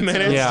 minutes. 2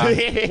 minutes.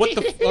 Yeah. What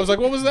the? I was like,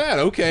 what was that?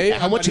 Okay,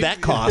 How much did that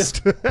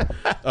cost?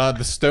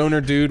 The stoner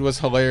dude was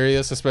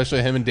hilarious,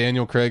 especially him and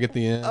Daniel Craig at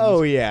the end.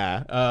 Oh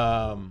yeah.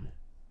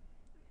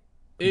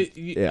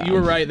 You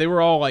were right. They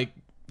were all like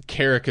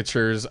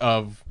caricatures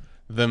of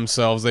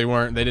themselves. They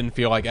didn't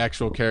feel like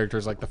actual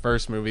characters like the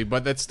first movie,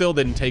 but that still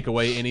didn't take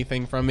away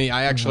anything from me.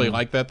 I actually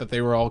liked that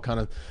they were all kind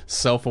of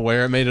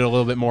self-aware. It made it a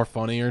little bit more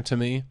funnier to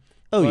me.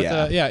 Oh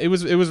But, yeah. it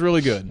was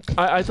really good.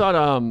 I thought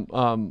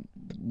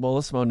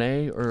Melissa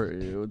Monet or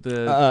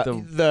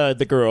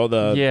The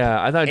girl,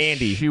 yeah, I thought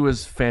Andy. she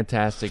was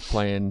fantastic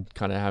playing,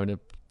 kind of having to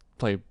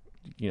play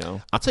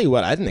I'll tell you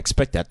what, I didn't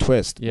expect that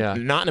twist. Yeah.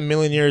 Not in a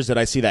million years did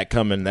I see that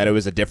coming, that it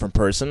was a different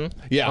person.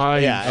 Yeah.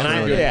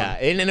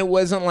 And it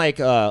wasn't like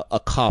a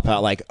cop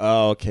out, like,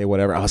 oh, okay,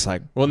 whatever. I was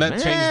like, Well, and that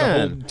changed the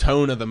man. whole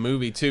tone of the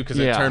movie too, because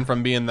it turned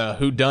from being the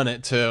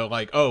whoodunit to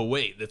like, oh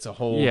wait, it's a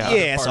whole Yeah. other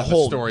Yeah, it's part a of the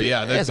whole- story.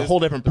 Yeah, it's a whole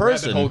different the rabbit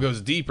person. hole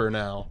goes deeper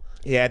now.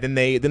 Yeah, then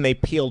they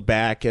peeled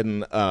back,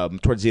 and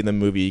towards the end of the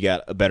movie, you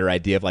got a better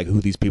idea of like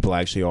who these people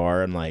actually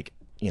are, and like,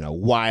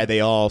 why are they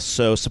all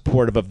so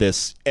supportive of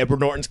this Edward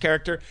Norton's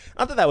character.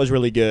 I thought that was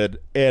really good,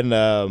 and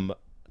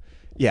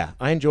yeah,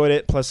 I enjoyed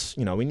it. Plus,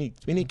 we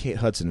need Kate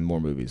Hudson in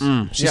more movies.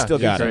 She Yeah, still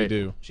she's got great. it.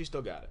 We do. She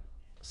still got it.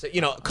 So,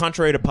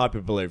 contrary to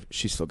popular belief,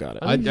 she still got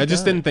it. I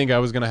just didn't think I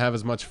was gonna have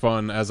as much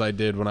fun as I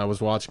did when I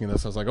was watching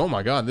this. I was like, oh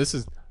my god, this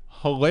is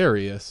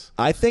hilarious.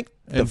 I think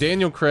And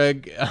Daniel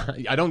Craig,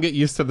 I don't get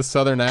used to the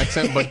Southern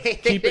accent, but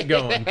keep it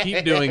going.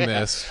 Keep doing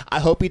this. I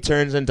hope he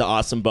turns into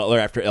Austin Butler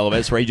after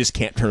Elvis, where he just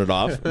can't turn it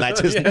off. That's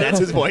his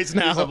voice He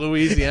has a now.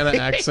 Louisiana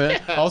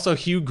accent. Also,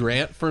 Hugh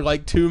Grant for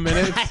like 2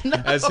 minutes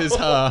as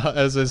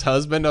his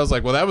husband. I was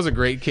like, well, that was a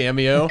great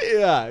cameo.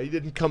 Yeah, he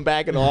didn't come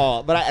back at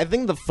all. But I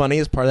think the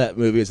funniest part of that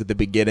movie is at the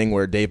beginning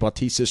where Dave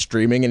Bautista's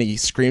streaming and he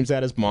screams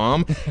at his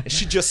mom and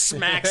she just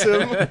smacks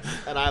him.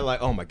 And I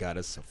like, oh my god,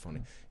 it's so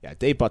funny. Yeah,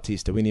 Dave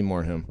Bautista, we need more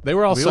of him. They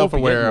were all We hope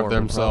we get self-aware more of of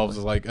them, themselves,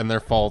 probably. like, and their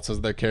faults as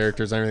their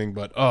characters and everything.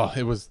 But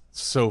it was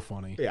so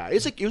funny. Yeah,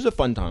 it was a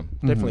fun time.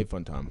 Definitely a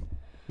fun time.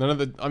 Some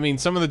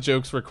of the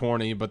jokes were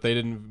corny, but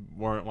they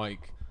weren't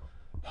like.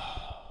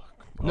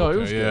 No, it okay,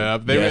 was good. yeah.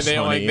 Yes, They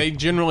honey.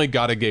 generally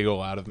got a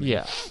giggle out of me.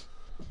 Yeah.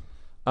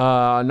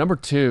 Number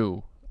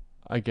 2,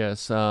 I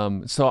guess.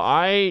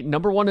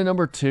 Number 1 and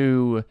number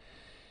 2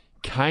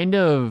 kind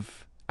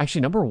of,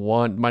 actually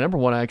my number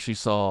 1 I actually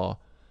saw,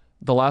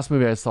 the last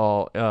movie I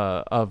saw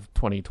of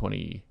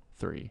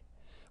 2023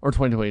 or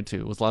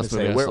 2022 was the last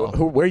movie I saw.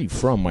 Where are you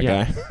from, my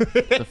Yeah. guy?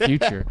 The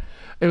future.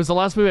 It was the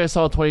last movie I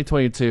saw in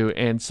 2022,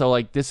 and so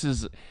like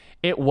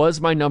it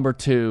was my number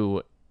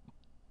 2,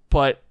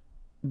 but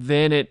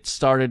then it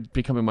started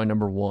becoming my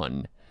number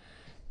 1,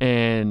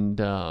 and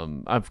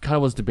I've kind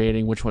of was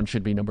debating which one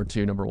should be number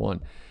 2, number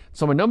 1.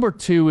 So my number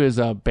 2 is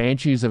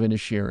Banshees of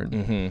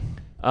Inisherin.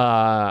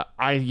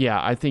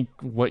 I think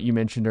what you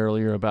mentioned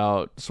earlier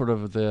about sort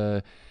of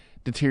the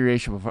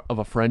deterioration of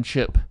a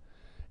friendship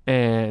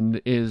and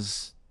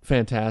is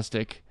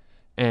fantastic.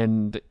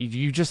 And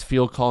you just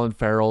feel Colin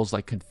Farrell's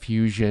like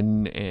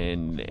confusion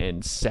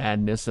and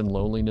sadness and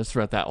loneliness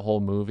throughout that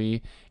whole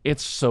movie.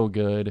 It's so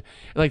good.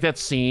 And, like that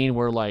scene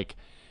where like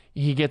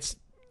he gets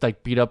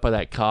like beat up by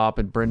that cop,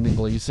 and Brendan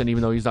Gleeson,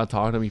 even though he's not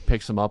talking to him, he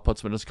picks him up,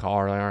 puts him in his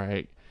car. Like, all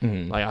right,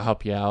 like I'll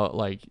help you out.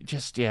 Like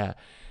just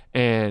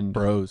and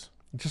Bros.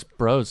 just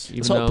bros. Even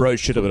That's all though, Bros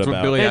should have been That's what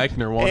about. Billy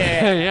Eichner wanted.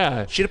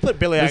 yeah. Should have put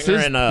Billy This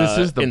Eichner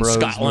is the in Bros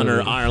Scotland or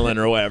movie. Ireland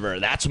or whatever.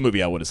 That's a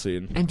movie I would have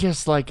seen. And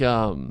just like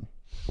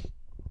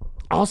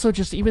also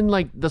just even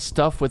like the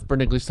stuff with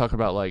Brendan Gleeson talking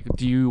about like,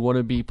 do you want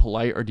to be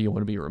polite or do you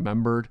want to be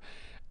remembered?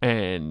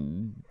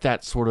 And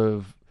that sort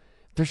of,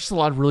 there's just a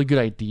lot of really good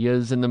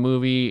ideas in the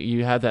movie.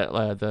 You have that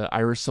the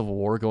Irish Civil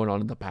War going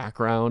on in the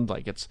background.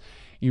 Like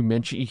you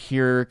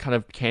hear kind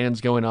of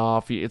cannons going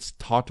off. It's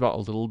talked about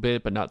a little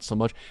bit, but not so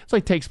much. It's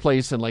like takes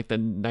place in like the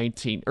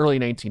early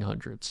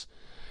 1900s.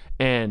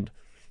 And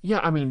yeah,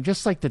 I mean,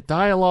 just like the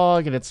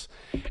dialogue, and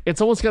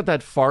it's almost got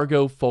that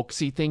Fargo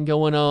folksy thing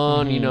going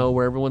on,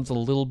 where everyone's a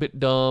little bit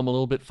dumb, a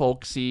little bit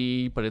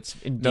folksy, but it's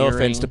No endearing.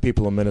 offense to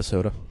people in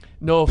Minnesota.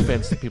 No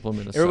offense to people in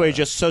Minnesota. Everybody's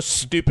just so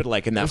stupid,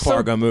 like in that so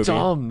Fargo movie.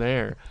 dumb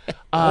there.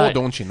 Oh,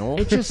 don't you know?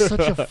 It's just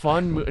such a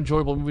fun,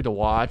 enjoyable movie to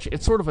watch.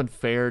 It's sort of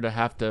unfair to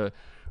have to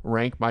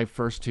rank my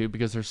first 2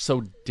 because they're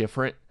so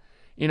different.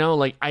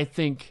 Like I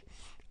think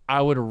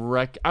I would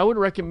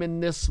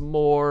recommend this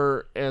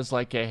more as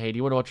like a, hey, do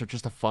you want to watch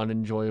just a fun,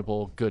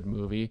 enjoyable, good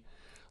movie?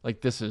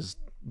 Like this is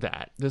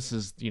that. This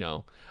is,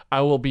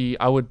 I would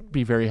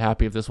be very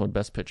happy if this won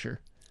Best Picture.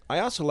 I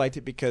also liked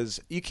it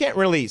because you can't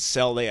really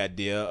sell the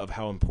idea of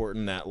how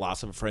important that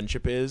loss of a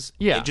friendship is.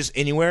 Yeah. Just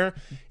anywhere.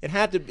 It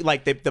had to be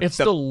like It's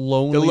the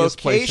loneliest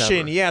place location.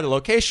 ever. Yeah, the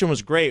location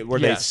was great where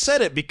they Yes.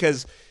 said it,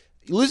 because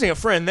losing a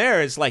friend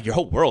there is like your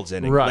whole world's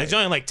ending. Right. There's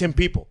only like 10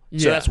 people.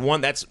 So Yeah.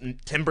 that's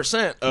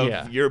 10% of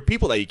Yeah. your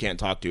people that you can't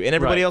talk to. And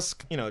everybody Right. else,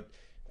 kind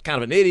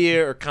of an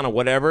idiot or kind of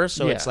whatever.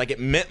 So Yeah. it's like it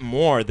meant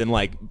more than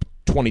like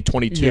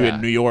 2022 Yeah.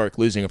 in New York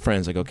losing a friend.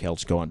 It's like, okay, I'll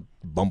just go on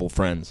Bumble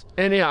Friends.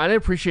 And yeah, I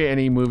appreciate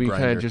any movie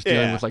kind Grindr. of just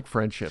dealing Yeah. with like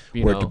friendship.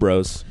 Word to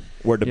bros.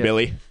 Word to Yeah.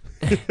 Billy.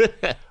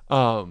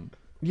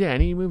 Yeah,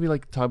 any movie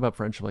like talk about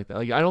friendship like that.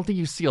 Like I don't think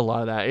you see a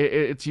lot of that.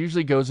 It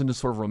usually goes into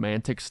sort of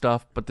romantic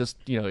stuff, but this,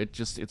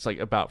 it's like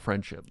about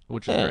friendship,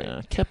 which is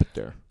great. Kept it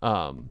there.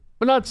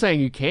 But not saying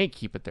you can't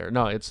keep it there.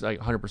 No, it's like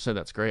 100%.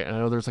 That's great. And I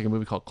know there's like a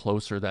movie called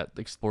Closer that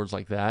explores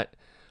like that.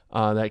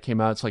 That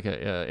came out. It's like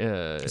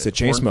It's a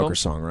porn film. Chainsmokers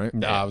song, right?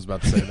 I was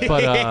about to say that.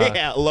 But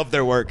Yeah, love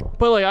their work.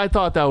 but like I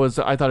thought it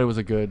was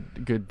a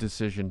good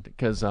decision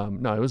because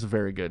no, it was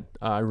very good.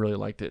 I really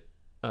liked it.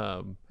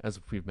 As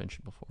we've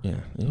mentioned before. Yeah,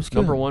 it was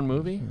Number 1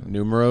 movie.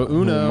 Numero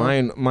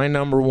uno. My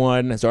number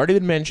 1 has already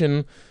been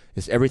mentioned.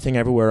 Is Everything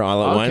Everywhere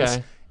All at Okay.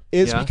 Once.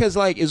 is Yeah. because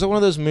like it's one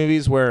of those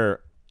movies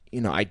where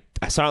I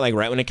saw it like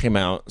right when it came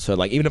out, so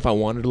like even if I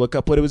wanted to look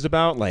up what it was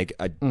about, like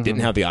I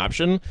didn't have the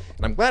option,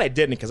 and I'm glad I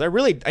didn't because I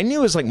knew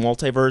it was like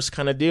multiverse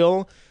kind of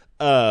deal,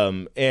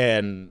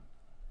 and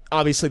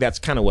obviously that's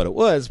kind of what it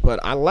was, but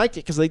I liked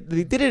it because they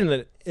did it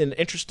in an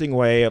interesting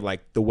way of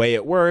like the way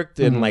it worked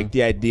and like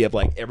the idea of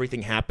like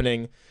everything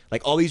happening,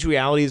 like all these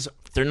realities,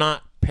 they're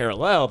not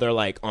parallel, they're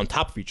like on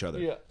top of each other.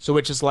 Yeah. So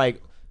it's just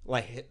like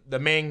the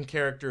main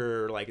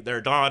character, like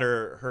their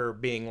daughter, her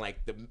being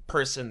like the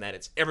person that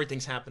it's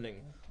everything's happening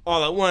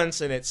all at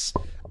once, and it's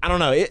I don't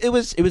know. It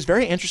was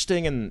very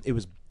interesting, and it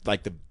was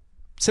like the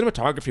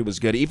cinematography was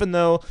good, even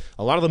though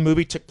a lot of the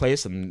movie took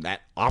place in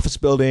that office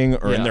building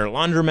or in their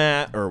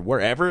laundromat or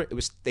wherever.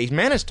 They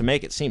managed to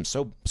make it seem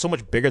so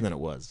much bigger than it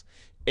was,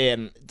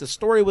 and the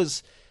story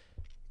was.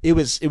 It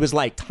was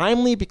like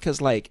timely because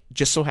like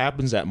just so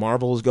happens that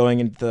Marvel is going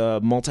into the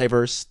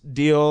multiverse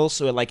deal,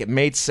 so it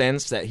made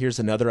sense that here's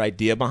another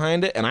idea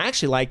behind it, and I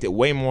actually liked it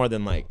way more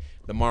than like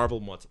the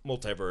Marvel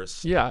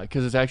multiverse. Yeah,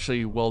 because it's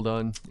actually well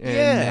done and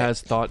Yeah.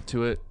 has thought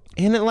to it.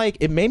 And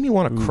it made me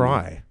want to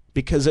cry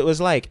because it was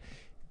like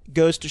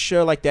goes to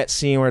show like that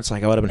scene where it's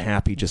like I would have been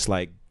happy just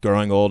like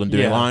growing old and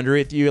doing Yeah.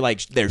 laundry with you.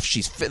 Like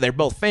they're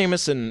both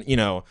famous and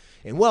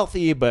and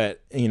wealthy,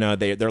 but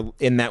they're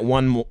in that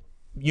one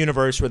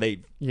universe where they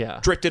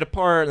drifted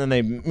apart and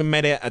then they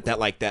met it at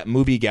that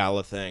movie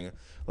gala thing.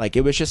 Like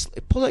it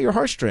pulled out your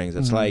heartstrings.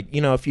 It's like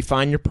if you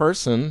find your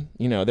person,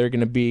 they're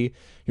gonna be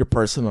your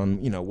person on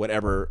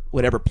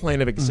whatever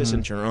plane of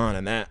existence you're on,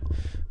 and that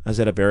I was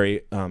at a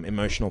very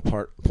emotional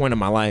point of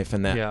my life,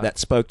 and that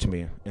spoke to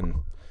me. And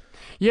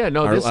Yeah,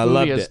 no, this I movie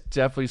loved has it.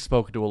 definitely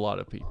spoken to a lot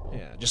of people.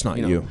 yeah, just not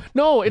you.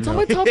 No, it's on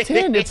my top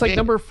 10. It's like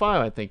number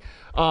 5, I think.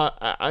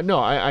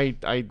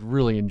 I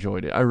really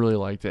enjoyed it. I really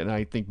liked it, and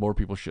I think more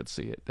people should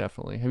see it,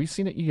 definitely. Have you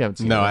seen it? You haven't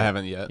seen it? No, right? I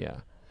haven't yet. Yeah.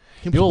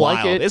 It's You'll wild.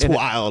 like it. It's and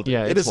wild.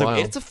 Yeah, it it's is. wild.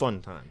 It's a fun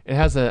time. It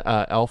has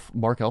a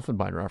Mark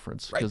Elfenbein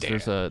reference Right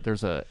because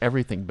there's a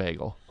everything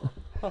bagel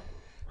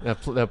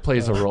that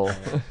plays a role.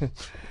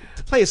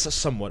 To play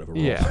somewhat of a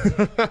role.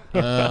 Yeah.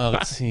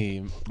 Let's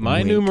see. My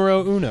Wink.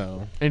 numero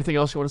uno. Anything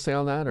else you want to say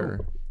on that, or?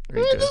 Are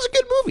you This good? is a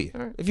good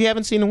movie. If you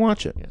haven't seen it,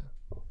 watch it. Yeah.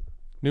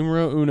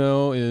 Numero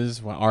uno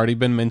is already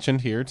been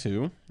mentioned here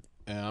too.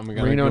 I'm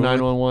gonna Reno go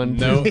 911.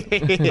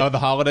 No, the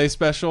holiday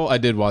special. I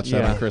did watch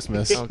that Yeah. on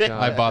Christmas. Oh, God.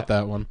 I bought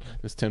that one.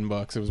 It was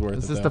 $10. It was worth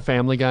Is it. this though. the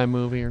Family Guy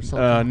movie or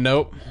something?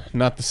 Nope,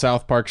 not the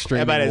South Park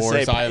streaming About to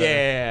wars say, either.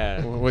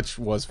 yeah. Which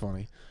was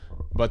funny,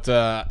 but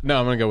no,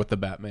 I'm gonna go with the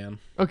Batman.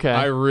 Okay.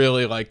 I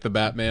really like the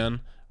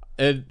Batman.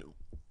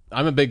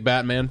 I'm a big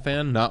Batman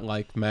fan, not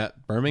like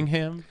Matt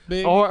Birmingham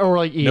big. or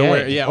like EA.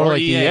 Nowhere, yeah, or like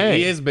EA.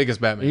 He is the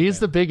biggest Batman. He's fan.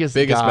 the biggest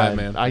biggest guy.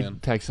 Batman I fan.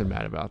 texted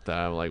Matt about that.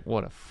 I'm like,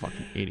 what a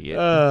fucking idiot.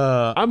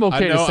 I'm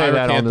okay to say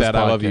that on this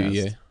I love you,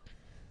 podcast. EA.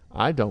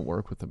 I don't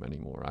work with them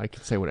anymore. I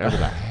can say whatever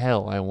the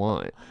hell I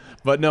want.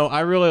 But no, I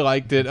really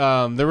liked it.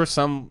 There were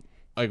some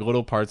like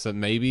little parts that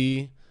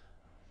maybe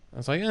I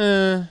was like,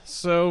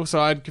 so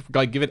I'd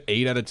like give it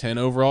 8 out of 10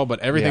 overall. But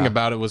everything Yeah.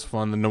 about it was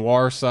fun. The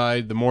noir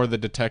side, the more the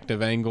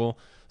detective angle.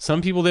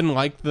 Some people didn't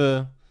like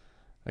the.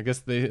 I guess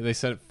they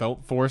said it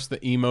felt forced, the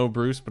emo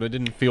Bruce, but it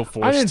didn't feel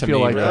forced I didn't to feel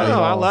me. like really. that.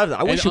 No, I all. loved it.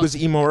 I wish And, it was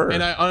emo.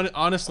 And I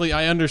honestly,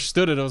 I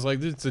understood it. I was like,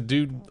 dude, it's a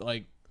dude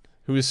like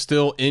who is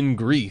still in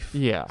grief.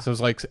 Yeah. So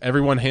it's like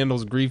everyone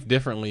handles grief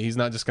differently. He's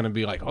not just going to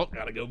be like, oh,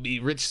 gotta go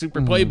be rich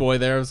super playboy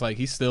there. It's like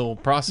he's still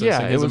processing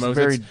Yeah, it his was emotions.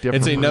 very It's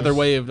different. another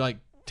way of like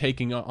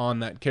taking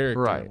on that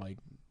character. Right. Like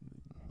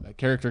that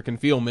character can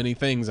feel many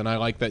things, and I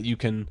like that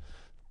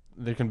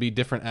there can be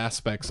different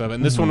aspects of it.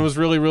 And this one was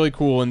really, really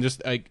cool, and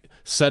just like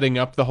setting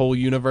up the whole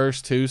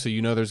universe too. So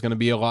there's going to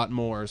be a lot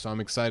more. So I'm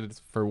excited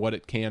for what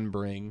it can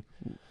bring.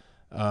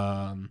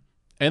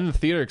 And the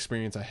theater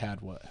experience I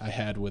had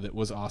with it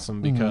was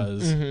awesome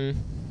because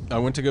I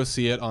went to go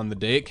see it on the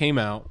day it came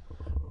out,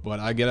 but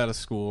I get out of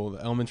school. The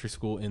elementary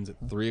school ends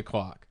at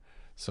 3:00,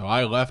 so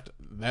I left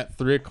at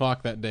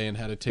 3:00 that day and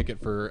had a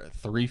ticket for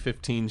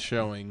 3:15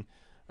 showing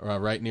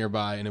right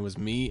nearby, and it was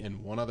me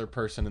and one other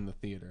person in the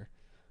theater,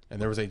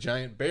 and there was a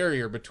giant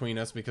barrier between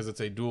us because it's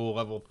a dual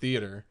level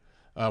theater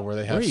where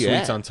they have Where you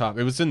suites at? on top.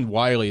 It was in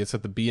Wiley. It's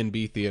at the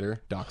B&B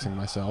Theater. Doxing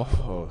myself.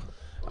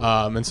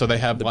 And so they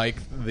have like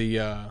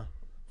the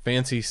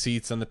fancy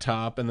seats on the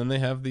top, and then they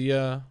have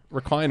the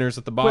recliners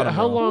at the bottom. But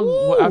how row.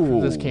 long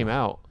after this came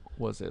out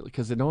was it?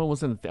 Because no one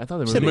was in. I thought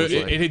the movie was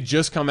It had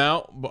just come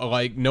out, but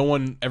like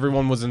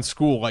everyone was in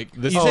school. Like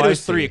this, You said I it was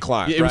see.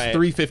 3:00. Yeah, it was right?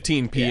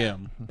 3:15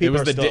 p.m. It People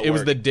was are the still day, at it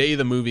was work. the day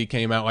the movie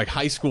came out. Like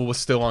high school was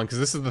still on because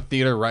this is the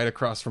theater right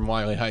across from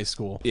Wiley High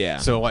School. Yeah.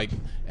 So like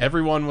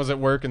everyone was at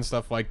work and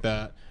stuff like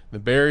that. The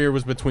barrier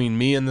was between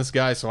me and this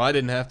guy, so I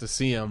didn't have to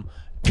see him,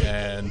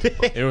 and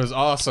it was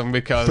awesome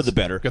because For the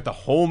better. Got the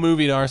whole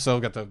movie to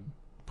ourselves. Got to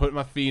put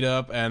my feet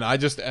up, and I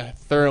just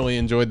thoroughly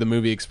enjoyed the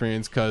movie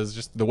experience because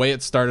just the way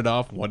it started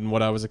off wasn't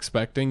what I was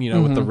expecting.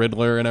 With the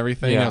Riddler and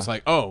everything. Yeah. I was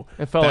like, oh,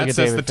 It felt that like a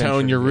sets David the tone.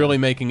 Fincher, You're yeah. really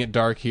making it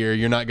dark here.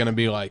 You're not going to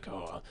be like,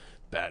 oh,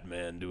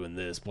 Batman doing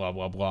this, blah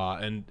blah blah.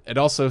 And it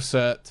also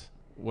set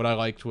what I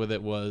liked with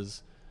it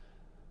was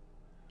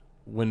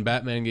when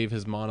Batman gave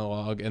his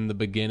monologue in the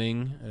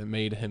beginning, it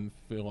made him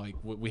feel like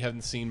what we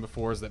hadn't seen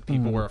before is that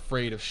people were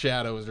afraid of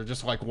shadows or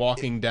just like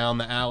walking down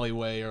the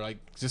alleyway or like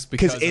just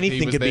because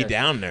anything could be there.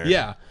 down there.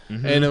 Yeah,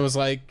 and it was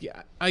like,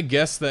 yeah, I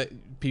guess that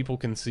people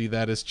can see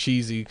that as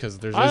cheesy because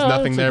there's just Oh,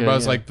 nothing that's there. okay, But I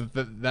was yeah.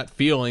 like, that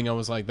feeling, I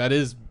was like, that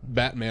is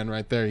Batman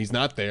right there. He's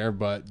not there,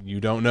 but you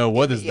don't know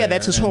what is there. Yeah,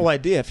 that's his And whole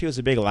idea. If he was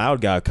a big loud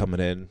guy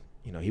coming in,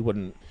 he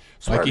wouldn't.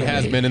 like he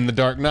has been in The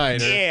Dark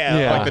Knight. Or Yeah.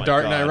 Yeah. like Oh The my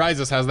Dark God. Knight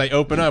Rises, how they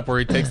open up where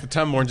he takes the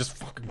tumbler and just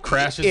fucking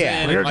crashes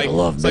Yeah. in. You're And like, gonna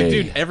love it's like, me.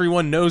 dude,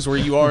 everyone knows where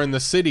you are in the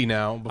city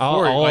now.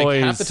 Before, like half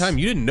always- the time,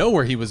 you didn't know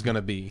where he was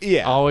gonna be.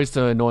 Yeah. Always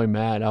to annoy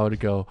Matt, I would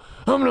go,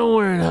 I'm not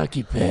wearing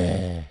hockey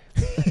pads.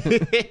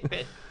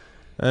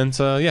 And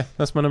so, yeah,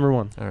 that's my number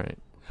one. All right.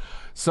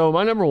 So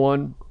my number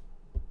one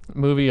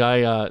movie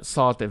I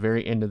saw at the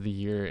very end of the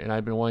year, and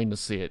I've been wanting to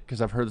see it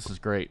because I've heard this is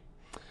great.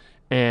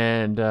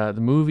 And the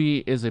movie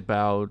is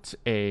about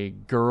a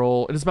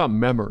girl. It is about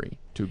memory.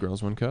 Two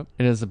Girls, One Cup.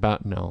 It is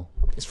about no.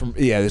 It's from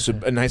This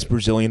is a nice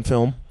Brazilian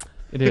film.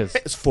 It is.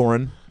 It's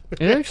foreign.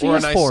 It actually Or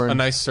is foreign. a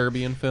nice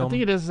Serbian I film.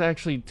 think it is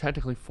actually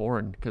technically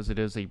foreign because it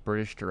is a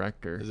British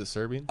director. Is it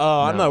Serbian?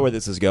 Oh, I No. know where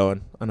this is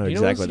going. I know You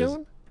know where exactly this what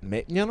is it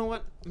is. You know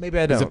what? Maybe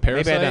I don't. Is it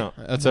Parasite? Maybe I don't.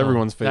 That's No,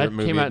 everyone's favorite that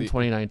movie. came out in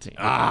 2019.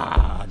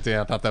 Ah,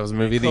 damn, I thought that was a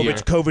movie of the year.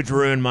 COVID's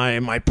ruined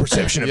my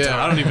perception of Yeah, time.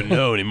 I don't even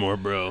know anymore,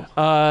 bro.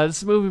 This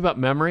is a movie about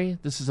memory.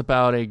 This is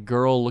about a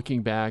girl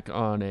looking back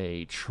on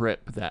a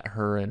trip that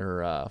her and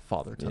her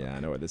father took. Yeah, I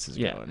know where this is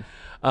Yeah.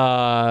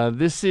 going.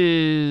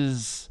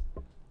 This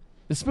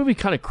movie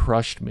kind of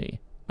crushed me,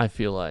 I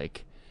feel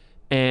like.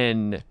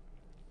 And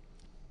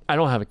I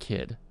don't have a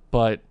kid,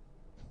 but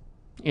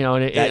That you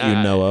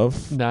know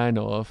of. that I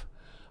know of.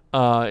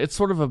 It's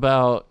sort of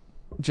about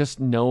just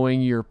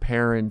knowing your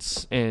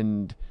parents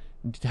and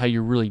how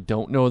you really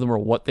don't know them or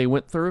what they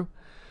went through.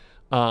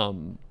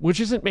 Which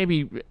isn't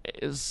maybe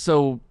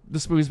so.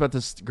 This movie's about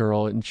this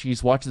girl, and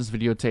she's watched this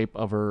videotape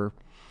of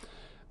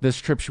this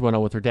trip she went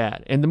on with her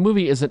dad. And the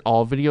movie isn't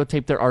all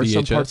videotape. There are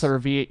some VHS? parts that are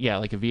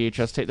like a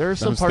VHS tape. There are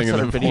some was parts that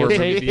are thinking of horror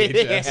videotape. movie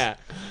VHS.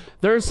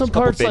 There are some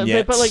couple parts, but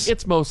vignettes. like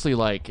it's mostly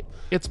like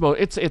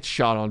it's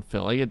shot on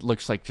film. Like, it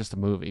looks like just a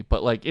movie,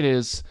 but like it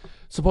is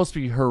supposed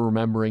to be her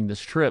remembering this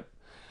trip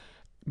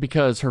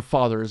because her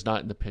father is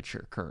not in the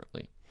picture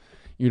currently.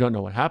 You don't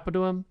know what happened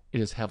to him. It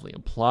is heavily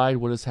implied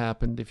what has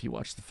happened. If you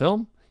watch the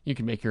film, you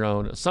can make your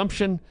own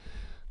assumption.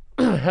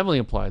 Heavily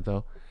implied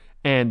though.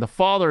 And the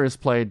father is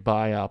played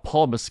by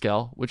Paul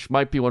Mescal, which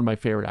might be one of my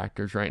favorite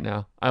actors right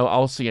now.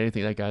 I'll see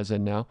anything that guy's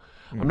in now.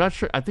 I'm not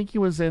sure. I think he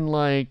was in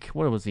what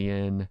was he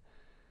in?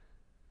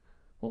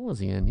 What was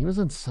he in? He was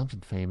in something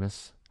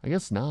famous. I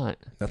guess not.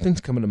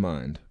 Nothing's coming to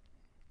mind.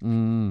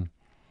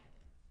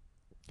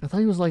 I thought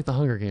he was like the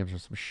Hunger Games or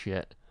some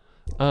shit.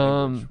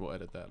 We'll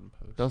edit that in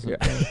post. Doesn't.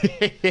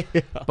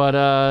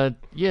 But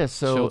yeah.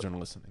 So Children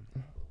listening.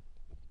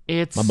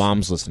 it's My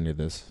mom's listening to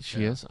this.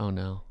 She is. Oh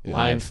no.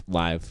 Live.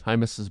 Hi,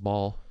 Mrs.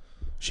 Ball.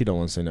 She don't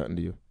want to say nothing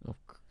to you. Oh,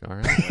 all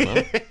right.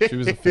 Well. She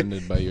was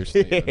offended by your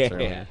statements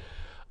earlier.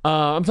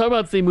 I'm talking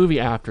about the movie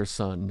After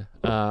Sun.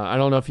 I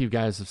don't know if you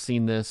guys have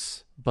seen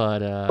this,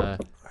 but I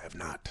have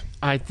not.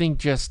 I think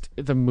just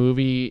the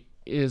movie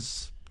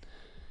it's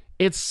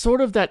sort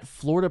of that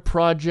Florida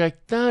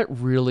Project,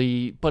 not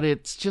really, but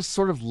it's just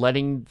sort of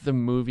letting the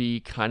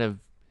movie kind of,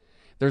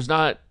 there's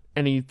not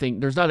any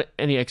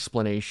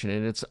explanation,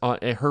 and it's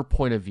her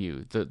point of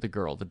view, the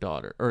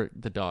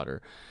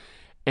daughter.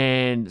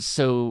 And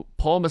so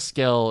Paul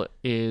Mescal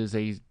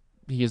he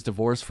is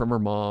divorced from her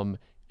mom,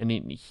 and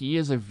he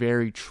is a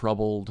very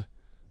troubled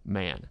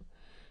man.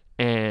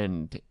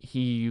 And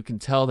you can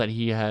tell that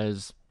he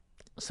has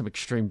some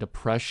extreme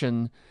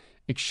depression,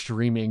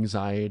 extreme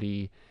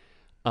anxiety.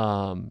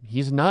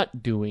 He's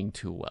not doing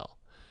too well.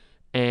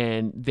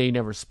 And they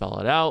never spell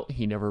it out.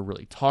 He never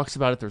really talks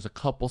about it. There's a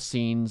couple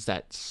scenes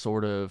that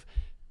sort of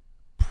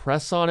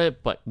press on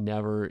it, but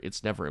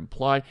it's never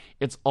implied.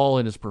 It's all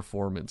in his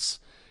performance.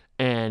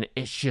 And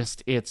it's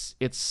just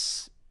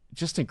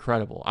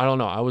incredible. I don't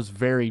know. I was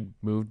very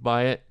moved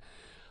by it.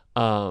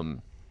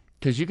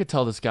 Because you could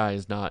tell this guy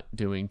is not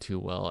doing too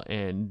well,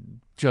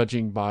 and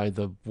judging by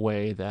the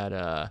way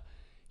that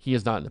he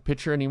is not in the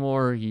picture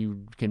anymore,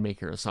 you can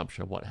make your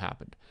assumption of what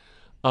happened.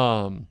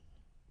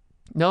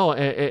 No,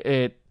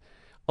 a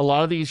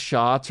lot of these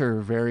shots are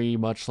very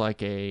much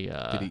like a.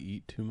 Did he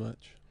eat too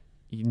much?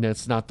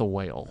 It's not the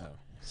whale. Oh,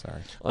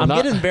 sorry.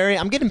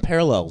 I'm getting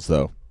parallels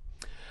though.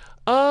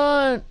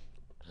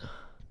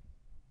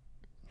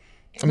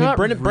 I mean, Not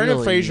Brendan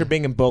really. Fraser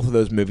being in both of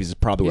those movies is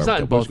probably He's where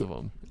not in both of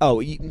them. Oh,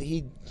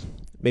 he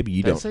maybe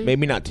you Did I don't. say-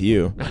 Maybe not to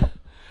you.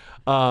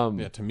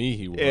 Yeah, to me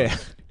he was. Yeah.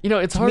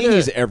 It's To hard me, to.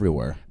 he's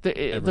everywhere.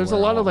 There's a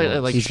lot of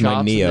like He's my shots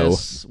in Neo.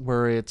 this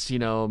where it's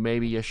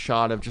maybe a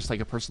shot of just like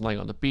a person laying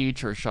on the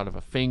beach, or a shot of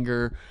a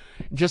finger,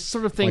 just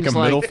sort of things Like a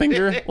middle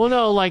finger? Well,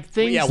 no, like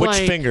things Yeah, which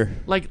like finger?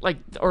 like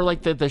or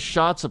like the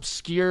shots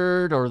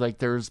obscured, or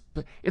like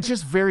it's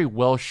just very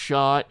well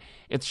shot.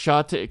 It's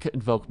shot to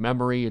invoke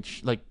memory.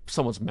 It's like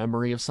someone's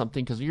memory of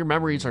something, because your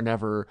memories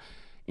are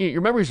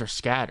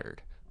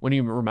scattered. when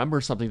you remember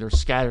something, they're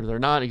scattered. They're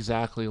not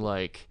exactly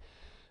like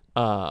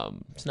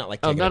It's not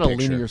like taking not a a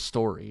picture. linear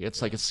story.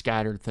 It's like a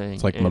scattered thing.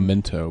 It's like And-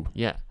 Memento.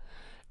 Yeah,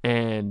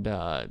 and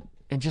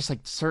just like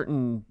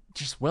certain,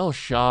 just well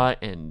shot,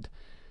 and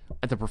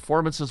the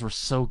performances were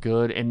so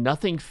good, and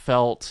nothing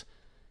felt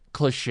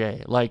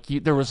cliche. Like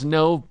there was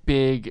no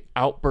big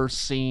outburst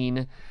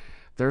scene.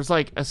 There's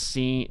like a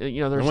scene,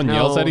 you know. There's No one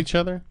yells at each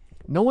other.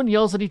 No one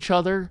yells at each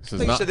other. This I is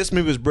thought you not. said this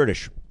movie was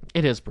British.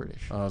 It is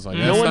British. I was like,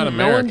 No that's one- not no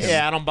American. one's-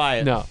 Yeah, I don't buy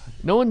it.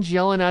 No one's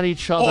yelling at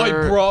each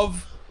other. Oi, bruv.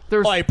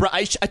 There's Oi, bro,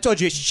 I told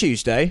you it's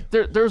Tuesday.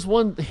 there's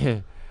one.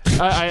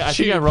 I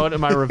think I wrote in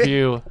my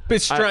review.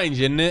 Bit strange,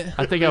 isn't it?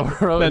 I think I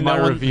wrote in No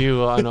my one-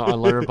 review on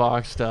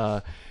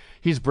Letterboxd.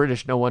 He's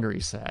British. No wonder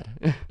he's sad.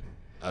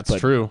 That's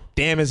true.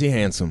 Damn, is he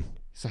handsome.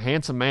 He's a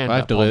handsome man. If I,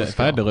 had that to Paul live, if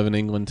I had to Mescal. live in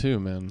England too,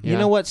 man. Yeah. You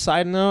know what?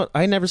 Side note: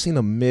 I never seen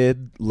a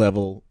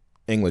mid-level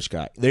English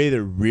guy. They're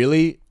either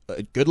really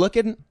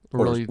good-looking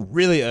or Really-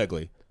 really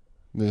ugly.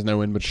 There's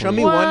no in between. Show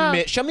me What? one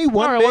mid. Show me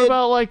one All right, mid. what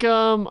about like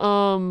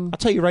I'll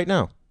tell you right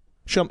now.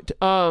 Show me.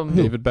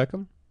 David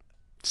Beckham.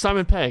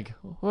 Simon Pegg?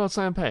 What about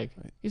Simon Pegg?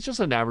 He's just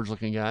an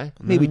average-looking guy.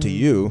 Maybe to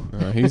you.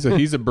 He's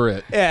a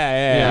Brit.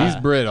 Yeah. He's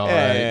Brit, all right.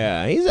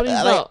 Yeah. He's, But he's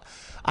like, not-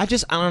 I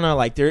don't know.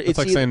 Like there, It's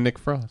like saying Nick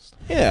Frost.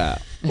 yeah.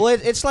 Well,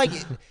 it's like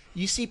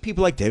you see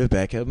people like David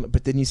Beckham,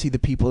 but then you see the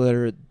people that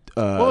are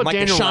about like the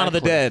Daniel Shaun of the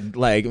Radcliffe? Dead.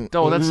 Like,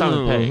 Oh, that's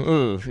Simon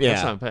Pegg. yeah,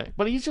 That's Simon Pegg.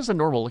 But he's just a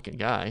normal-looking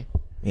guy.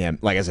 yeah.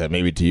 Like I said,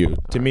 maybe to you.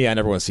 To me, I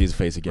never want to see his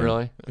face again.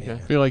 Really? Okay. I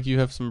feel like you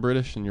have some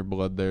British in your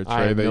blood there, Trey.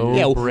 I have that no- you-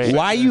 Yeah. British.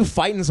 Why are you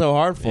fighting so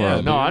hard for Yeah,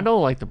 him? No, I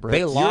don't like the Brits.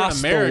 They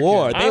lost the American.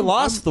 war. They I'm-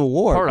 lost the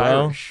war, Part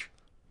bro. Irish.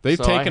 They've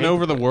So I taken hate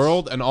over the the Brits.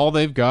 world, and all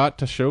they've got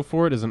to show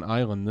for it is an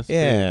island. This big.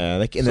 Yeah.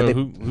 Like, and So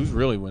then they, who's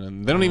really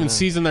winning? They don't even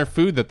season their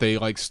food that they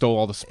like stole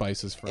all the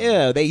spices from.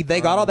 yeah, they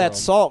got all that world.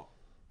 salt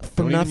for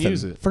Don't even nothing.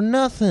 use it. For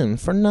nothing.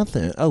 For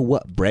nothing. Oh,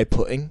 what bread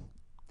pudding?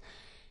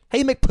 How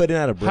you make pudding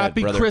out of bread,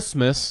 Happy brother?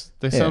 Christmas.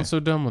 They Yeah. sound so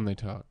dumb when they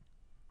talk.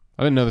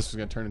 I didn't know this was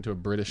going to turn into a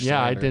British.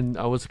 Yeah, I slander. didn't.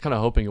 I was kind of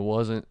hoping it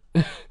wasn't.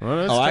 Well,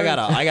 that's Oh, I true.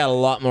 got a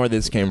lot more.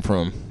 This came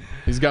from.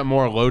 He's got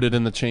more loaded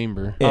in the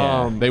chamber.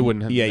 Yeah. They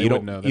wouldn't. Have, Yeah, they you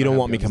wouldn't don't- know. They you don't have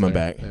want me guns coming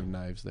there. back. They have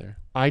knives there.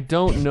 I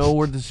don't know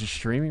where this is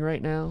streaming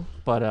right now,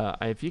 but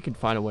if you can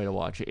find a way to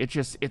watch it,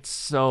 it's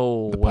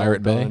so The well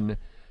Pirate Bay? done.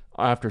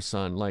 After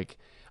Sun, like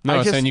No, I I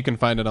was just- saying you can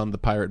find it on the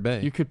Pirate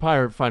Bay. you could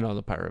find it on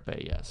the Pirate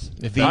Bay. Yes,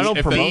 If I don't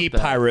if promote The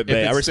that. Pirate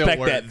Bay. If I it still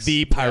respect that. works.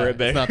 The Pirate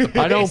Bay. It's not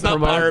the I don't It's not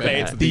promote Pirate that.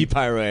 Bay. It's the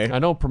Pirate Bay. I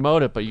don't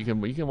promote it, but you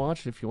can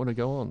watch it if you want to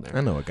go on there.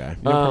 I know a guy.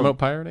 You don't promote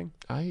pirating.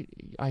 I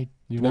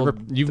You've well,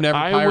 never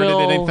I pirated will-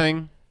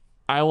 anything.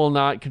 I will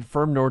not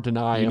confirm nor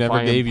deny You if never I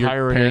am gave your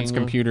pirating parents'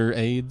 computer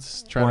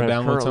aids or trying to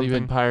have download currently been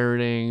something.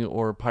 pirating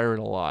or pirate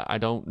a lot.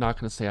 Not going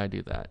to say I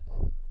do that.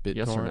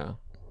 Yes or BitTorrent.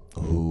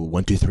 no? Ooh,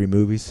 1, 2, 3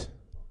 movies.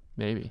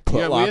 Maybe. Put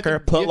Yeah, we have to-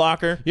 Put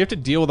Locker. You have to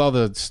deal with all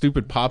the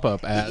stupid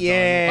pop-up ads.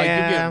 Yeah.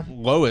 Like you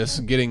get Lois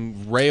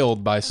getting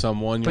railed by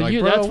someone. You're But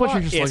like, that's bro, what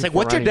you're just Yeah, it's looking like,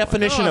 what's for your anyway.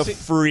 definition No, of see-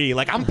 free?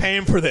 Like, I'm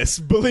paying for this.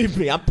 Believe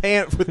me, I'm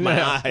paying with my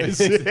Yeah, eyes.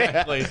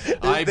 exactly.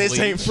 Eye This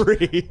ain't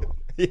free.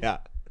 Yeah.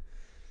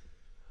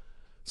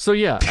 So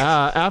yeah,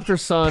 After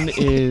Sun It's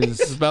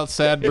is about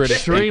sad British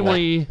people.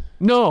 extremely.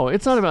 No,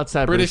 it's not about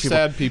sad British people.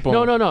 sad people.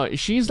 No.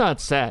 She's not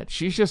sad.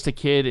 She's just a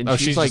kid, and Oh,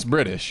 she's she's like just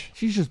British.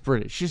 she's just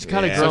British. She's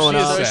kind of Yeah, growing she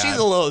is up. sad. She's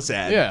a little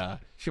sad. Yeah.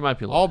 She might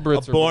be. All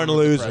Brits A are born with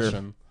loser.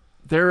 depression.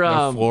 They're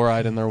No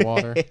fluoride in their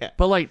water.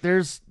 but like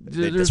there's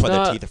That's why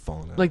not, their teeth are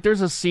falling out. like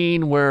there's a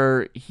scene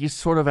where he's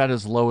sort of at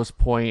his lowest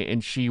point,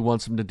 and she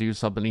wants him to do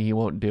something, and he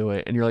won't do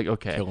it, and you're like,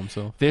 okay, Kill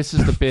himself. this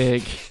is the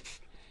big.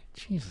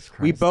 Jesus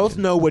Christ! we both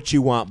dude. know what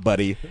you want,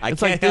 buddy. I It's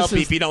can't like, this help you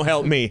is- if you don't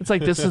help me. It's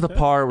like this is the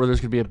part where there's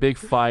gonna be a big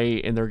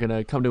fight, and they're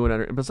gonna come to an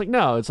end. But it's like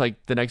no, it's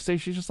like the next day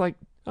she's just like,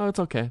 oh, it's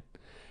okay.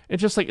 It's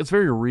just like it's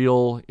very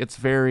real. It's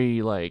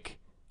very like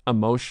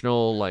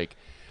emotional. Like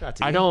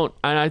I don't,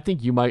 and I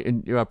think you might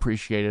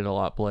appreciate it a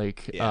lot,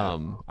 Blake. Yeah.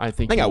 I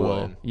think I you think I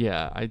will. would.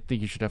 Yeah, I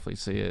think you should definitely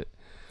see it.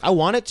 I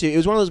wanted to. It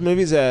was one of those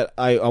movies that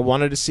I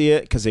wanted to see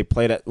it because they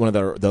played at one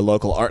of the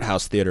local art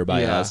house theater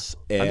by Yeah. us.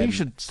 I think you and-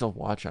 should still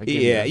watch. I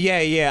Yeah.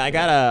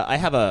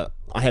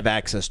 I have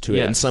access to it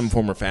in Yes. some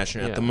form or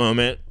fashion Yeah. at the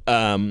moment.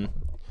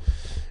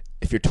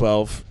 If you're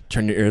 12,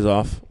 turn your ears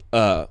off.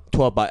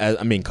 12 by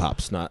I mean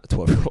cops, not a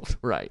 12-year-old.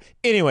 Right.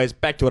 Anyways,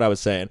 back to what I was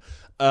saying.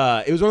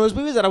 It was one of those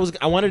movies that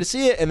I wanted to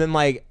see it, and then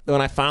like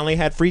when I finally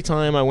had free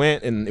time, I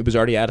went, and it was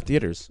already out of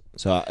theaters.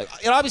 So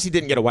it obviously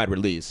didn't get a wide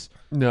release.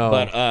 No,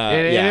 But,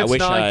 and yeah, I it's wish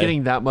not I-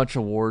 getting that much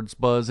awards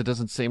buzz. It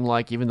doesn't seem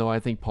like, even though I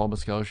think Paul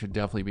Mescal should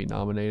definitely be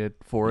nominated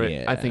for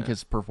it. I think Yeah.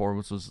 his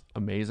performance was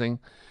amazing.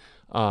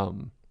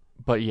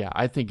 But yeah,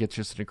 I think it's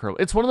just an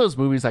incredible. It's one of those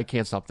movies I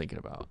can't stop thinking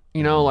about.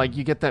 You know, like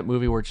you get that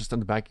movie where it's just in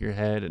the back of your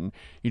head and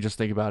you just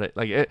think about it.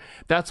 Like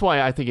that's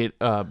why I think it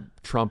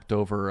trumped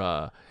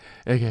over.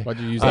 Okay. Why'd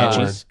you use that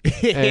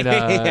word?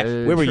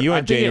 And, Where were you I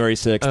on think it- January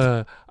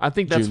 6th? I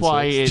think that's June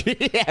why 6th.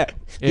 it Yeah, it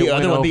the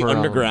other went one, the over,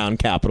 underground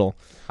capital,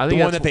 I the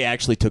think one that's that they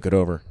actually took it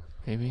over.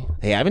 maybe.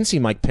 Hey, I haven't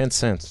seen Mike Pence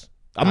since.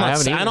 I'm I not.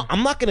 haven't either.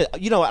 I'm not gonna.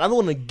 You know, what, I don't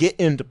want to get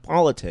into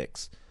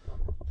politics,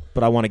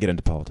 but I want to get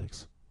into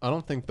politics. I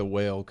don't think The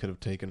Whale could have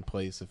taken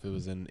place if it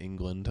was in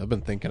England. I've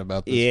been thinking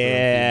about this. for a few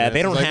Yeah, minutes.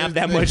 they don't It's have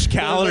that much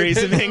calories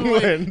in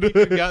England. It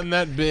could've gotten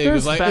that big. There's It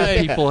was like, fat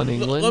hey, people in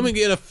England. let me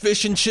get a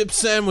fish and chip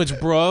sandwich,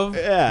 bruv.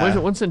 Yeah.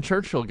 Winston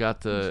Churchill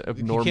got the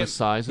enormous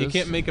sizes. You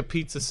can't make a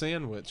pizza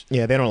sandwich.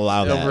 Yeah, they don't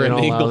allow that. Over in don't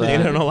allow England. They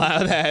that. don't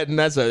allow that, and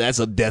that's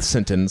a death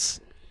sentence.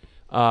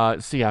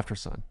 See After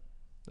Sun.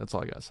 That's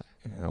all I gotta say.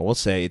 We'll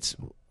say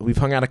we've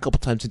hung out a couple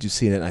times since you've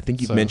seen it. And I think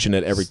you've So, mentioned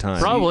it every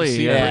time. Probably,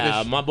 see yeah.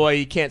 British- My boy,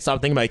 you can't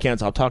stop thinking about it. You can't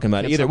stop talking about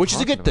it Can't either, stop which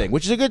is a good talking thing. about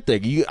Which is a good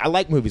thing. I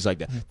like movies like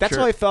that. That's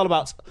Sure. how I felt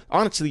about,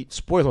 honestly,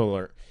 spoiler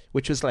alert,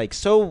 which was like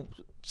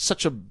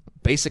such a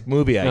basic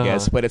movie, I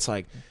guess. But it's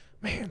like,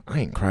 man, I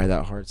ain't cried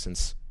that hard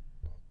since,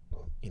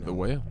 The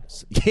Whale.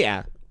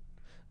 yeah.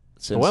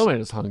 The Since, Whale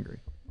Man is hungry.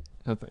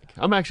 I think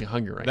I'm actually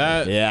hungry right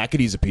That yeah, I could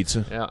use a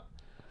pizza. now. Yeah.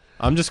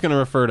 I'm just gonna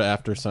refer to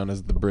After Sun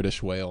as the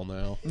British Whale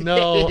now.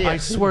 No, I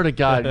swear to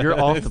God, you're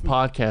off the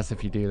podcast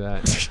if you do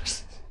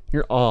that.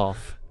 You're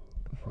off.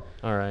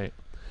 All right.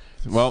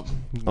 Well,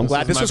 I'm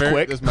glad this was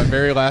quick. This is my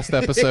very last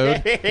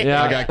episode.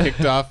 Yeah. I got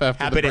kicked off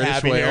after Happy the to British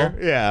have you Whale. here.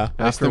 Yeah.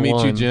 Nice After to meet you,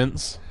 one.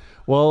 gents.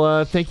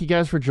 Well, thank you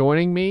guys for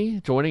joining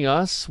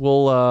us.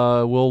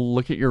 We'll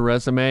look at your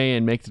resume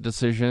and make the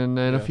decision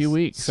in a few Yes.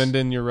 weeks. Send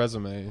in your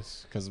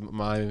resumes because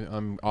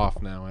I'm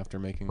off now after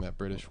making that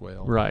British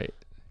Whale. Right.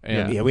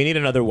 And Yeah, we need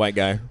another white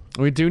guy.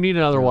 We do need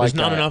another white There's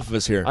guy. not enough of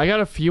us here. I got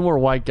a few more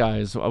white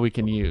guys we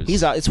can use.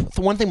 He's out. It's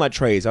the one thing about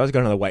Trey is I always got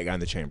another white guy in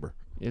the chamber.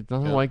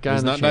 Another white guy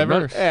He's in the not chamber.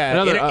 diverse. Yeah,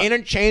 Another,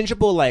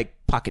 interchangeable like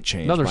pocket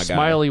change. another my guy.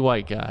 smiley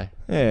white guy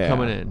Yeah.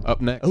 coming in.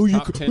 Up next. Who you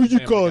top 10 who you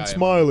Family calling Guy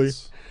Smiley?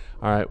 moments.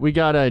 All right, we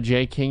got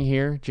Jay King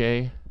here.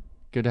 Jay,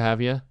 good to have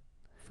you.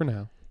 For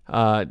now,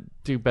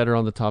 Do better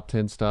on the top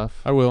 10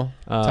 stuff. I will.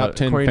 Top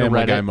 10 according to Family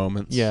Reddit. Guy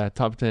moments. Yeah,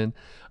 top 10.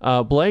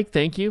 Blake,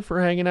 thank you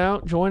for hanging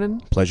out, joining.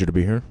 Pleasure to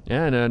be here.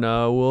 Yeah, and then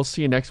we'll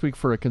see you next week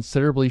for a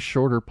considerably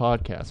shorter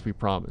podcast, we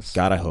promise.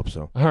 God, I hope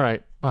so. All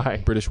right,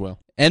 bye. British Whale.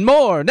 And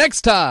more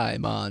next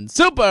time on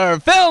Super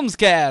Films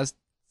Cast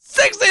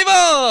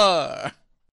 64.